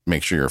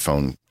make sure your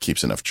phone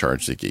keeps enough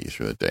charge to get you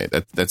through the day.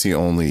 That's the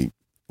only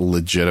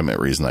legitimate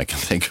reason I can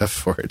think of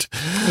for it.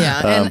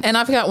 Yeah, and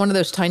I've got one of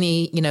those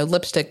tiny,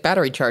 lipstick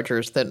battery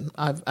chargers that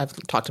I've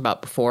talked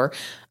about before.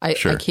 I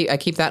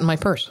keep that in my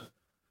purse.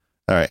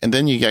 All right, and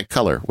then you get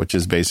color, which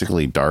is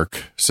basically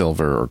dark,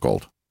 silver, or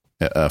gold.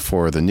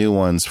 For the new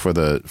ones, for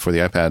the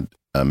iPad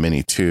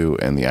Mini 2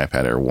 and the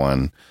iPad Air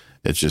 1,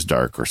 it's just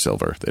dark or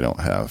silver. They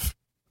don't have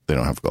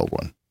gold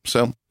one.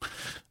 So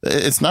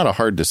it's not a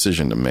hard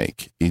decision to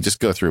make. You just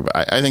go through.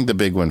 But I think the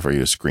big one for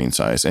you is screen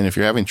size. And if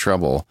you're having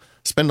trouble,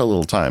 spend a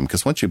little time,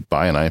 because once you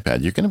buy an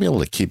iPad, you're going to be able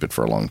to keep it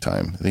for a long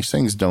time. These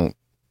things don't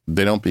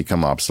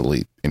become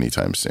obsolete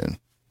anytime soon.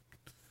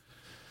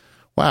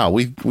 Wow,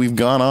 we've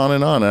gone on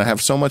and on. I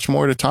have so much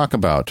more to talk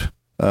about.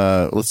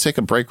 Let's take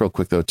a break real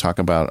quick, though, talk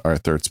about our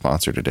third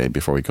sponsor today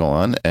before we go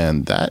on,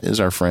 and that is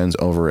our friends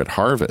over at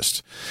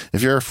Harvest.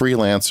 If you're a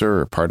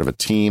freelancer or part of a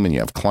team and you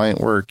have client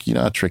work, you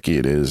know how tricky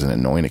it is and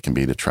annoying it can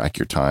be to track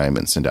your time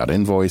and send out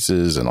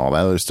invoices and all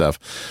that other stuff.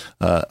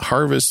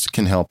 Harvest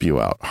can help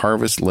you out.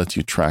 Harvest lets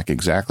you track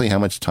exactly how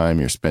much time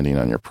you're spending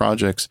on your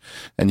projects,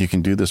 and you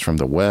can do this from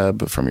the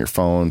web, from your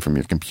phone, from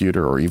your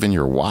computer, or even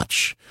your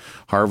watch.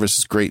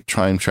 Harvest's great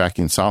time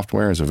tracking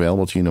software is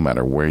available to you no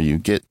matter where you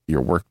get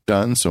your work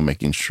done, so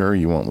making sure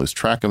you won't lose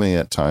track of any of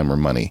that time or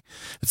money.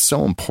 It's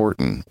so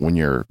important when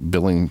you're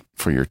billing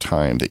for your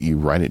time that you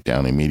write it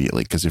down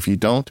immediately, because if you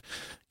don't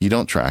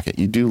track it,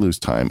 you do lose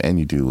time and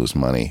you do lose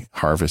money.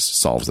 Harvest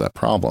solves that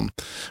problem.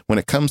 When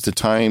it comes to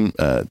time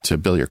to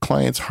bill your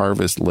clients,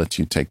 Harvest lets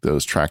you take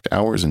those tracked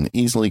hours and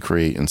easily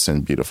create and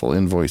send beautiful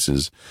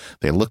invoices.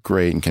 They look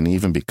great and can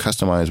even be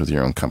customized with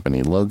your own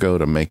company logo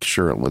to make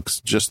sure it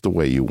looks just the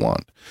way you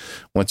want.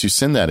 Once you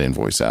send that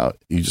invoice out,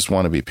 you just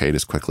want to be paid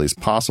as quickly as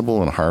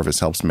possible, and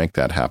Harvest helps make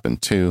that happen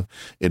too.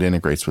 It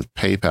integrates with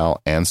PayPal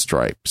and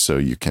Stripe, so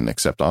you can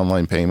accept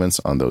online payments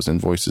on those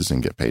invoices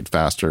and get paid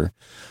faster.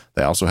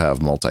 They also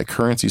have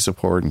multi-currency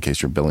support in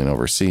case you're billing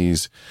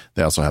overseas.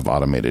 They also have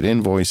automated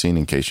invoicing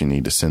in case you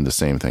need to send the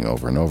same thing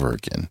over and over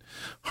again.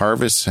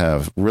 Harvest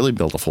have really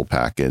built a full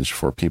package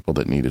for people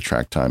that need to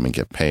track time and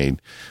get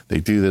paid. They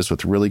do this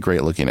with really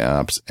great looking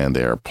apps, and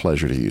they are a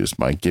pleasure to use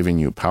by giving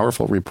you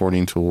powerful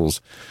reporting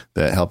tools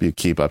that help you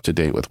keep up to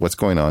date with what's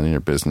going on in your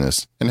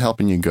business and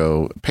helping you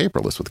go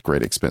paperless with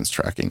great expense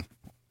tracking.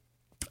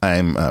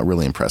 I'm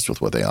really impressed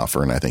with what they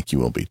offer, and I think you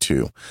will be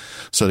too.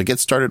 So to get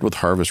started with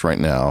Harvest right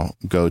now,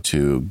 go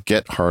to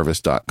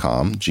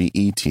getharvest.com,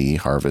 GET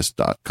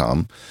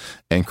harvest.com,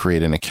 and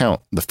create an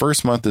account. The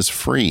first month is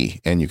free,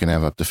 and you can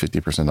have up to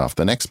 50% off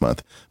the next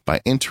month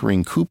by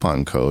entering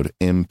coupon code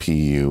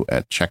MPU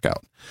at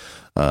checkout.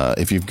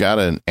 If you've got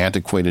an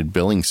antiquated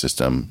billing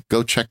system,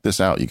 go check this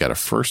out. You got a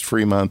first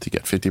free month. You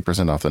get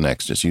 50% off the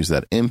next. Just use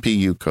that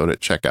MPU code at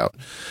checkout.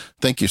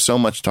 Thank you so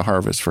much to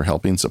Harvest for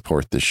helping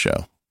support this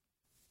show.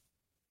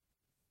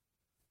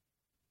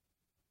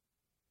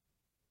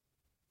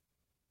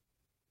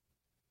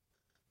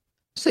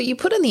 So you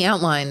put in the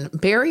outline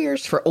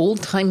barriers for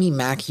old-timey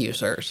Mac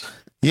users.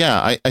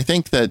 Yeah, I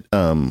think that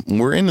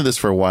we're into this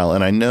for a while,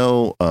 and I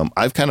know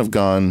I've kind of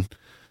gone,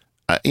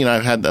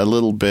 I've had a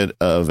little bit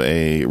of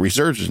a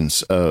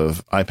resurgence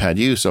of iPad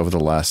use over the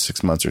last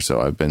 6 months or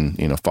so. I've been,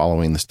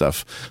 following the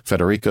stuff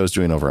Federico's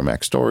doing over at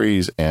Mac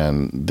Stories,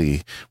 and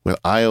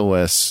with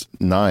iOS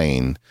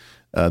 9,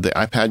 the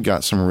iPad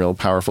got some real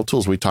powerful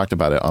tools. We talked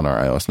about it on our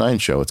iOS 9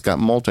 show. It's got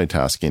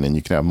multitasking, and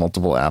you can have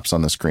multiple apps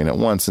on the screen at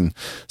once. And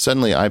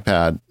suddenly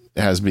iPad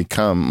has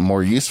become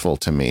more useful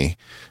to me.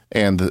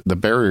 And the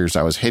barriers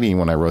I was hitting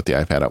when I wrote the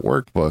iPad at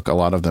Work book, a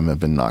lot of them have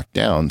been knocked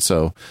down.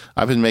 So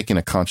I've been making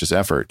a conscious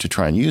effort to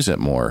try and use it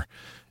more.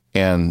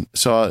 And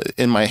so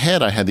in my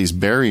head, I had these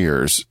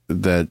barriers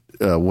that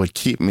would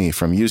keep me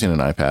from using an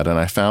iPad. And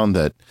I found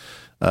that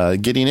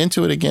getting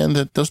into it again,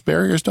 that those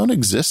barriers don't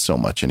exist so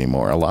much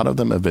anymore. A lot of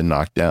them have been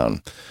knocked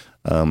down.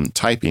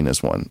 Typing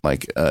is one.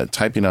 Like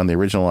typing on the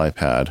original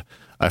iPad,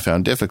 I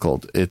found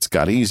difficult. It's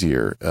got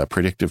easier.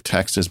 Predictive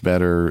text is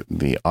better.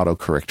 The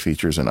autocorrect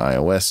features in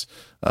iOS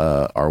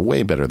are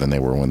way better than they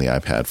were when the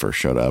iPad first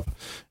showed up.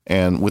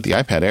 And with the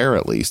iPad Air,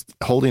 at least,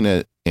 holding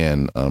it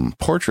in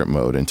portrait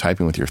mode and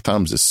typing with your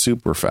thumbs is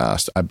super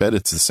fast. I bet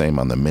it's the same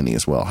on the Mini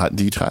as well. How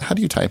do you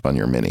type on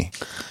your Mini?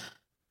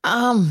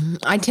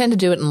 I tend to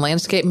do it in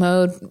landscape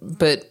mode,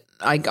 but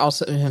I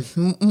also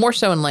more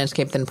so in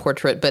landscape than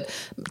portrait. But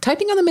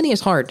typing on the Mini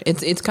is hard.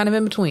 It's kind of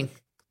in between.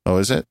 Oh,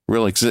 is it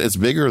really? 'Cause it's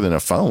bigger than a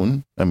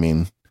phone. I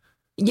mean,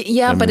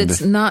 yeah, but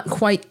it's not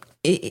quite.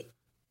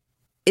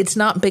 It's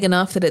not big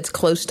enough that it's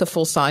close to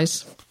full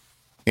size.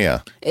 Yeah,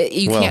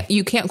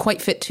 you can't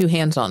quite fit two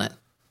hands on it.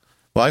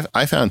 Well,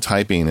 I found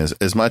typing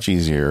is much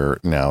easier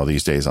now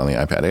these days on the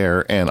iPad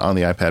Air and on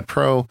the iPad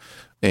Pro,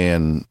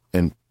 and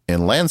in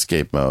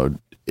landscape mode.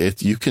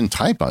 You can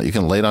type on it. You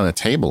can lay it on a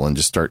table and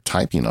just start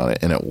typing on it,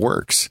 and it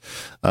works.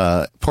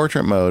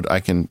 Portrait mode, I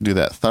can do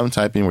that thumb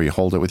typing where you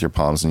hold it with your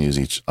palms and use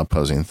each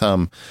opposing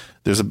thumb.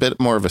 There's a bit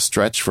more of a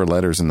stretch for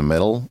letters in the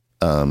middle.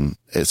 So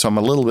I'm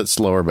a little bit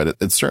slower, but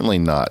it's certainly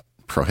not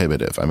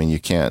prohibitive. I mean, you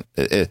can't,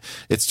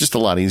 it's just a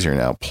lot easier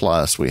now.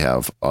 Plus we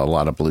have a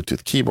lot of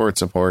Bluetooth keyboard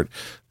support.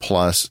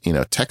 Plus,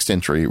 text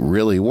entry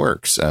really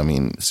works. I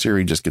mean,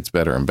 Siri just gets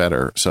better and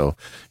better. So,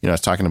 I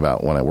was talking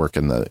about when I work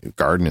in the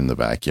garden in the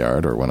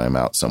backyard or when I'm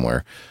out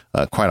somewhere,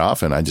 quite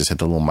often I just hit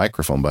the little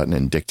microphone button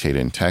and dictate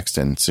in text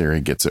and Siri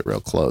gets it real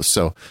close.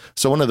 So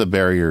one of the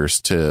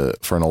barriers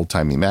for an old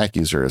timey Mac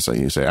user is that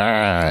you say,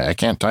 I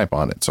can't type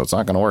on it, so it's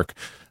not going to work.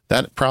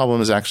 That problem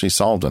is actually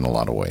solved in a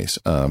lot of ways.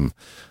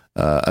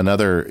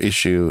 Another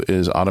issue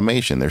is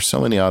automation. There's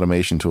so many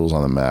automation tools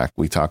on the Mac.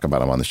 We talk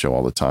about them on the show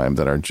all the time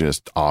that are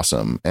just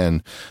awesome.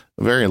 And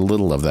very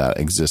little of that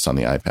exists on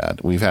the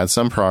iPad. We've had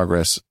some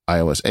progress.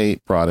 iOS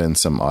 8 brought in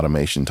some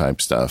automation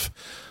type stuff.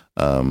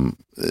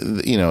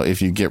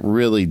 If you get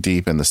really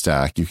deep in the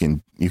stack, you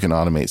can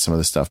automate some of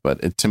the stuff.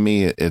 But to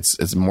me,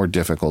 it's more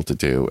difficult to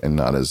do and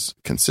not as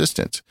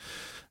consistent.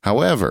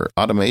 However,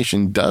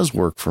 automation does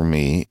work for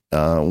me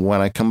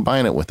when I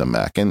combine it with a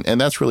Mac. And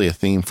that's really a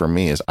theme for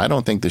me is I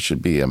don't think this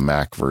should be a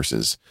Mac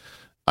versus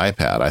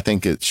iPad. I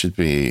think it should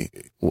be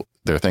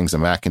there are things a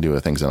Mac can do,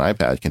 things an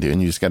iPad can do,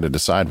 and you just got to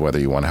decide whether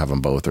you want to have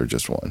them both or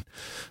just one.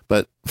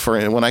 But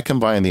when I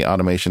combine the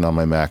automation on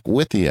my Mac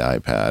with the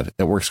iPad,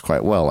 it works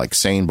quite well. Like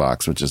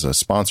SaneBox, which is a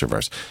sponsor of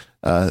ours,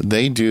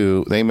 they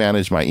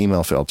manage my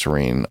email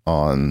filtering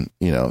on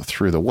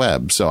through the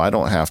web, so I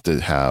don't have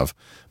to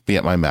be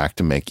at my Mac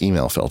to make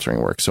email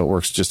filtering work. So it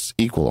works just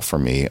equal for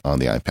me on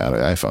the iPad or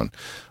iPhone.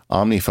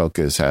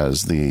 OmniFocus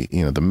has the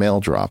mail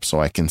drop, so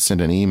I can send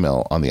an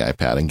email on the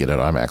iPad and get it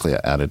automatically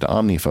added to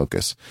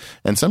OmniFocus.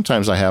 And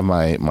sometimes I have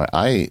my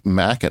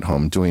iMac at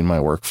home doing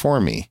my work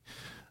for me.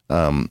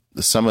 An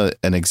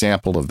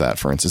example of that,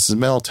 for instance, is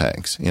mail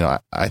tags.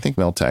 I think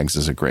mail tags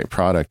is a great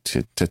product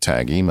to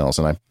tag emails,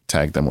 and I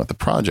tag them with the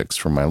projects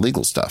for my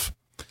legal stuff.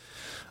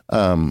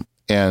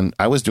 And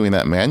I was doing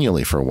that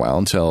manually for a while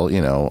until,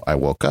 I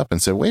woke up and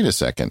said, wait a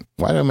second,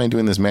 why am I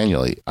doing this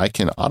manually? I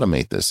can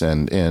automate this.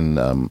 And in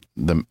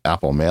the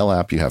Apple Mail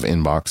app, you have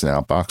inbox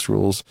and outbox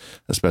rules,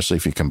 especially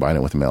if you combine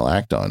it with Mail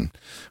Act-On,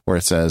 where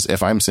it says,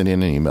 if I'm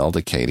sending an email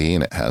to Katie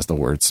and it has the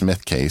word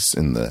Smith case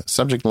in the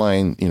subject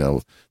line,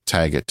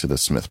 tag it to the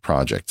Smith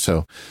project.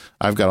 So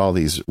I've got all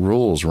these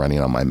rules running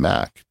on my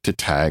Mac to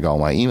tag all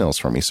my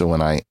emails for me. So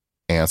when I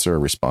answer or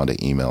respond to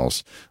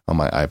emails on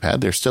my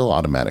iPad, they're still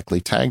automatically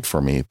tagged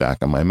for me back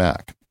on my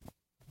Mac.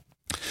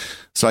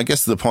 So I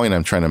guess the point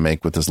I'm trying to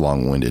make with this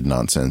long-winded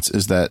nonsense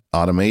is that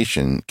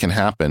automation can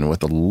happen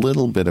with a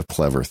little bit of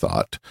clever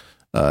thought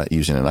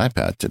using an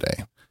iPad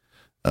today.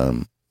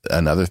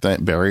 Another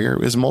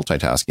barrier is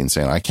multitasking,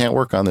 saying I can't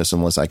work on this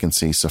unless I can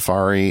see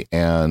Safari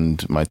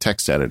and my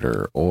text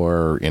editor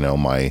or,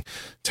 my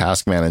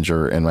task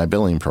manager and my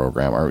billing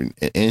program, or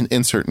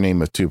insert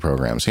name of two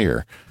programs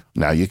here.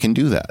 Now you can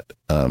do that.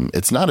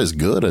 It's not as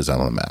good as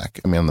on the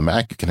Mac. I mean, on the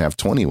Mac, you can have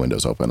 20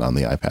 windows open. On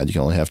the iPad, you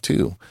can only have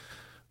 2.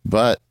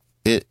 But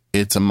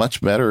it's a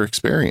much better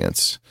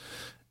experience.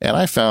 And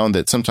I found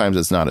that sometimes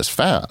it's not as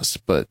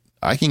fast, but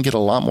I can get a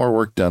lot more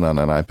work done on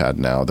an iPad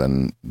now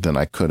than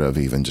I could have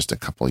even just a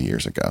couple of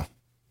years ago.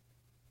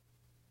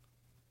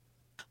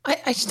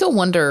 I still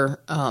wonder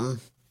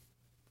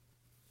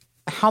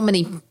how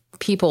many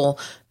people,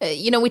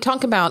 we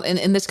talk about,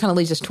 and this kind of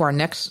leads us to our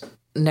next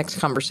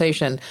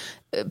conversation.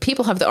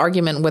 People have the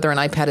argument whether an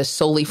iPad is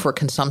solely for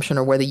consumption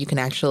or whether you can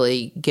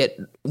actually get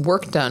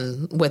work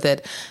done with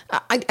it.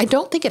 I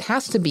don't think it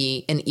has to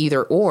be an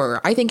either or.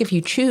 I think if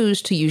you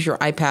choose to use your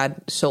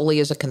iPad solely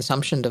as a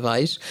consumption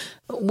device,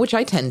 which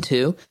I tend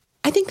to,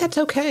 I think that's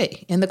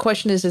okay. And the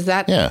question is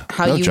that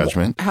how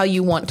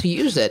you want to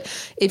use it?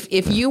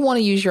 If you want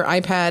to use your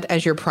iPad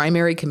as your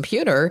primary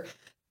computer,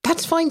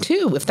 that's fine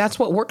too, if that's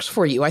what works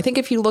for you. I think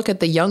if you look at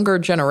the younger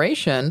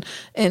generation,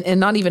 and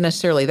not even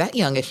necessarily that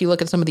young, if you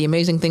look at some of the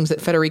amazing things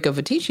that Federico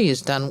Viticci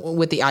has done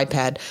with the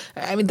iPad,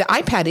 I mean, the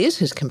iPad is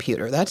his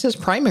computer. That's his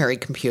primary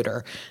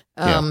computer.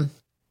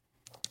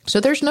 So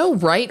there's no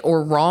right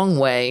or wrong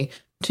way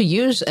to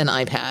use an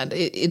iPad.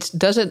 It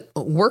doesn't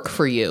work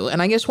for you.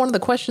 And I guess one of the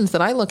questions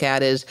that I look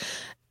at is,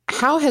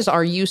 how has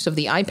our use of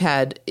the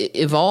iPad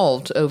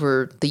evolved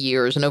over the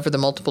years and over the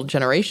multiple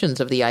generations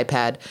of the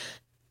iPad?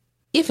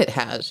 If it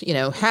has,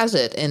 has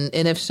it? And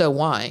if so,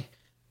 why?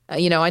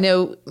 I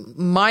know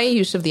my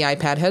use of the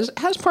iPad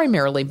has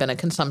primarily been a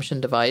consumption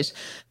device,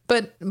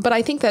 but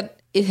I think that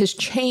it has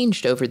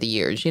changed over the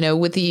years.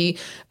 With the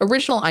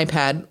original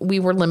iPad, we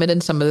were limited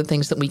in some of the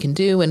things that we can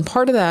do. And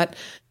part of that,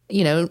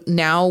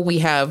 now we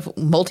have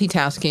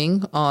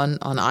multitasking on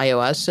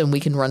iOS, and we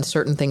can run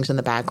certain things in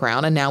the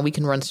background, and now we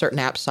can run certain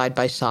apps side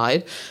by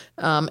side.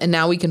 And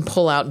now we can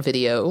pull out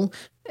video.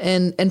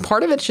 And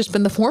part of it's just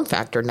been the form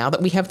factor. Now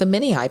that we have the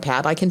mini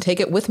iPad, I can take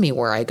it with me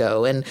where I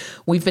go. And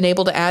we've been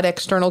able to add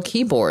external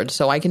keyboards,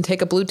 so I can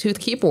take a Bluetooth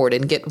keyboard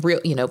and get real,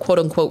 quote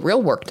unquote,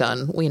 real work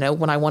done, when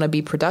I want to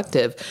be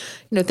productive.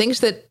 Things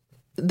that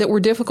were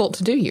difficult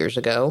to do years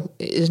ago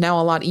is now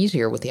a lot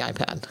easier with the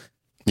iPad.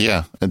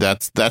 Yeah,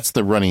 that's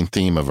the running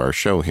theme of our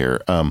show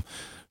here.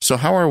 So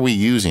how are we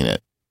using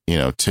it,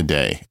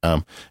 today?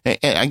 And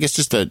I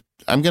guess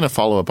I'm going to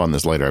follow up on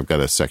this later. I've got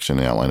a section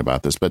outline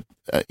about this, but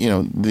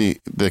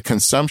the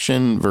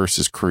consumption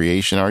versus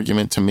creation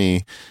argument to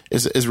me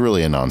is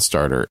really a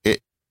non-starter.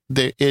 It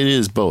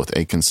is both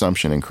a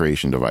consumption and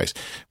creation device.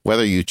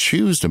 Whether you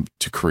choose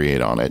to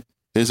create on it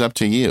is up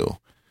to you.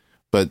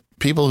 But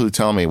people who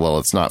tell me, well,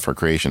 it's not for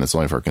creation, it's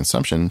only for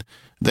consumption,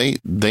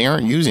 they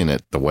aren't using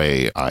it the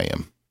way I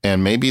am.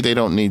 And maybe they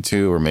don't need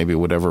to, or maybe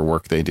whatever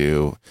work they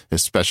do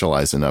is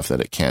specialized enough that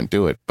it can't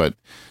do it. But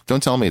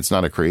don't tell me it's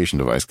not a creation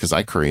device, because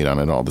I create on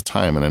it all the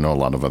time, and I know a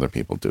lot of other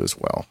people do as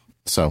well.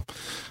 So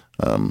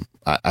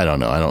I don't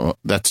know.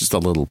 That's just a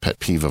little pet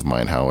peeve of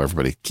mine, how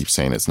everybody keeps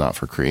saying it's not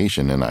for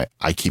creation, and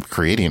I keep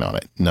creating on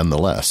it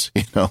nonetheless.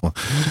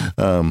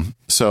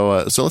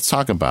 So let's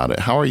talk about it.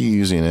 How are you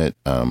using it?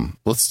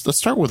 Let's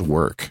start with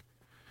work,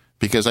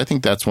 because I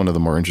think that's one of the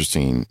more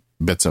interesting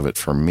bits of it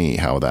for me,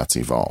 how that's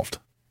evolved.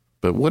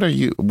 But where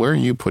are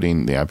you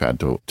putting the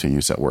iPad to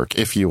use at work,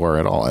 if you are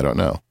at all? I don't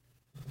know.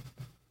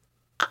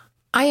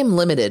 I am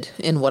limited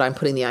in what I'm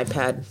putting the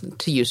iPad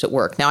to use at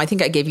work. Now, I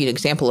think I gave you an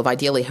example of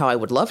ideally how I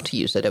would love to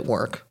use it at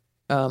work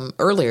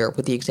earlier,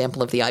 with the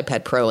example of the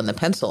iPad Pro and the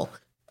Pencil.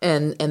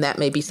 And that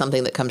may be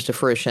something that comes to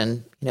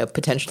fruition,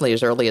 potentially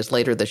as early as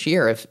later this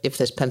year, if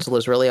this Pencil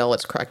is really all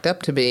it's cracked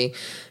up to be,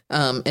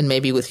 and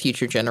maybe with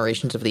future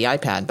generations of the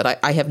iPad. But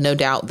I have no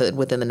doubt that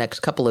within the next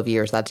couple of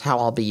years, that's how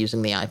I'll be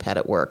using the iPad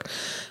at work.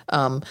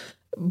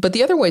 But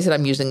the other ways that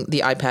I'm using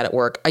the iPad at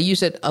work, I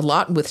use it a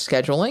lot with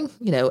scheduling.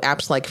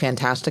 Apps like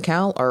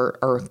Fantastical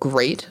are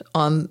great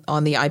on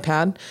the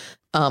iPad.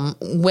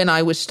 When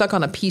I was stuck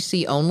on a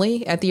PC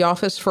only at the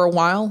office for a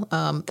while,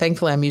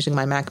 thankfully I'm using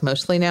my Mac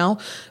mostly now,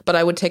 but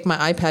I would take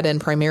my iPad in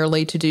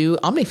primarily to do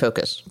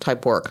OmniFocus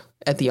type work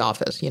at the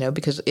office,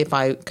 because if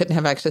I couldn't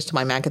have access to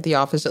my Mac at the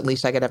office, at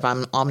least I could have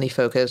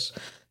OmniFocus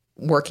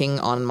working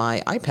on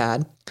my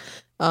iPad.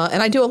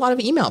 And I do a lot of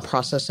email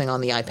processing on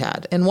the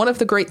iPad. And one of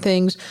the great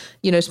things,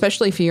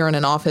 especially if you're in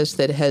an office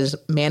that has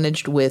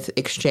managed with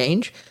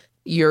Exchange,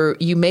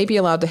 you may be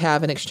allowed to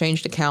have an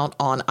Exchange account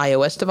on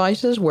iOS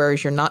devices,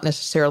 whereas you're not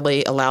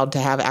necessarily allowed to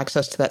have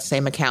access to that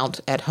same account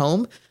at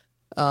home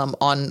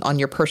on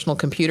your personal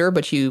computer.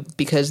 But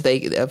because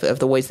of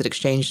the ways that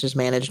Exchange is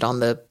managed on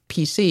the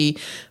PC,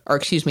 or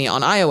excuse me,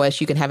 on iOS,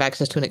 you can have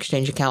access to an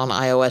Exchange account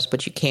on iOS,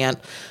 but you can't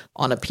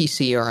on a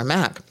PC or a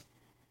Mac.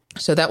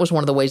 So that was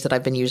one of the ways that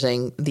I've been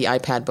using the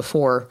iPad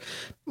before,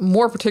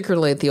 more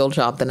particularly at the old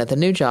job than at the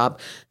new job,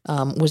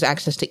 was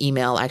access to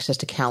email, access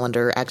to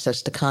calendar,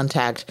 access to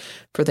contact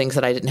for things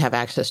that I didn't have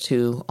access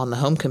to on the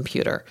home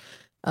computer.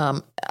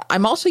 I'm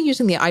also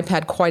using the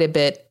iPad quite a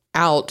bit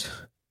out,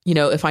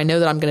 if I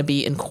know that I'm going to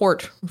be in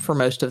court for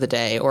most of the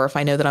day, or if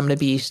I know that I'm going to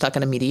be stuck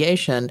in a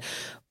mediation,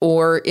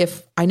 or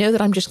if I know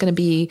that I'm just going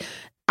to be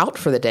out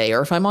for the day,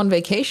 or if I'm on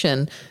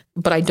vacation,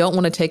 but I don't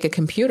want to take a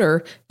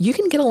computer, you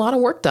can get a lot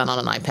of work done on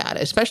an iPad,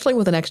 especially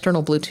with an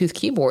external Bluetooth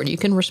keyboard. You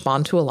can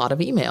respond to a lot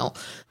of email.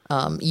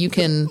 You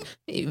can...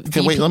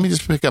 Okay, wait, let me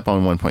just pick up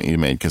on one point you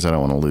made, because I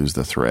don't want to lose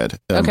the thread.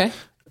 Okay.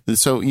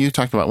 So you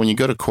talked about when you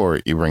go to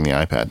court, you bring the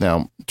iPad.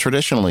 Now,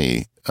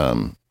 traditionally,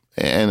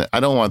 and I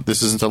don't want,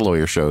 this isn't a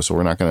lawyer show, so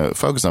we're not going to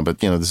focus on, but,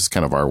 this is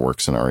kind of our work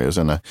scenarios.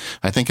 And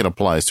I think it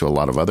applies to a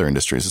lot of other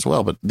industries as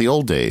well. But the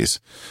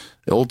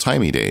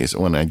old-timey days,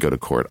 when I'd go to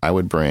court, I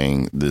would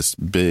bring this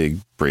big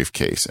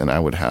briefcase, and I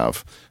would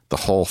have the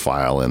whole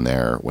file in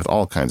there with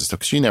all kinds of stuff,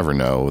 because you never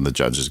know when the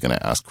judge is going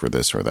to ask for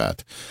this or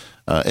that.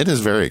 It is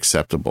very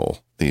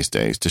acceptable these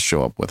days to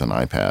show up with an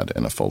iPad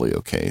and a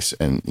folio case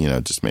and,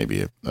 just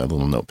maybe a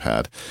little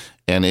notepad.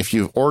 And if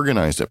you've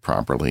organized it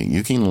properly,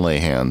 you can lay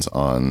hands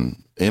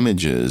on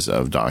images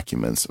of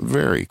documents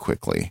very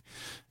quickly.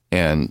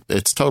 And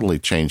it's totally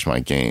changed my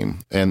game.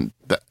 And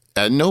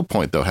at no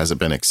point, though, has it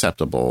been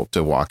acceptable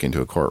to walk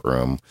into a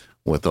courtroom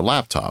with a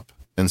laptop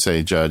and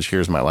say, Judge,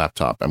 here's my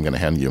laptop. I'm going to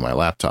hand you my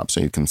laptop so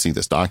you can see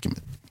this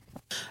document.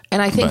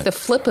 And I think the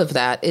flip of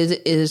that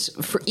is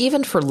for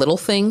even for little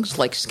things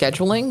like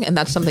scheduling, and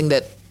that's something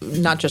that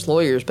not just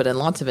lawyers, but in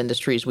lots of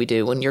industries we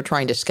do when you're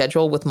trying to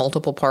schedule with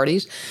multiple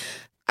parties.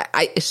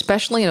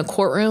 Especially in a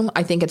courtroom,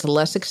 I think it's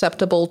less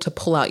acceptable to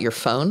pull out your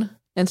phone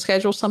and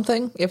schedule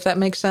something, if that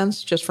makes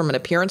sense, just from an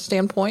appearance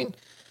standpoint,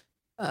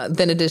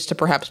 than it is to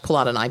perhaps pull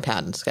out an iPad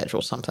and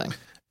schedule something.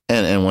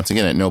 And once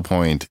again, at no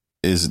point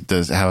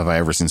have I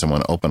ever seen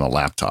someone open a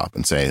laptop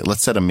and say,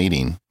 let's set a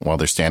meeting while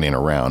they're standing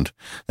around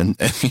and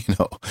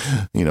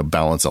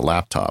balance a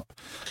laptop.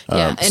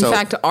 Yeah. In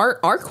fact,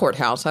 our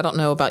courthouse, I don't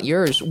know about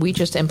yours, we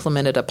just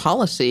implemented a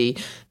policy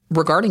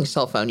regarding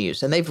cell phone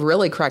use, and they've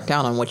really cracked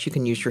down on what you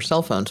can use your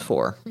cell phones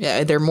for.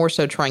 Yeah, they're more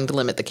so trying to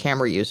limit the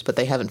camera use, but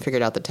they haven't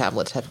figured out that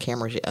tablets have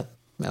cameras yet.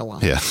 Oh, well.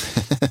 Yeah.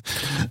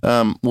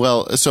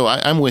 So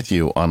I'm with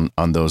you on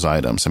those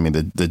items. I mean,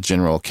 the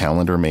general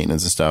calendar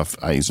maintenance and stuff,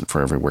 I use it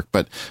for every work,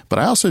 but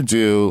I also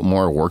do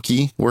more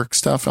worky work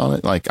stuff on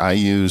it. Like I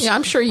use. Yeah,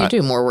 I'm sure you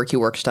do more worky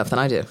work stuff than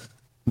I do.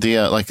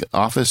 The like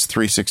Office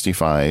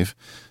 365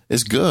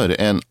 is good.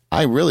 And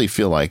I really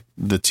feel like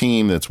the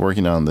team that's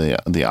working on the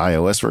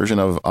iOS version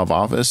of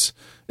Office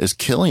is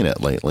killing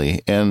it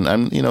lately. And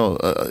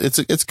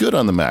it's good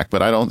on the Mac,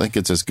 but I don't think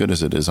it's as good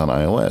as it is on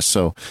iOS.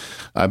 So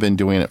I've been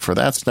doing it for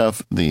that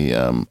stuff.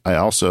 I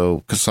also,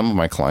 because some of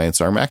my clients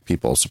are Mac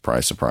people,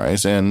 surprise,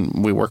 surprise,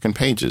 and we work in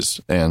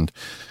Pages, and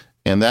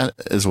that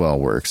as well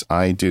works.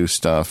 I do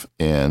stuff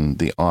in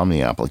the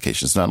Omni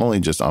applications, not only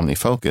just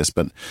OmniFocus,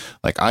 but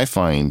like I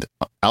find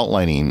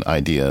outlining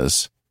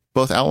ideas,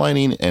 both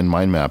outlining and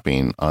mind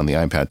mapping on the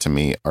iPad to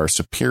me are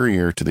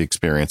superior to the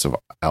experience of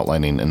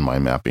outlining and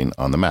mind mapping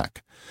on the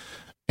Mac.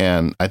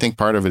 And I think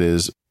part of it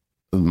is,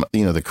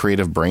 the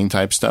creative brain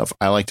type stuff.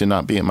 I like to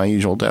not be at my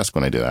usual desk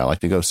when I do it. I like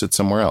to go sit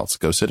somewhere else,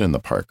 go sit in the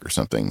park or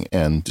something,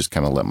 and just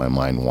kind of let my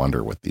mind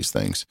wander with these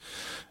things.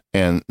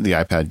 And the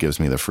iPad gives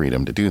me the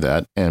freedom to do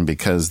that. And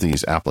because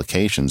these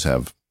applications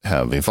have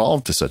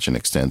evolved to such an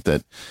extent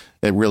that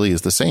it really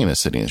is the same as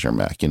sitting as your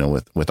Mac.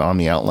 With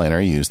Omni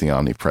Outliner, you use the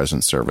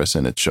Omnipresent service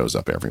and it shows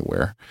up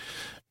everywhere.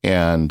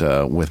 And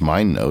with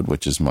MindNode,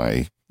 which is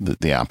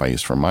the app I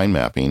use for mind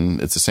mapping,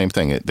 it's the same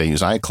thing. They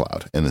use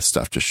iCloud, and this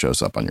stuff just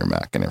shows up on your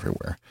Mac and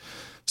everywhere.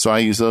 So I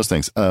use those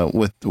things.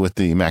 With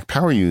the Mac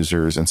Power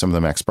users and some of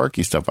the Mac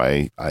Sparky stuff,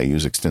 I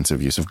use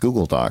extensive use of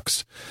Google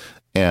Docs.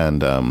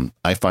 And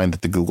I find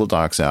that the Google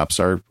Docs apps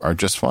are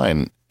just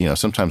fine.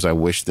 Sometimes I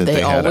wish that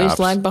they had always apps.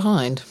 lag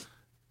behind.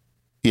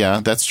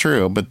 Yeah, that's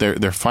true, but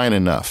they're fine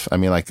enough. I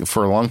mean, like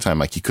for a long time,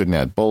 like you couldn't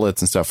add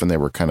bullets and stuff, and they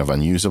were kind of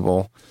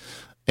unusable.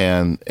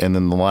 And in the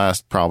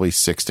last probably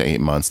 6 to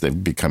 8 months,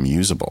 they've become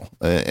usable.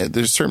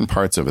 There's certain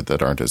parts of it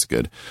that aren't as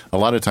good. A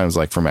lot of times,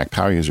 like for Mac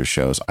Power User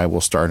shows, I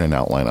will start an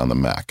outline on the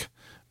Mac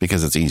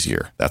because it's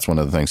easier. That's one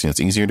of the things. It's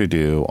easier to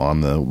do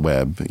on the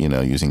web,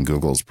 using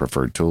Google's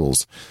preferred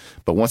tools.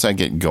 But once I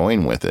get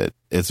going with it,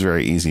 it's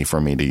very easy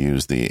for me to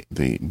use the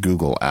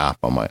Google app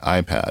on my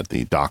iPad,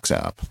 the Docs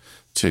app,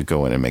 to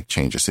go in and make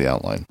changes to the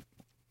outline.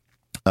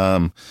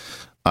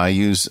 I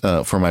use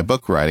for my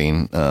book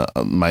writing.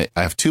 I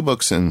have 2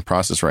 books in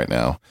process right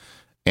now,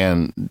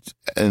 and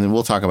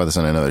we'll talk about this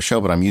on another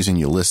show. But I'm using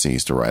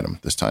Ulysses to write them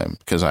this time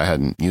because I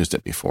hadn't used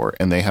it before,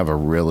 and they have a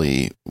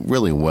really,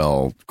 really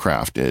well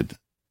crafted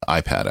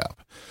iPad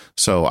app.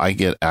 So I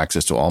get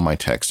access to all my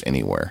text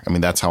anywhere. I mean,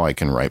 that's how I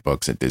can write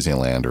books at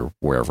Disneyland or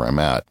wherever I'm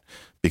at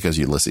because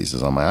Ulysses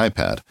is on my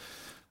iPad.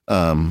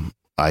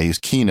 I use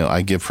Keynote.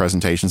 I give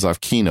presentations off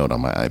Keynote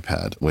on my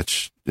iPad,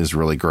 which is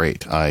really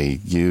great. I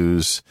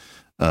use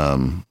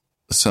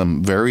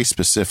some very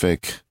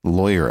specific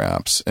lawyer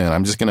apps, and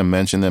I'm just going to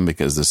mention them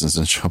because this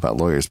isn't a show about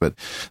lawyers, but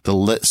the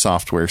Lit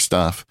software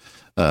stuff.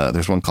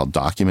 There's one called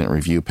Document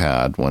Review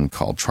Pad, one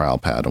called Trial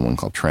Pad, and one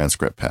called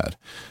Transcript Pad.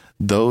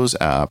 Those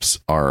apps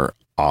are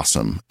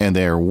awesome, and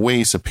they are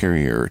way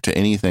superior to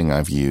anything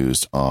I've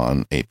used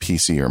on a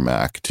PC or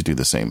Mac to do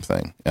the same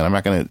thing. And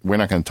we're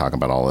not going to talk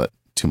about all that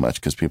too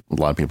much because a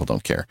lot of people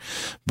don't care.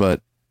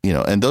 But,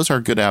 and those are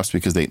good apps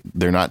because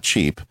they're not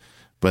cheap,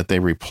 but they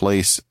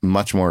replace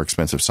much more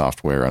expensive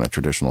software on a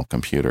traditional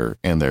computer.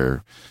 And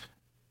they're,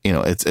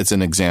 it's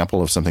an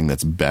example of something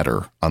that's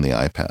better on the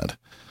iPad.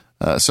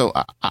 So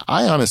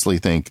I honestly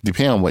think,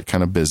 depending on what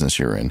kind of business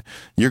you're in,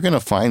 you're going to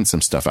find some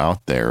stuff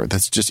out there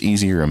that's just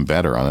easier and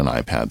better on an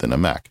iPad than a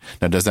Mac.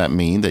 Now, does that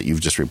mean that you've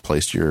just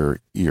replaced your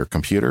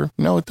computer?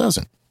 No, it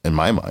doesn't. In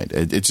my mind,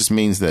 it just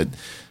means that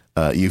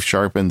you've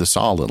sharpened the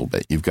saw a little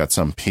bit. You've got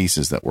some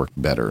pieces that work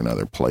better in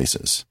other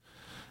places.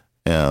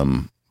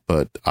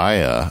 But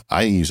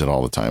I use it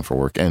all the time for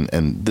work, and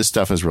this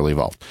stuff has really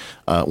evolved.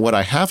 What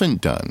I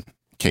haven't done,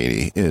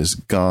 Katie, is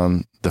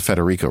gone the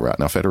Federico route.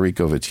 Now,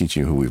 Federico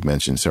Viticci, who we've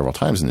mentioned several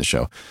times in the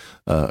show,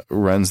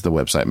 runs the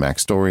website Mac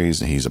Stories.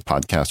 He's a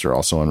podcaster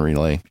also on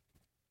Relay.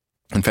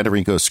 And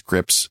Federico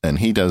scripts, and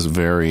he does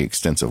very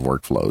extensive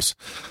workflows.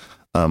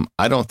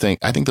 I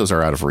think those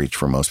are out of reach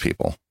for most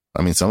people.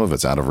 I mean, some of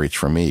it's out of reach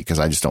for me because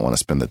I just don't want to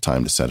spend the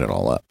time to set it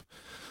all up.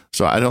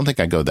 So I don't think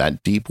I go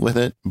that deep with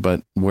it,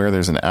 but where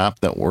there's an app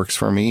that works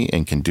for me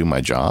and can do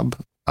my job,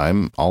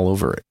 I'm all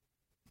over it.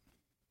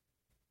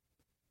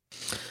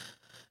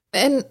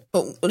 And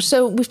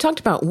so we've talked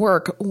about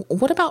work.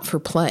 What about for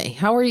play?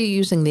 How are you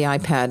using the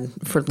iPad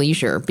for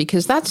leisure?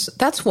 Because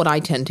that's what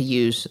I tend to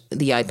use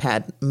the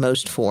iPad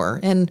most for.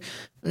 And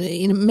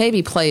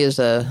maybe play is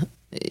a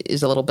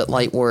little bit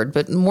light word,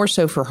 but more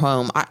so for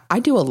home.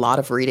 I do a lot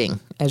of reading,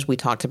 as we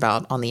talked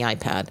about on the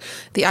iPad.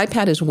 The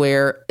iPad is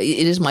where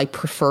it is my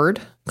preferred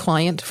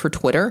client for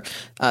Twitter.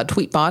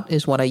 Tweetbot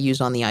is what I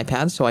use on the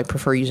iPad, so I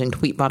prefer using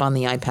Tweetbot on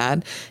the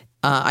iPad.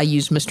 I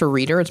use Mr.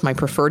 Reader. It's my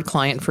preferred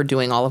client for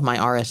doing all of my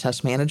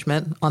RSS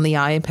management on the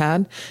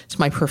iPad. It's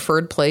my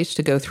preferred place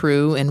to go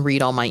through and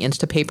read all my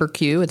Instapaper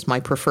queue. It's my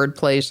preferred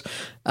place.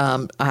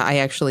 I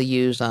actually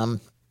use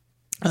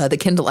the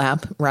Kindle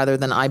app rather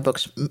than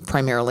iBooks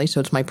primarily,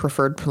 so it's my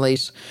preferred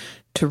place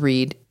to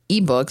read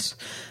ebooks.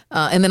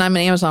 And then I'm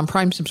an Amazon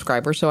Prime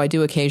subscriber, so I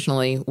do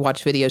occasionally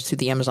watch videos through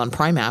the Amazon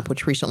Prime app,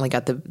 which recently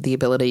got the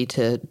ability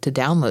to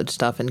download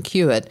stuff and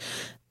queue it.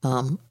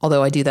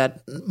 Although I do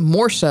that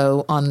more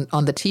so on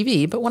the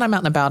TV, but when I'm out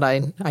and about,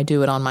 I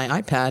do it on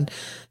my iPad.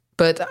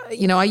 But,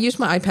 I use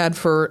my iPad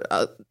for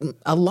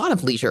a lot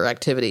of leisure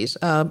activities.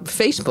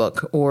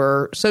 Facebook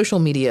or social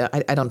media.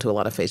 I don't do a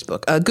lot of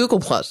Facebook. Google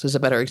Plus is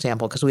a better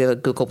example because we have a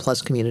Google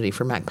Plus community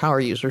for Mac Power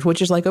users,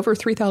 which is like over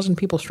 3,000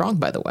 people strong,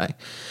 by the way.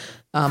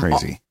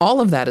 Crazy.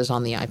 All of that is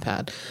on the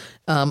iPad.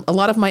 A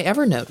lot of my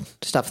Evernote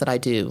stuff that I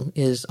do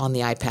is on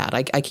the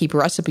iPad. I keep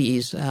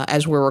recipes.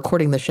 As we're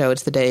recording the show,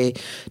 it's 2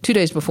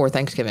 days before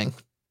Thanksgiving.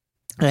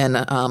 And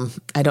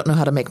I don't know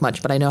how to make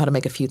much, but I know how to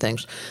make a few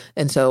things.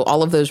 And so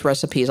all of those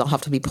recipes, I'll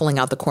have to be pulling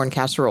out the corn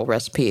casserole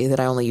recipe that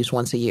I only use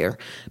once a year.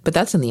 But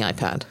that's in the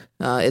iPad.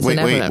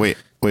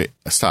 Wait.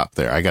 Stop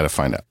there. I got to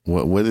find out.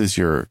 What is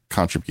your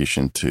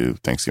contribution to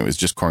Thanksgiving? Is it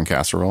just corn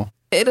casserole?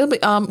 It'll be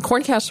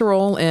corn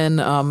casserole,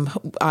 and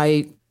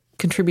I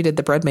contributed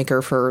the bread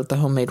maker for the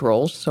homemade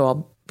rolls, so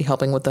I'll be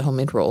helping with the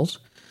homemade rolls.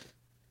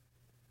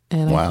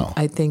 And wow.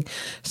 I think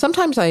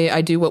sometimes I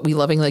do what we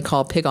lovingly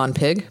call pig on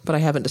pig, but I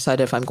haven't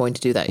decided if I'm going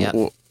to do that yet.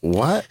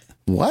 What?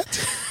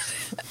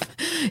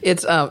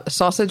 It's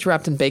sausage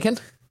wrapped in bacon.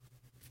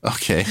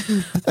 Okay.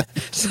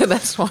 So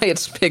that's why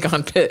it's pig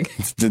on pig.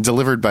 It's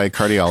delivered by a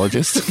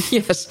cardiologist?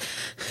 Yes.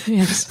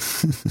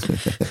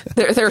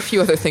 There are a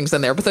few other things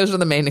in there, but those are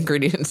the main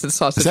ingredients in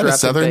sausage wrapped in bacon.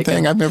 Is that a Southern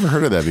thing? I've never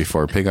heard of that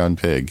before, pig on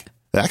pig.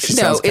 It actually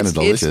sounds kind of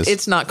delicious.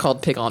 It's not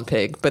called pig on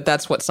pig, but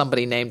that's what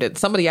somebody named it.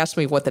 Somebody asked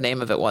me what the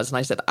name of it was, and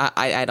I said,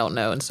 I don't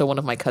know. And so one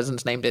of my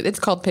cousins named it. It's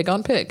called pig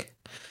on pig.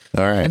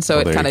 All right. And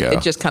so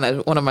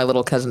one of my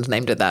little cousins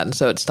named it that, and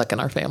so it's stuck in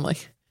our family.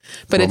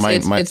 But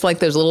it's like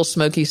those little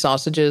smoky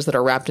sausages that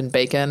are wrapped in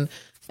bacon,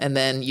 and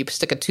then you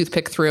stick a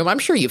toothpick through them. I'm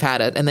sure you've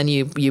had it. And then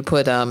you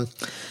put,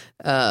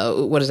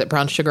 what is it,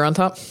 brown sugar on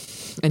top,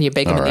 and you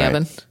bake them in the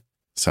oven.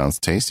 Sounds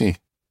tasty.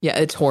 Yeah,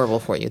 it's horrible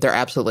for you. They're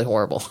absolutely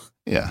horrible.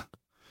 Yeah.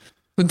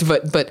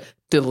 But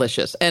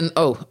delicious. And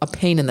a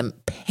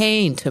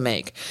pain to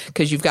make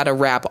because you've got to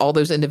wrap all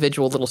those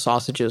individual little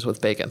sausages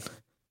with bacon.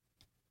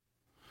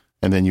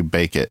 And then you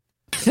bake it.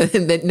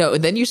 And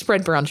then you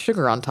spread brown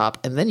sugar on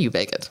top and then you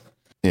bake it.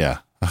 Yeah.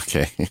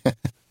 Okay.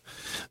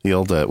 The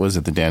old, was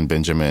it the Dan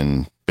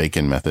Benjamin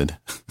bacon method?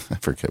 I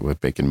forget what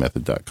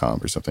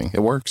baconmethod.com or something. It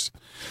works.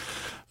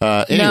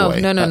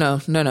 Anyway.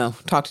 No.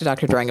 Talk to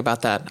Dr. Drang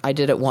about that. I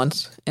did it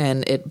once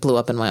and it blew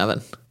up in my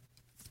oven.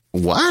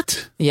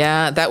 What?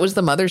 Yeah, that was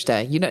the Mother's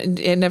Day. You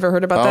never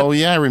heard about that? Oh,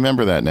 yeah, I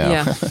remember that now.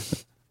 Yeah,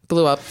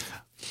 blew up.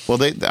 Well,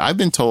 I've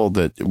been told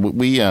that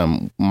we,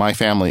 my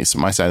family,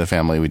 my side of the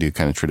family, we do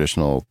kind of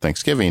traditional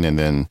Thanksgiving, and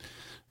then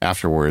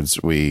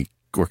afterwards we're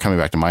coming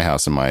back to my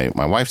house, and my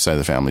wife's side of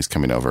the family's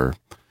coming over.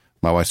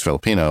 My wife's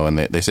Filipino, and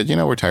they said,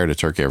 we're tired of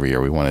turkey every year.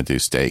 We want to do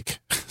steak.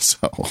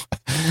 So,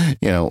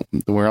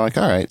 we're like,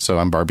 all right. So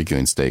I'm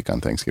barbecuing steak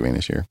on Thanksgiving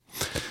this year.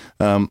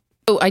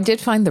 I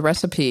did find the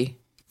recipe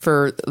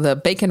for the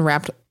bacon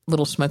wrapped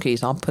little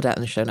smokies. I'll put that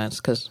in the show notes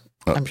because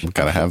I'm sure.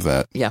 Gotta have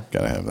that. Yeah.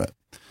 Gotta have that.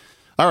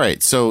 All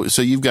right. So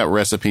you've got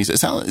recipes.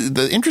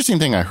 The interesting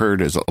thing I heard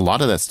is a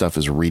lot of that stuff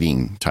is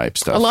reading type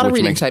stuff. A lot of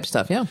reading type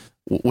stuff. Yeah.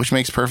 Which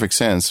makes perfect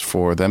sense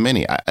for the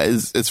Mini.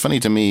 It's funny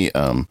to me,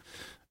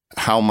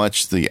 how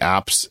much the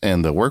apps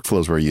and the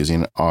workflows we're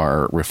using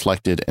are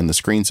reflected in the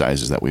screen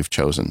sizes that we've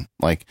chosen.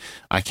 Like,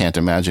 I can't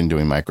imagine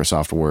doing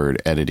Microsoft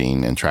Word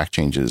editing and track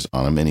changes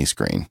on a mini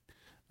screen.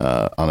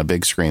 On a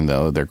big screen,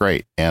 though, they're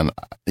great. And,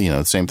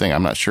 same thing.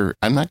 I'm not sure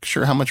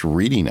how much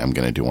reading I'm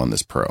going to do on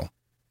this Pro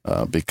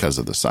because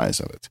of the size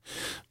of it.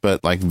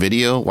 But like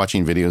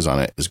watching videos on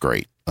it is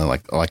great.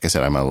 Like I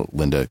said, I'm a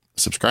Lynda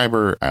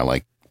subscriber. I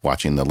like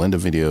watching the Lynda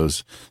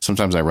videos.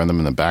 Sometimes I run them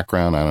in the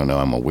background. I don't know.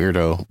 I'm a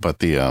weirdo, but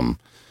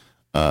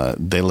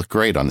they look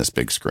great on this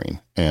big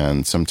screen.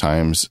 And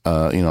sometimes,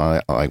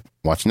 I like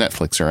watch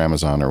Netflix or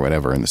Amazon or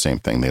whatever, and the same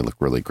thing. They look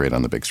really great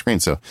on the big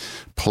screen. So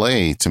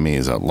play to me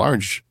is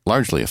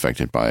largely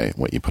affected by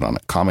what you put on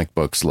it. Comic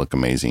books look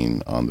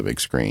amazing on the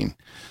big screen.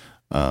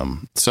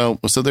 So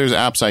there's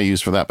apps I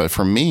use for that. But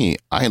for me,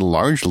 I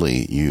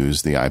largely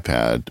use the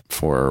iPad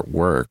for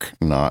work,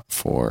 not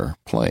for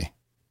play.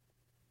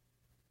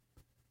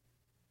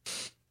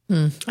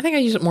 I think I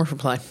use it more for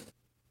play.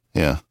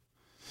 Yeah.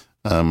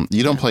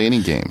 You don't play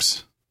any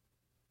games,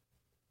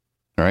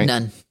 right?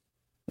 None.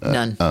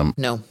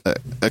 No.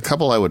 A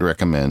couple I would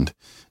recommend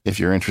if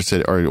you're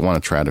interested or you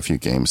want to try out a few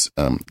games,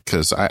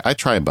 because I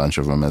try a bunch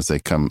of them as they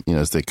come,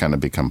 as they kind of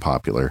become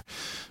popular.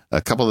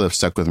 A couple that have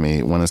stuck with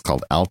me. One is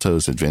called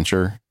Alto's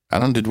Adventure.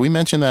 Did we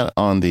mention that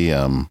on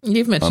the?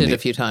 You've mentioned it a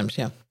few times,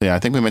 yeah. Yeah, I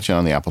think we mentioned it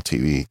on the Apple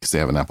TV because they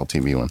have an Apple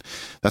TV one.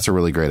 That's a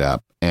really great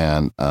app.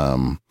 And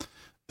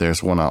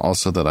there's one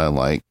also that I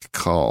like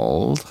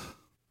called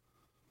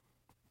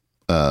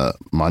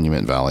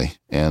Monument Valley.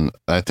 And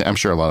I'm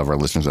sure a lot of our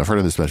listeners have heard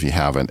of this, but if you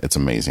haven't, it's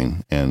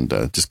amazing. And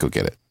just go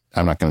get it.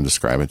 I'm not going to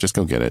describe it. Just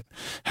go get it.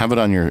 Have it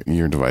on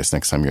your device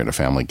next time you're at a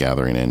family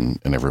gathering, and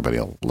everybody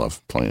will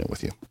love playing it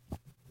with you.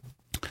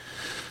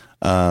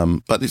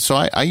 But so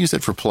I use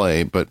it for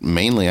play, but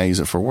mainly I use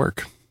it for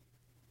work.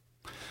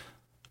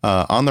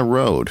 On the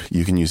road,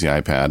 you can use the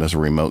iPad as a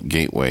remote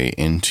gateway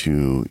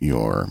into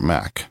your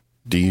Mac.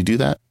 Do you do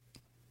that?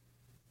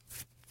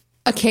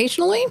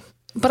 Occasionally,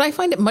 but I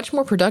find it much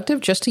more productive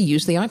just to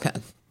use the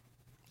iPad.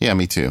 Yeah,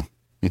 me too.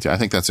 I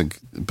think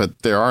but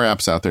there are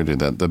apps out there to do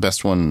that. The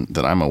best one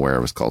that I'm aware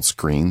of is called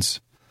Screens.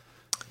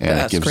 And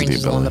it gives Screens you the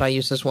is the one that I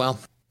use as well.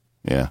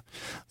 Yeah.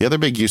 The other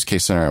big use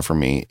case scenario for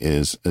me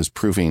is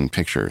proofing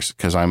pictures,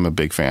 because I'm a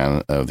big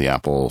fan of the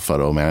Apple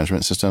photo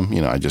management system.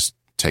 I just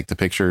take the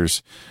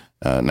pictures.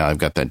 Now I've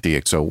got that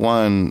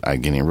DxO1.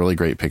 I'm getting really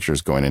great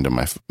pictures going into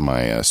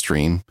my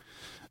stream.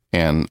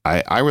 And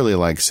I really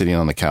like sitting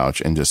on the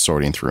couch and just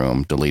sorting through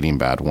them, deleting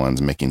bad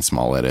ones, making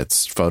small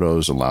edits.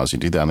 Photos allows you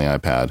to do that on the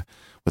iPad.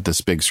 With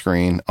this big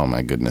screen, oh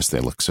my goodness, they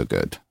look so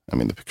good. I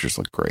mean, the pictures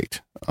look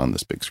great on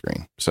this big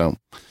screen. So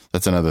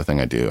that's another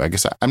thing I do. I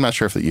guess I'm not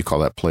sure if you call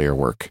that play or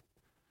work.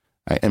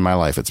 In my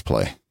life, it's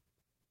play.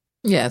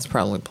 Yeah, it's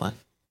probably play.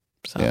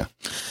 So. Yeah.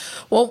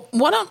 Well,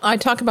 why don't I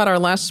talk about our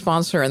last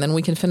sponsor, and then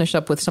we can finish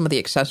up with some of the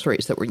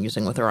accessories that we're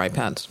using with our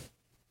iPads.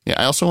 Yeah,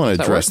 I also want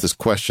to address this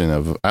question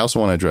of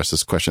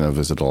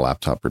is it a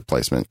laptop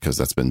replacement, because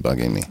that's been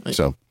bugging me.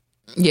 So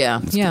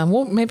yeah.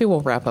 Well, maybe we'll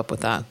wrap up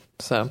with that.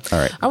 So all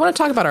right. I want to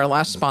talk about our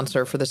last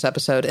sponsor for this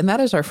episode, and that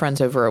is our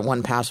friends over at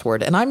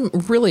 1Password. And I'm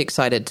really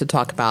excited to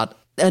talk about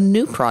a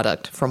new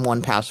product from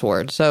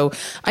 1Password. So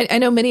I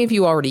know many of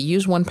you already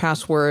use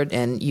 1Password,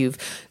 and you've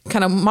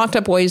kind of mocked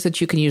up ways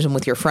that you can use them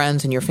with your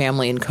friends and your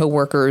family and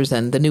coworkers.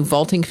 And the new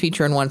vaulting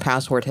feature in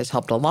 1Password has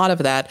helped a lot of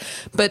that.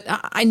 But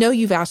I know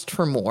you've asked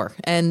for more.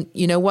 And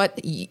you know what?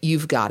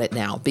 You've got it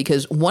now,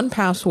 because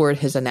 1Password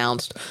has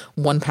announced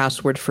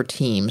 1Password for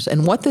Teams.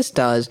 And what this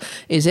does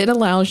is it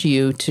allows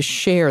you to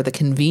share the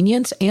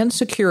convenience and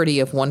security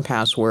of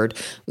 1Password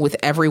with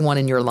everyone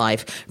in your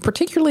life,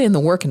 particularly in the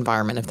work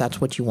environment, if that's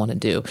what you want to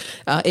do.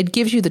 It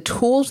gives you the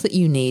tools that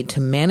you need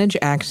to manage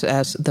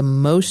access the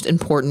most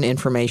important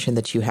information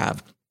that you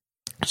have.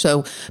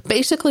 So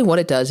basically what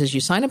it does is you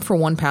sign up for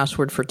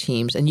 1Password for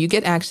Teams, and you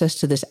get access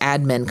to this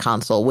admin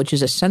console, which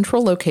is a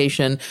central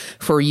location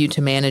for you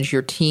to manage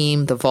your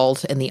team, the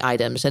vault, and the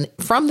items. And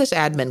from this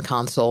admin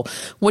console,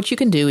 what you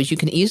can do is you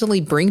can easily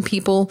bring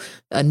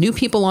new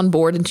people on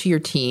board into your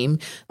team.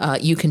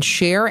 You can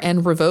share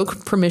and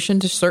revoke permission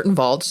to certain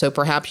vaults. So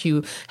perhaps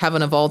you have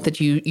a vault that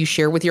you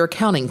share with your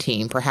accounting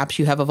team. Perhaps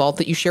you have a vault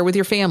that you share with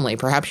your family.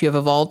 Perhaps you have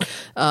a vault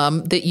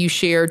that you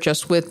share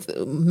just with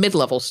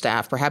mid-level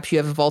staff. Perhaps you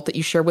have a vault that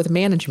you share with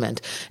management,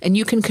 and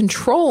you can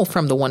control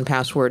from the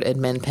 1Password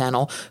admin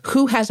panel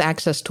who has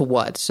access to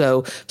what.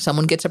 So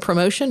someone gets a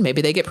promotion,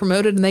 maybe they get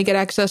promoted and they get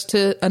access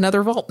to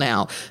another vault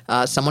now.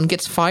 Someone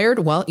gets fired,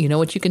 well, you know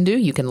what you can do?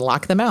 You can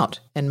lock them out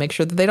and make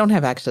sure that they don't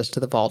have access to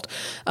the vault.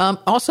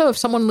 Also, if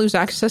someone loses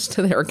access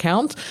to their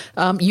account,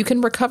 you can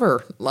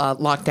recover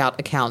locked out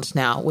accounts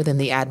now within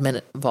the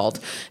admin vault.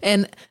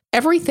 And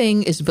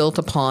everything is built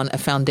upon a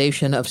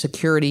foundation of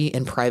security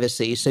and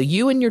privacy. So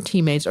you and your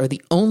teammates are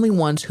the only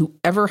ones who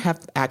ever have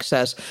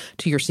access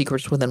to your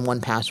secrets within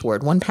 1Password.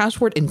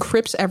 1Password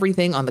encrypts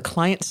everything on the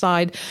client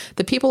side.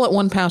 The people at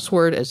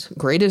 1Password, as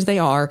great as they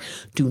are,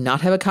 do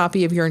not have a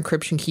copy of your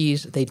encryption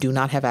keys. They do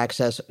not have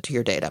access to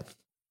your data.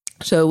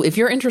 So if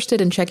you're interested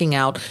in checking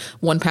out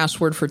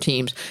 1Password for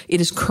Teams,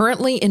 it is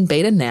currently in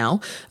beta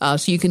now.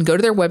 So you can go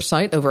to their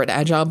website over at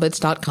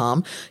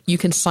agilebits.com. You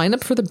can sign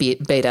up for the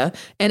beta,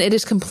 and it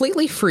is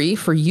completely free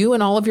for you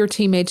and all of your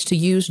teammates to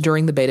use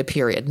during the beta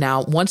period.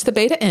 Now, once the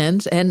beta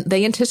ends, and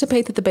they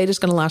anticipate that the beta is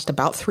going to last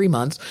about 3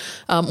 months,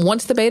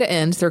 once the beta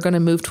ends, they're going to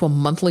move to a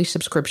monthly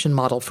subscription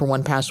model for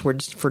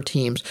 1Password for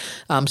Teams.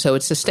 So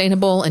it's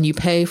sustainable, and you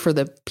pay for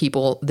the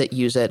people that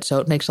use it. So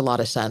it makes a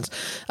lot of sense.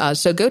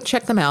 So go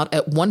check them out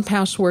at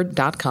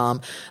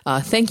 1Password.com.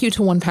 Thank you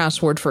to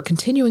 1Password for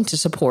continuing to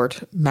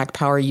support Mac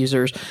Power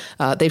users.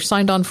 They've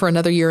signed on for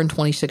another year in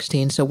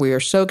 2016, so we are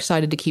so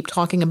excited to keep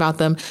talking about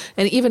them,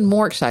 and even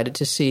more excited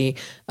to see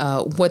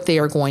what they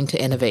are going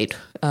to innovate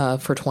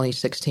for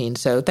 2016.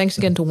 So thanks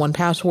again to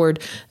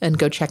 1Password, and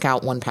go check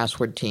out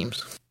 1Password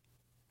Teams.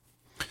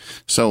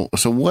 So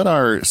what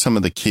are some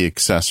of the key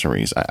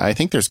accessories? I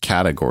think there's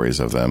categories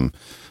of them.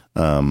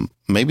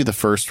 Maybe the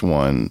first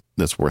one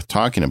that's worth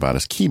talking about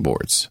is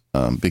keyboards,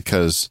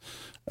 because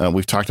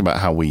we've talked about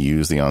how we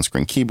use the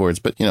on-screen keyboards,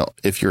 but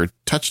if you're a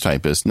touch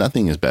typist,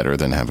 nothing is better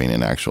than having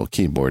an actual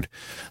keyboard.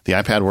 The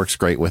iPad works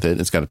great with it.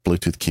 It's got a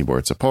Bluetooth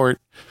keyboard support.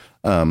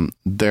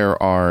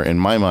 There are, in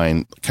my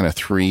mind, kind of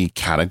three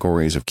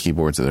categories of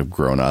keyboards that have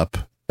grown up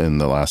in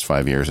the last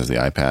 5 years as the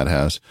iPad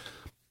has.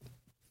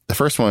 The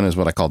first one is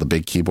what I call the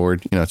big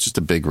keyboard. It's just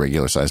a big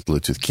regular sized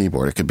Bluetooth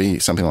keyboard. It could be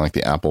something like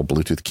the Apple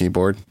Bluetooth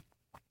keyboard,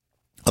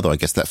 although I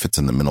guess that fits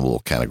in the minimal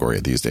category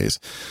these days.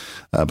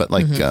 But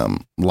like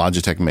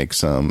Logitech makes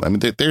some.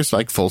 There's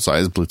like full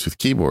size Bluetooth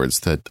keyboards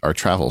that are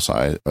travel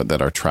size,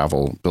 that are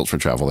built for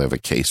travel. They have a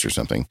case or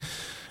something.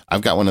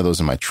 I've got one of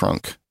those in my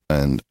trunk,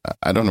 and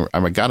I don't know.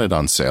 I got it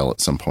on sale at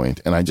some point,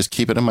 and I just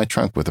keep it in my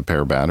trunk with a pair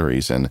of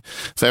batteries. And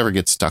if I ever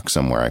get stuck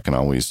somewhere, I can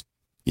always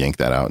yank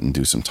that out and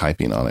do some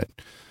typing on it.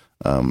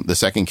 The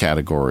second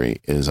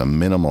category is a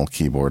minimal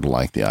keyboard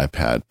like the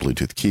iPad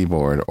Bluetooth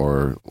keyboard,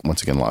 or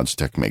once again,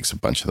 Logitech makes a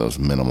bunch of those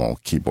minimal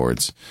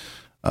keyboards.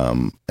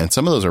 And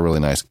some of those are really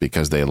nice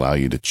because they allow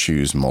you to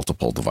choose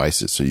multiple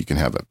devices. So you can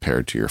have it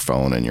paired to your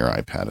phone and your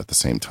iPad at the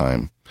same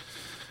time.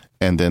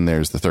 And then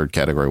there's the third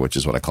category, which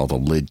is what I call the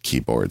lid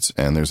keyboards.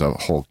 And there's a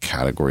whole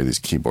category of these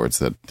keyboards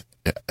that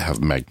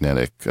have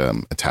magnetic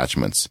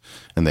attachments,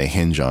 and they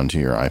hinge onto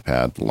your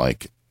iPad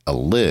like a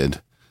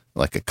lid,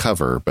 like a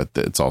cover, but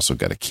it's also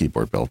got a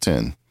keyboard built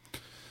in.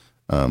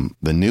 The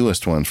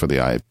newest one for the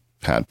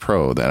iPad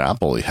Pro that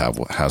Apple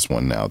has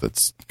one now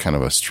that's kind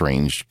of a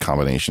strange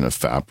combination of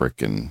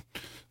fabric and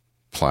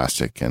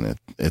plastic, and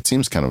it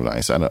seems kind of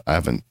nice. I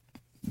haven't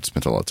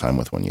spent a lot of time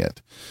with one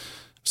yet.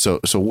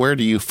 So where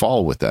do you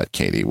fall with that,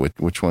 Katie?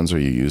 Which ones are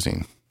you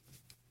using?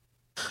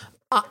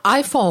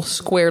 I fall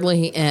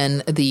squarely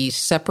in the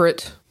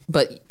separate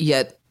but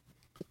yet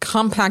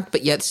compact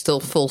but yet still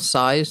full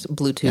size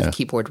Bluetooth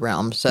keyboard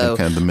realm. So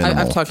kind of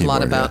I've talked a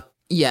lot about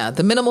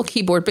the minimal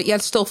keyboard but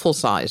yet still full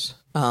size.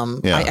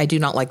 I do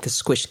not like the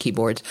squished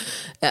keyboards.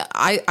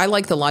 I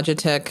like the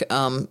Logitech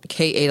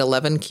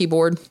K811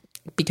 keyboard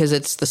because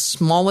it's the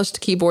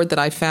smallest keyboard that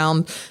I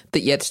found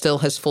that yet still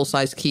has full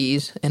size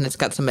keys, and it's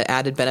got some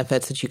added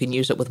benefits that you can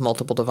use it with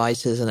multiple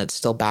devices and it's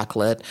still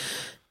backlit.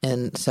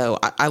 And so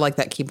I like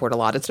that keyboard a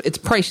lot. It's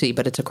pricey,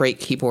 but it's a great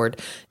keyboard,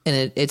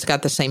 and it's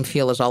got the same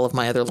feel as all of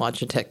my other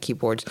Logitech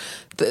keyboards.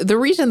 The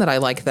reason that I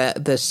like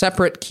the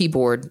separate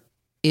keyboard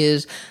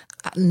is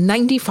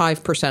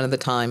 95% of the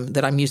time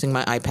that I'm using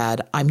my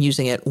iPad, I'm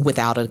using it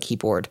without a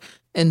keyboard.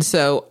 And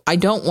so I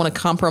don't want to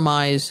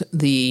compromise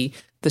the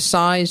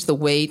size, the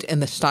weight,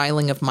 and the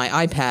styling of my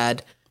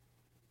iPad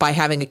by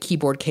having a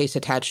keyboard case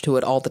attached to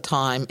it all the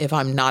time if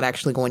I'm not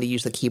actually going to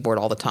use the keyboard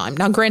all the time.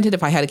 Now, granted,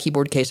 if I had a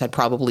keyboard case, I'd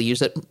probably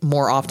use it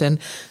more often.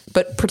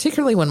 But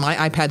particularly when my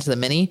iPad's the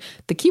Mini,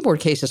 the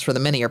keyboard cases for the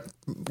Mini are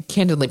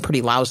candidly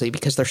pretty lousy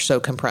because they're so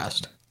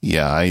compressed.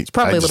 Yeah, it's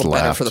probably a little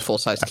better for the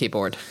full-size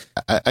keyboard.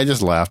 I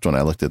just laughed when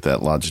I looked at that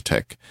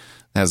Logitech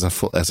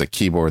as a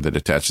keyboard that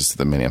attaches to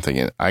the Mini. I'm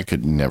thinking, I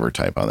could never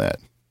type on that.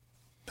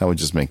 That would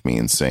just make me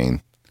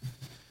insane.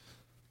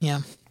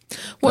 Yeah.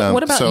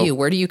 What about you?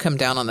 Where do you come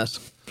down on this?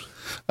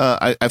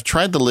 I've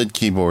tried the lid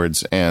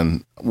keyboards,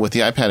 and with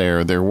the iPad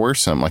Air, there were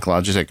some, like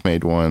Logitech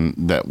made one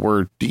that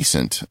were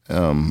decent,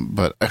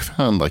 but I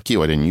found, like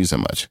you, I didn't use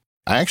them much.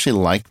 I actually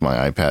liked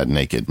my iPad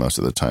naked most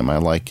of the time. I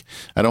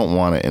don't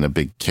want it in a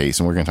big case,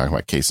 and we're going to talk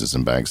about cases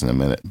and bags in a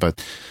minute.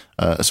 But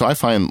so I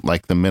find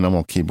like the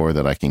minimal keyboard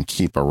that I can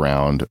keep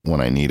around when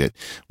I need it.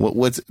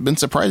 What's been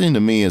surprising to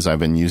me as I've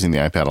been using the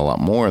iPad a lot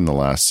more in the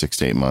last 6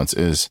 to 8 months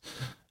is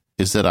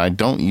that I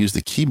don't use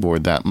the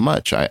keyboard that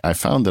much. I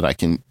found that I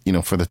can,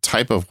 for the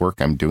type of work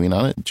I'm doing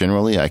on it,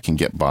 generally I can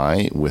get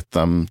by with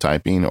thumb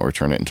typing or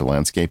turn it into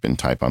landscape and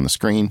type on the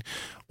screen,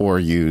 or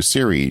use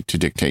Siri to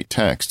dictate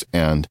text.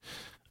 And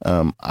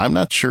I'm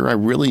not sure I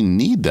really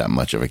need that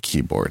much of a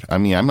keyboard. I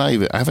mean, I'm not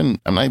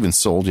even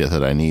sold yet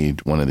that I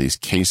need one of these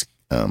case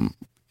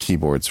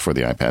keyboards for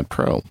the iPad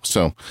Pro.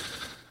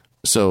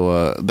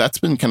 So that's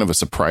been kind of a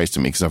surprise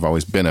to me because I've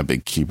always been a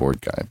big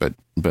keyboard guy. But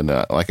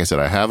like I said,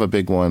 I have a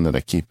big one that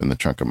I keep in the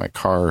trunk of my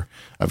car.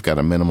 I've got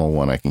a minimal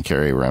one I can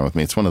carry around with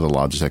me. It's one of the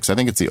Logitechs. I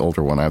think it's the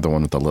older one. I have the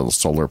one with the little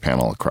solar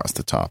panel across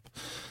the top.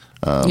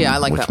 I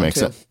like that one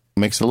too.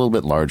 Makes it a little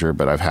bit larger,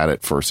 but I've had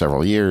it for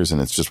several years and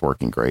it's just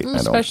working great.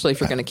 Especially if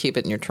you're going to keep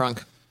it in your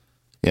trunk.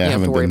 Yeah, I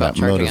haven't been that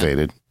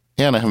motivated.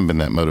 Yeah, and I haven't been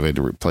that motivated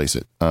to replace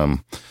it.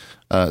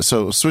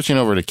 So switching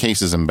over to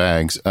cases and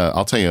bags,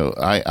 I'll tell you,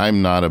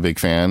 I'm not a big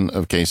fan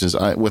of cases.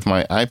 With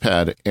my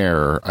iPad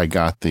Air, I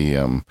got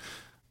the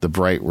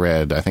bright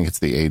red. I think it's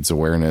the AIDS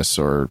awareness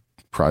or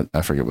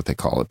I forget what they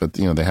call it, but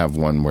they have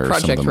one where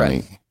Project some of the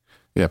Red.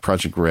 money,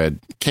 Project Red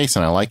case,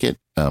 and I like it.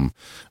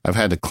 I've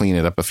had to clean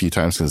it up a few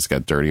times because it's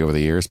got dirty over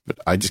the years, but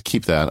I just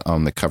keep that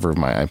on the cover of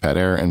my iPad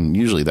Air, and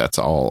usually that's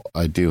all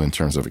I do in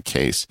terms of a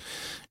case.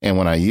 And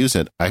when I use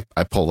it,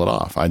 I pull it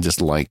off. I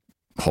just like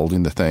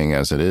holding the thing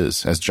as it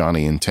is, as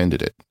Johnny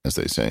intended it, as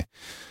they say.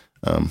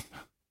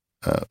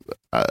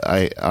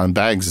 I on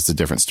bags, it's a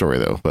different story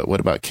though. But what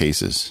about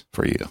cases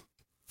for you?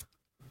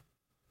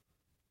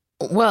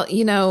 Well,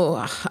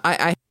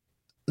 I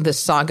this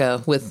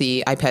saga with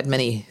the iPad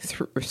Mini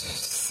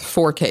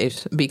 4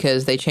 case,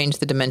 because they changed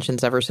the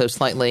dimensions ever so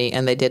slightly,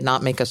 and they did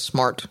not make a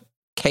smart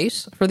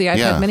case for the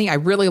iPad Mini. I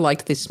really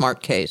liked the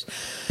smart case.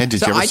 And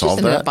did you ever solve that? I just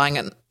ended up buying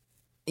it.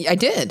 I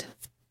did.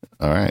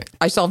 All right.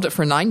 I solved it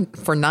for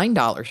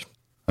 $9.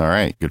 All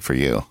right. Good for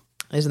you.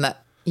 Isn't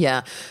that?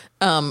 Yeah.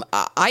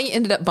 I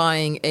ended up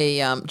buying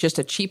just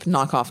a cheap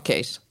knockoff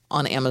case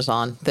on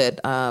Amazon that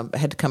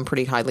had come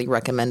pretty highly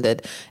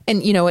recommended.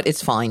 And you know what?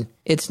 It's fine.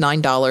 It's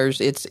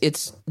 $9.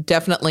 It's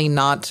definitely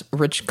not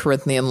rich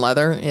Corinthian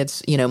leather.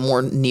 It's,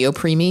 more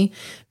neoprene-y,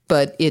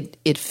 but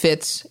it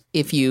fits.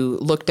 If you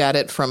looked at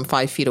it from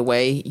 5 feet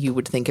away, you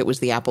would think it was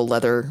the Apple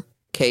leather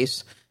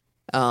case,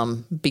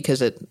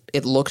 because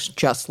it looks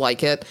just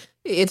like it.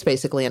 It's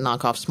basically a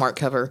knockoff smart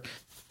cover.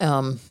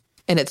 And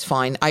it's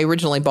fine. I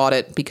originally bought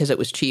it because it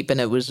was cheap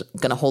and it was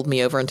going to hold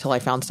me over until I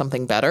found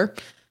something better.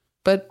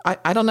 But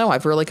I don't know.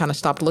 I've really kind of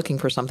stopped looking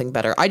for something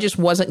better. I just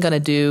wasn't going to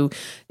do,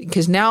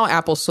 because now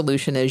Apple's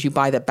solution is you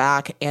buy the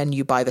back and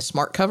you buy the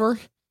smart cover.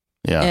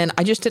 Yeah. And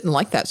I just didn't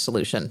like that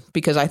solution,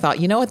 because I thought,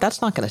 you know what,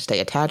 that's not going to stay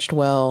attached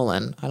well.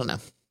 And I don't know.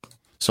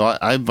 So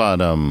I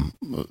bought,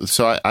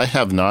 I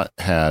have not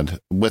had,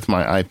 with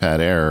my iPad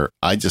Air,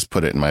 I just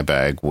put it in my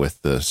bag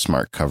with the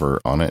smart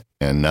cover on it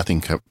and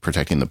nothing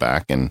protecting the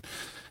back. And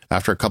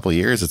after a couple of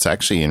years, it's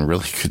actually in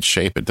really good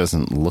shape. It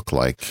doesn't look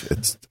like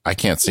I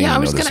can't see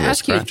any noticeable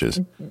scratches.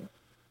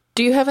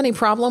 Do you have any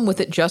problem with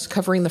it just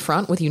covering the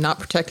front, with you not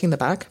protecting the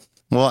back?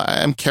 Well,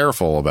 I'm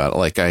careful about it.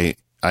 Like I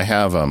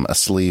have a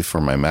sleeve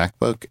for my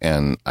MacBook,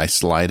 and I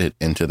slide it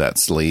into that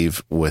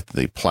sleeve with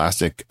the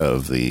plastic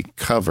of the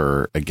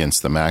cover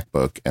against the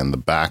MacBook and the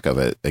back of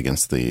it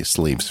against the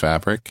sleeve's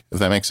fabric, if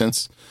that makes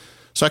sense.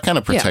 So I kind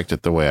of protect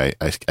it the way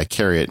I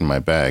carry it in my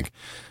bag.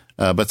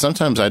 But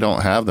sometimes I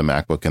don't have the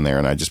MacBook in there,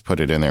 and I just put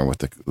it in there with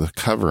the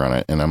cover on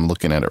it. And I'm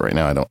looking at it right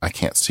now. I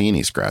can't see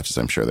any scratches.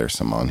 I'm sure there's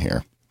some on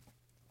here.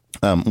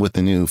 With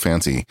the new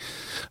fancy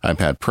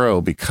iPad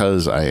Pro,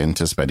 because I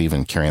anticipate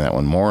even carrying that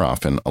one more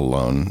often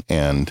alone,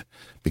 and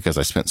because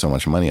I spent so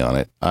much money on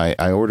it,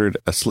 I ordered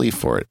a sleeve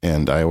for it.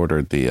 And I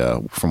ordered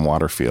from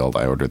Waterfield,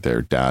 I ordered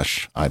their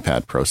Dash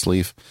iPad Pro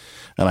sleeve.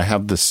 And I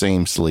have the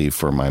same sleeve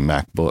for my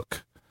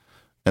MacBook.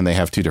 And they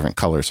have two different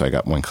colors. So I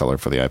got one color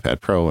for the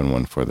iPad Pro and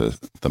one for the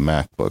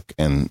MacBook.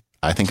 And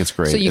I think it's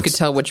great. So you could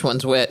tell which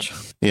one's which.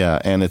 Yeah.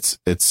 And it's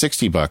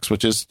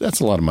 $60, that's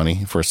a lot of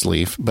money for a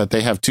sleeve. But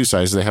they have two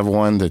sizes. They have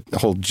one that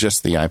holds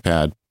just the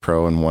iPad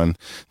Pro and one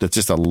that's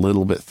just a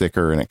little bit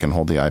thicker, and it can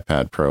hold the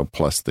iPad Pro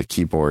plus the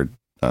keyboard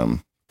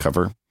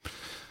cover.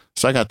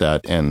 So I got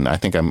that, and I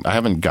think I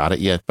haven't got it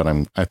yet, but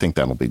I think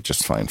that'll be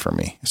just fine for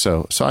me.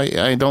 So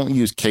I don't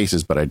use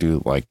cases, but I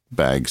do like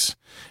bags.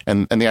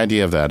 And the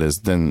idea of that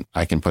is then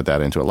I can put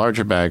that into a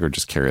larger bag or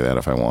just carry that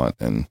if I want.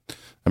 And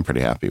I'm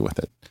pretty happy with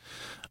it.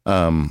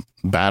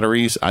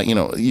 Batteries,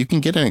 you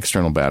can get an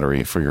external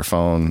battery for your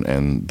phone,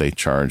 and they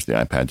charge the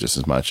iPad just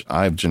as much.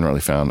 I've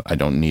generally found I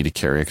don't need to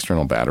carry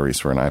external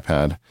batteries for an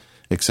iPad,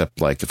 except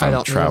like if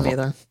I'm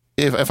traveling.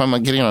 If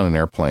I'm getting on an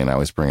airplane, I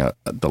always bring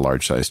the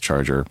large size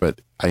charger,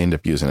 but I end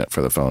up using it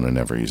for the phone and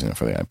never using it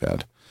for the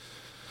iPad.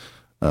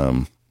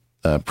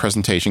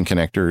 Presentation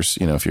connectors,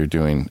 if you're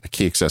doing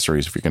key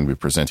accessories, if you're going to be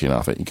presenting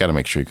off it, you got to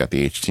make sure you got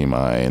the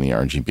HDMI and the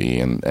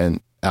RGB,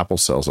 and Apple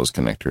sells those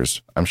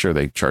connectors. I'm sure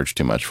they charge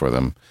too much for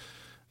them.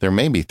 There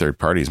may be third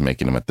parties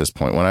making them at this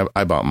point. When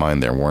I bought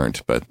mine, there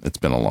weren't, but it's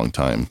been a long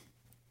time.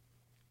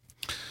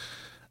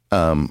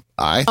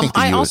 I think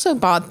I also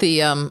bought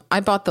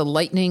the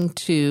Lightning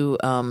to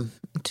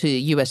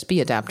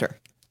USB adapter.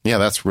 Yeah,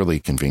 that's really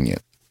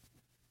convenient.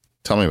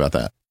 Tell me about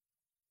that.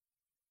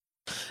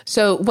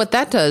 So what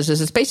that does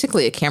is it's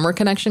basically a camera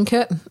connection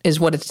kit is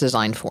what it's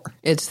designed for.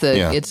 It's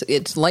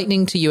it's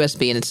Lightning to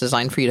USB, and it's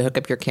designed for you to hook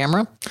up your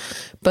camera.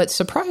 But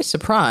surprise,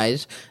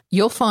 surprise,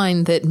 you'll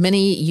find that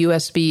many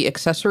USB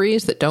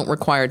accessories that don't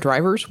require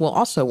drivers will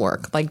also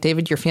work. Like,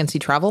 David, your fancy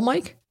travel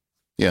mic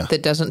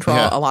that doesn't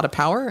draw a lot of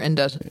power and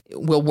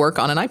will work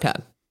on an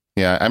iPad.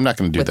 Yeah, I'm not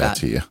going to do that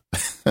to you.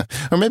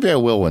 Or maybe I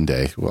will one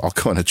day. I'll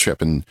go on a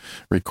trip and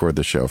record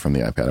the show from the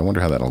iPad. I wonder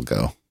how that'll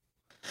go.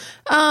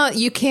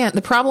 You can't.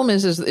 The problem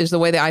is the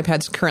way the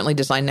iPad's currently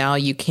designed now,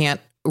 you can't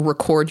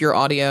record your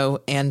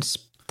audio and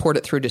port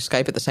it through to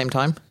Skype at the same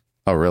time.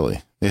 Oh,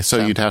 really?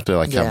 So you'd have to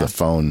have the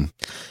phone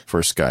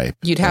for Skype.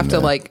 You'd have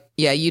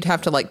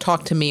to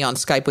talk to me on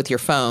Skype with your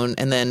phone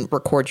and then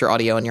record your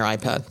audio on your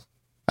iPad.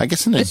 I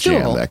guess in a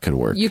jam that could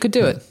work. You could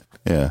do it.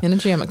 Yeah. In a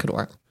jam it could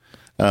work.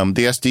 The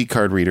SD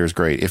card reader is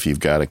great if you've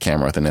got a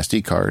camera with an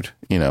SD card.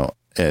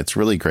 It's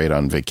really great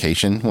on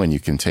vacation when you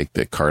can take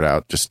the card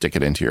out, just stick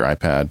it into your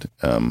iPad.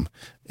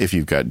 If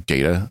you've got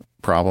data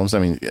problems. I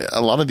mean,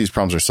 a lot of these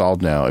problems are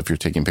solved now. If you're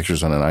taking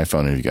pictures on an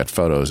iPhone and you've got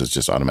photos, it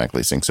just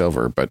automatically syncs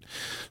over. But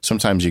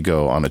sometimes you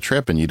go on a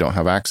trip and you don't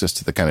have access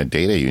to the kind of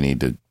data you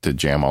need to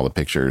jam all the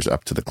pictures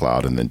up to the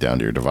cloud and then down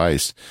to your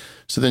device.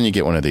 So then you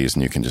get one of these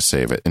and you can just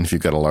save it. And if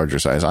you've got a larger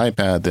size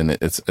iPad, then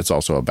it's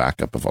also a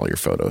backup of all your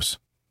photos.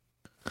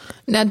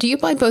 Now, do you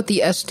buy both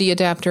the SD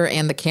adapter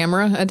and the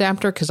camera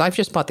adapter? Because I've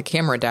just bought the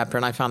camera adapter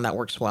and I found that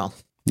works well.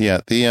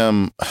 Yeah,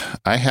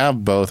 I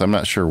have both. I'm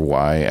not sure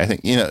why. I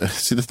think,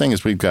 see, the thing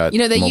is we've got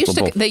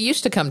they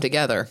used to come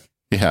together.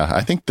 Yeah,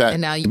 I think that,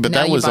 and now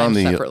that was buy on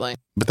them the separately.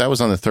 But that was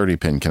on the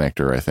 30-pin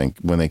connector, I think,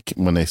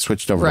 when they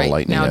switched over to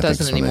Lightning. Now it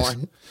doesn't anymore.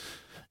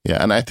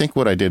 Yeah, and I think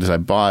what I did is I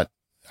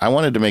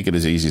wanted to make it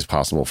as easy as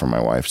possible for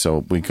my wife.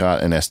 So we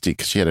got an SD,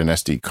 because she had an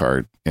SD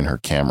card in her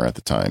camera at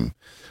the time.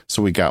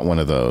 So we got one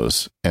of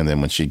those. And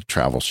then when she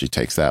travels, she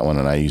takes that one,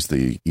 and I use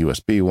the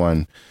USB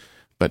one.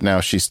 But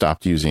now she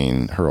stopped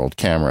using her old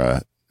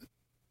camera.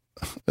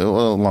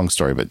 Well, long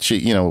story, but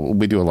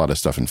we do a lot of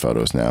stuff in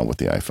photos now with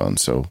the iPhone.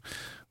 So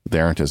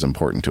they aren't as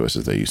important to us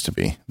as they used to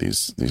be,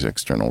 these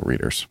external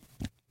readers.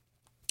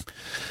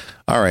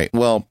 All right.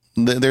 Well,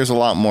 there's a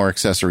lot more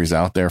accessories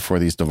out there for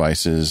these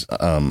devices.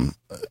 Now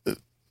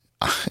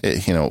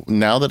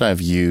that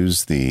I've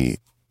used the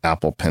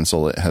Apple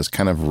Pencil, it has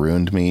kind of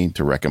ruined me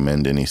to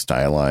recommend any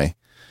styli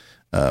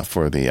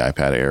for the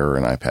iPad Air or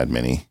an iPad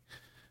Mini.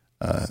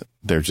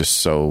 They're just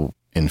so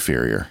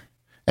inferior.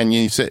 And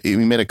you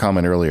made a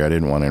comment earlier. I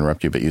didn't want to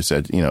interrupt you, but you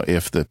said,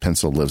 if the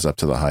Pencil lives up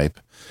to the hype,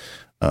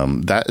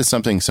 that is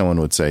something someone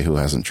would say who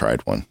hasn't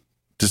tried one.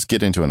 Just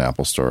get into an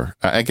Apple store.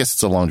 I guess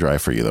it's a long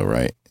drive for you though,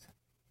 right?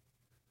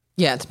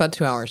 Yeah, it's about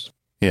 2 hours.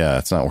 Yeah,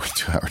 it's not worth a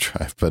 2 hour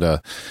drive,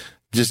 but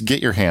just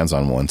get your hands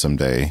on one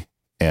someday.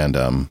 And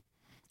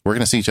we're going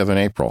to see each other in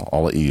April.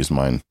 I'll let you use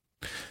mine.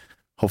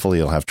 Hopefully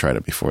you'll have tried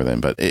it before then.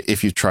 But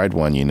if you've tried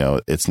one,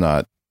 it's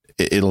not,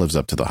 it lives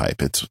up to the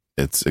hype.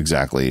 It's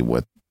exactly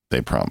what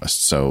they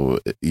promised. So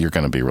you're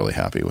going to be really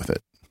happy with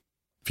it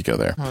if you go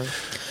there.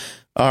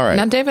 All right.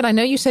 Now, David, I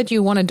know you said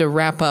you wanted to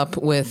wrap up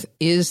with,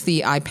 is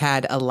the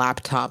iPad a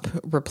laptop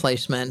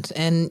replacement?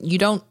 And you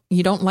don't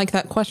like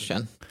that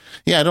question.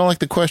 Yeah, I don't like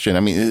the question.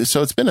 I mean,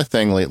 so it's been a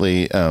thing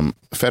lately.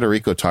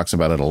 Federico talks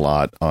about it a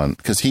lot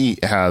because he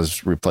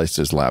has replaced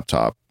his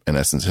laptop, in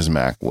essence, his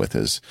Mac with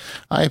his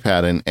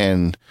iPad,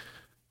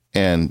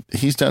 and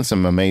he's done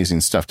some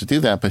amazing stuff to do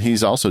that, but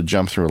he's also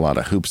jumped through a lot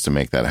of hoops to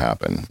make that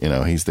happen.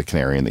 He's the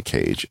canary in the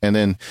cage. And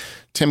then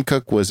Tim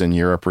Cook was in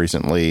Europe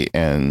recently,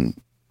 and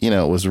it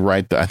was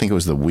I think it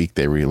was the week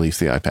they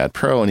released the iPad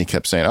Pro, and he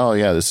kept saying, oh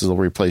yeah, this will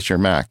replace your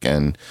Mac.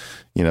 And,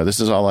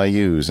 this is all I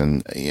use.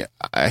 And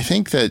I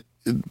think that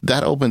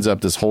opens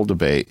up this whole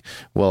debate.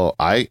 Well,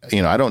 I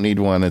don't need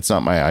one. It's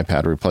not my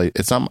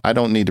iPad I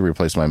don't need to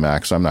replace my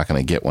Mac, so I'm not going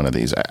to get one of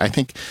these. I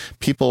think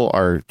people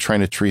are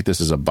trying to treat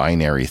this as a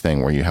binary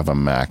thing where you have a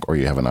Mac or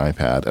you have an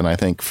iPad. And I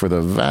think for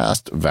the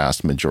vast,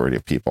 vast majority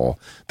of people,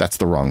 that's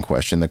the wrong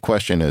question. The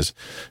question is,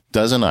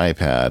 does an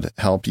iPad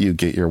help you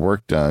get your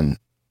work done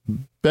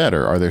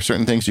better? Are there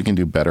certain things you can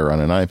do better on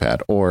an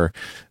iPad? Or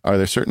are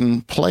there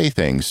certain play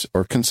things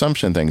or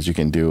consumption things you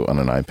can do on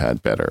an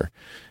iPad better?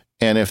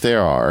 And if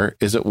there are,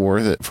 is it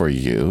worth it for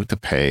you to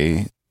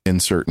pay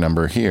insert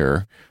number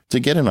here to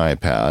get an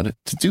iPad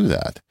to do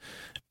that?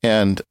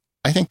 And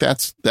I think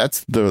that's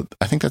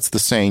the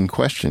sane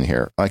question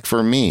here. Like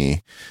for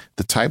me,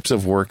 the types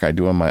of work I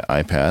do on my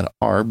iPad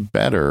are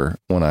better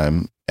when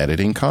I'm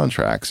editing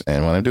contracts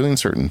and when I'm doing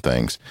certain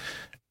things.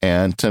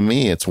 And to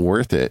me, it's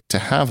worth it to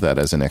have that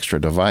as an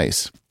extra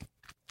device.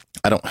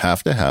 I don't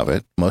have to have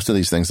it. Most of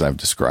these things I've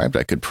described,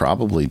 I could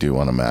probably do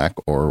on a Mac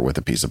or with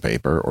a piece of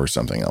paper or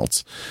something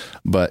else,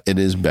 but it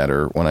is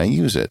better when I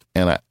use it.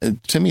 And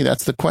to me,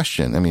 that's the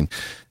question. I mean,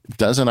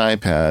 does an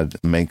iPad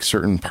make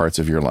certain parts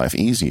of your life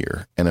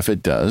easier? And if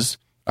it does,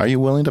 are you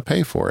willing to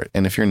pay for it?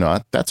 And if you're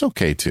not, that's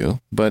okay too.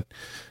 But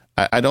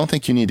I don't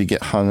think you need to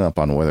get hung up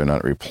on whether or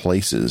not it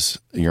replaces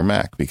your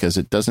Mac, because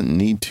it doesn't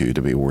need to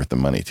be worth the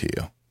money to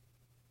you.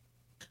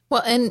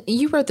 Well, and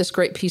you wrote this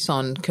great piece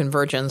on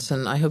convergence,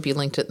 and I hope you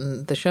linked it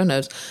in the show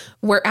notes,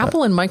 where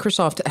Apple and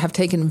Microsoft have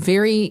taken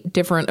very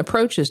different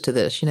approaches to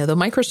this. The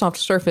Microsoft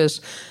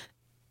Surface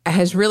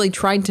has really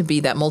tried to be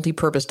that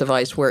multi-purpose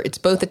device where it's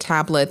both a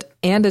tablet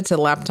and it's a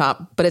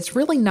laptop, but it's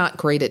really not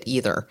great at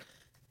either.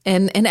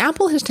 And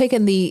Apple has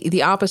taken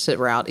the opposite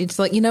route. It's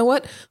like, you know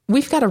what?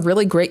 We've got a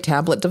really great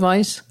tablet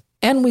device,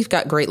 and we've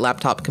got great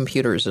laptop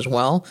computers as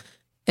well.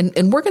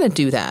 And we're going to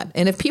do that.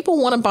 And if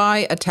people want to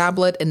buy a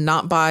tablet and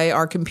not buy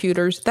our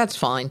computers, that's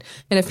fine.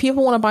 And if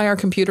people want to buy our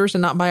computers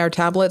and not buy our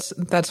tablets,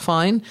 that's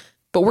fine.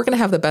 But we're going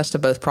to have the best of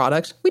both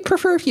products. We'd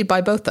prefer if you'd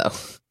buy both, though.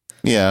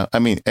 Yeah, I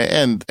mean,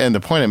 and the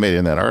point I made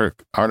in that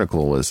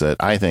article was that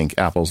I think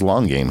Apple's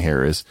long game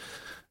here is,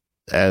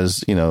 as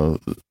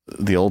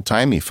the old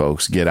timey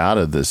folks get out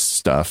of this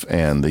stuff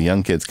and the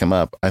young kids come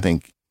up, I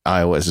think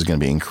iOS is going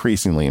to be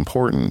increasingly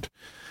important.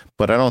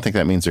 But I don't think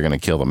that means they're going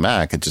to kill the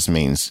Mac. It just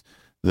means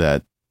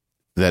that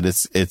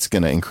it's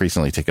going to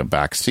increasingly take a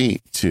back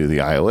seat to the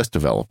iOS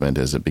development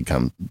as it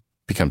becomes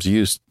becomes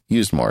used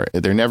more.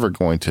 They're never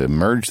going to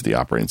merge the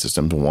operating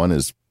systems. One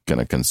is going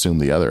to consume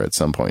the other at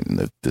some point in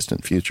the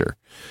distant future.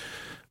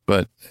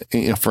 But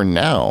for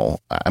now,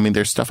 I mean,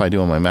 there's stuff I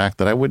do on my Mac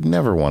that I would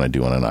never want to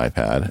do on an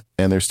iPad.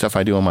 And there's stuff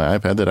I do on my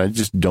iPad that I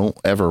just don't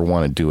ever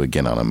want to do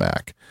again on a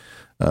Mac.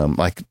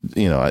 I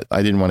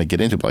didn't want to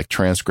get into like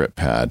Transcript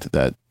Pad,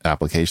 that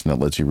application that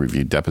lets you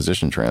review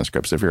deposition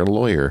transcripts. If you're a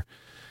lawyer,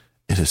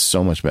 it is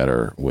so much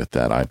better with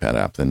that iPad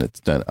app than it's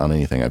done on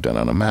anything I've done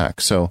on a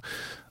Mac. So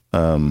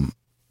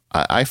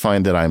I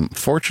find that I'm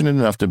fortunate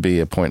enough to be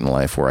at a point in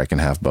life where I can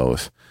have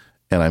both,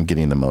 and I'm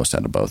getting the most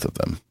out of both of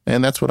them.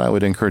 And that's what I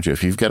would encourage you.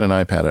 If you've got an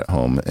iPad at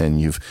home and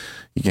you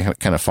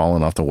kind of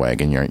fallen off the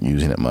wagon, you aren't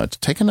using it much,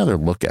 take another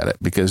look at it,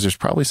 because there's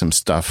probably some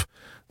stuff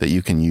that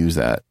you can use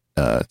that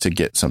to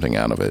get something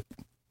out of it.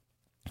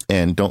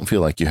 And don't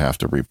feel like you have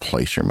to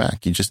replace your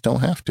Mac. You just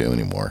don't have to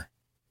anymore.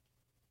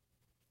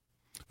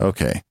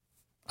 Okay.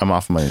 I'm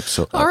off my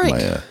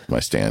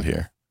stand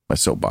here, my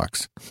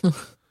soapbox.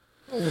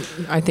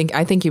 I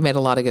think you made a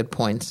lot of good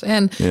points,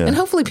 and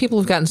hopefully people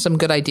have gotten some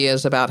good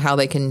ideas about how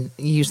they can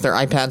use their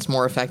iPads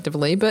more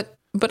effectively. But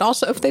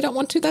also, if they don't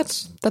want to,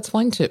 that's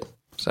fine too.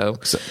 So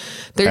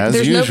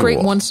there's no great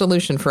one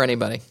solution for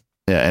anybody.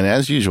 Yeah, and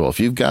as usual, if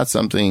you've got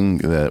something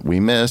that we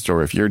missed,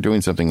 or if you're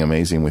doing something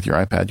amazing with your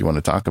iPad, you want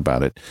to talk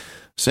about it,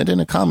 send in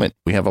a comment.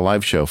 We have a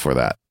live show for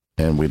that,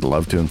 and we'd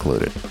love to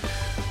include it.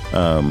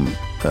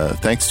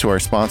 Thanks to our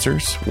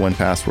sponsors,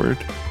 1Password,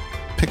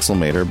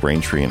 Pixelmator,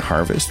 Braintree, and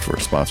Harvest for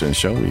sponsoring the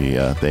show.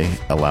 They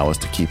allow us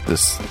to keep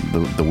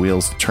the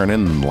wheels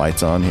turning and the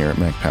lights on here at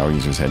Mac Power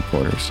Users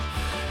headquarters.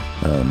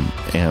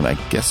 And I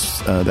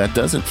guess that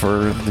does it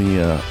for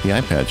the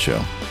iPad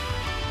show.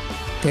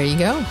 There you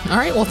go. All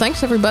right. Well,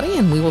 thanks, everybody,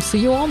 and we will see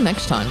you all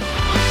next time.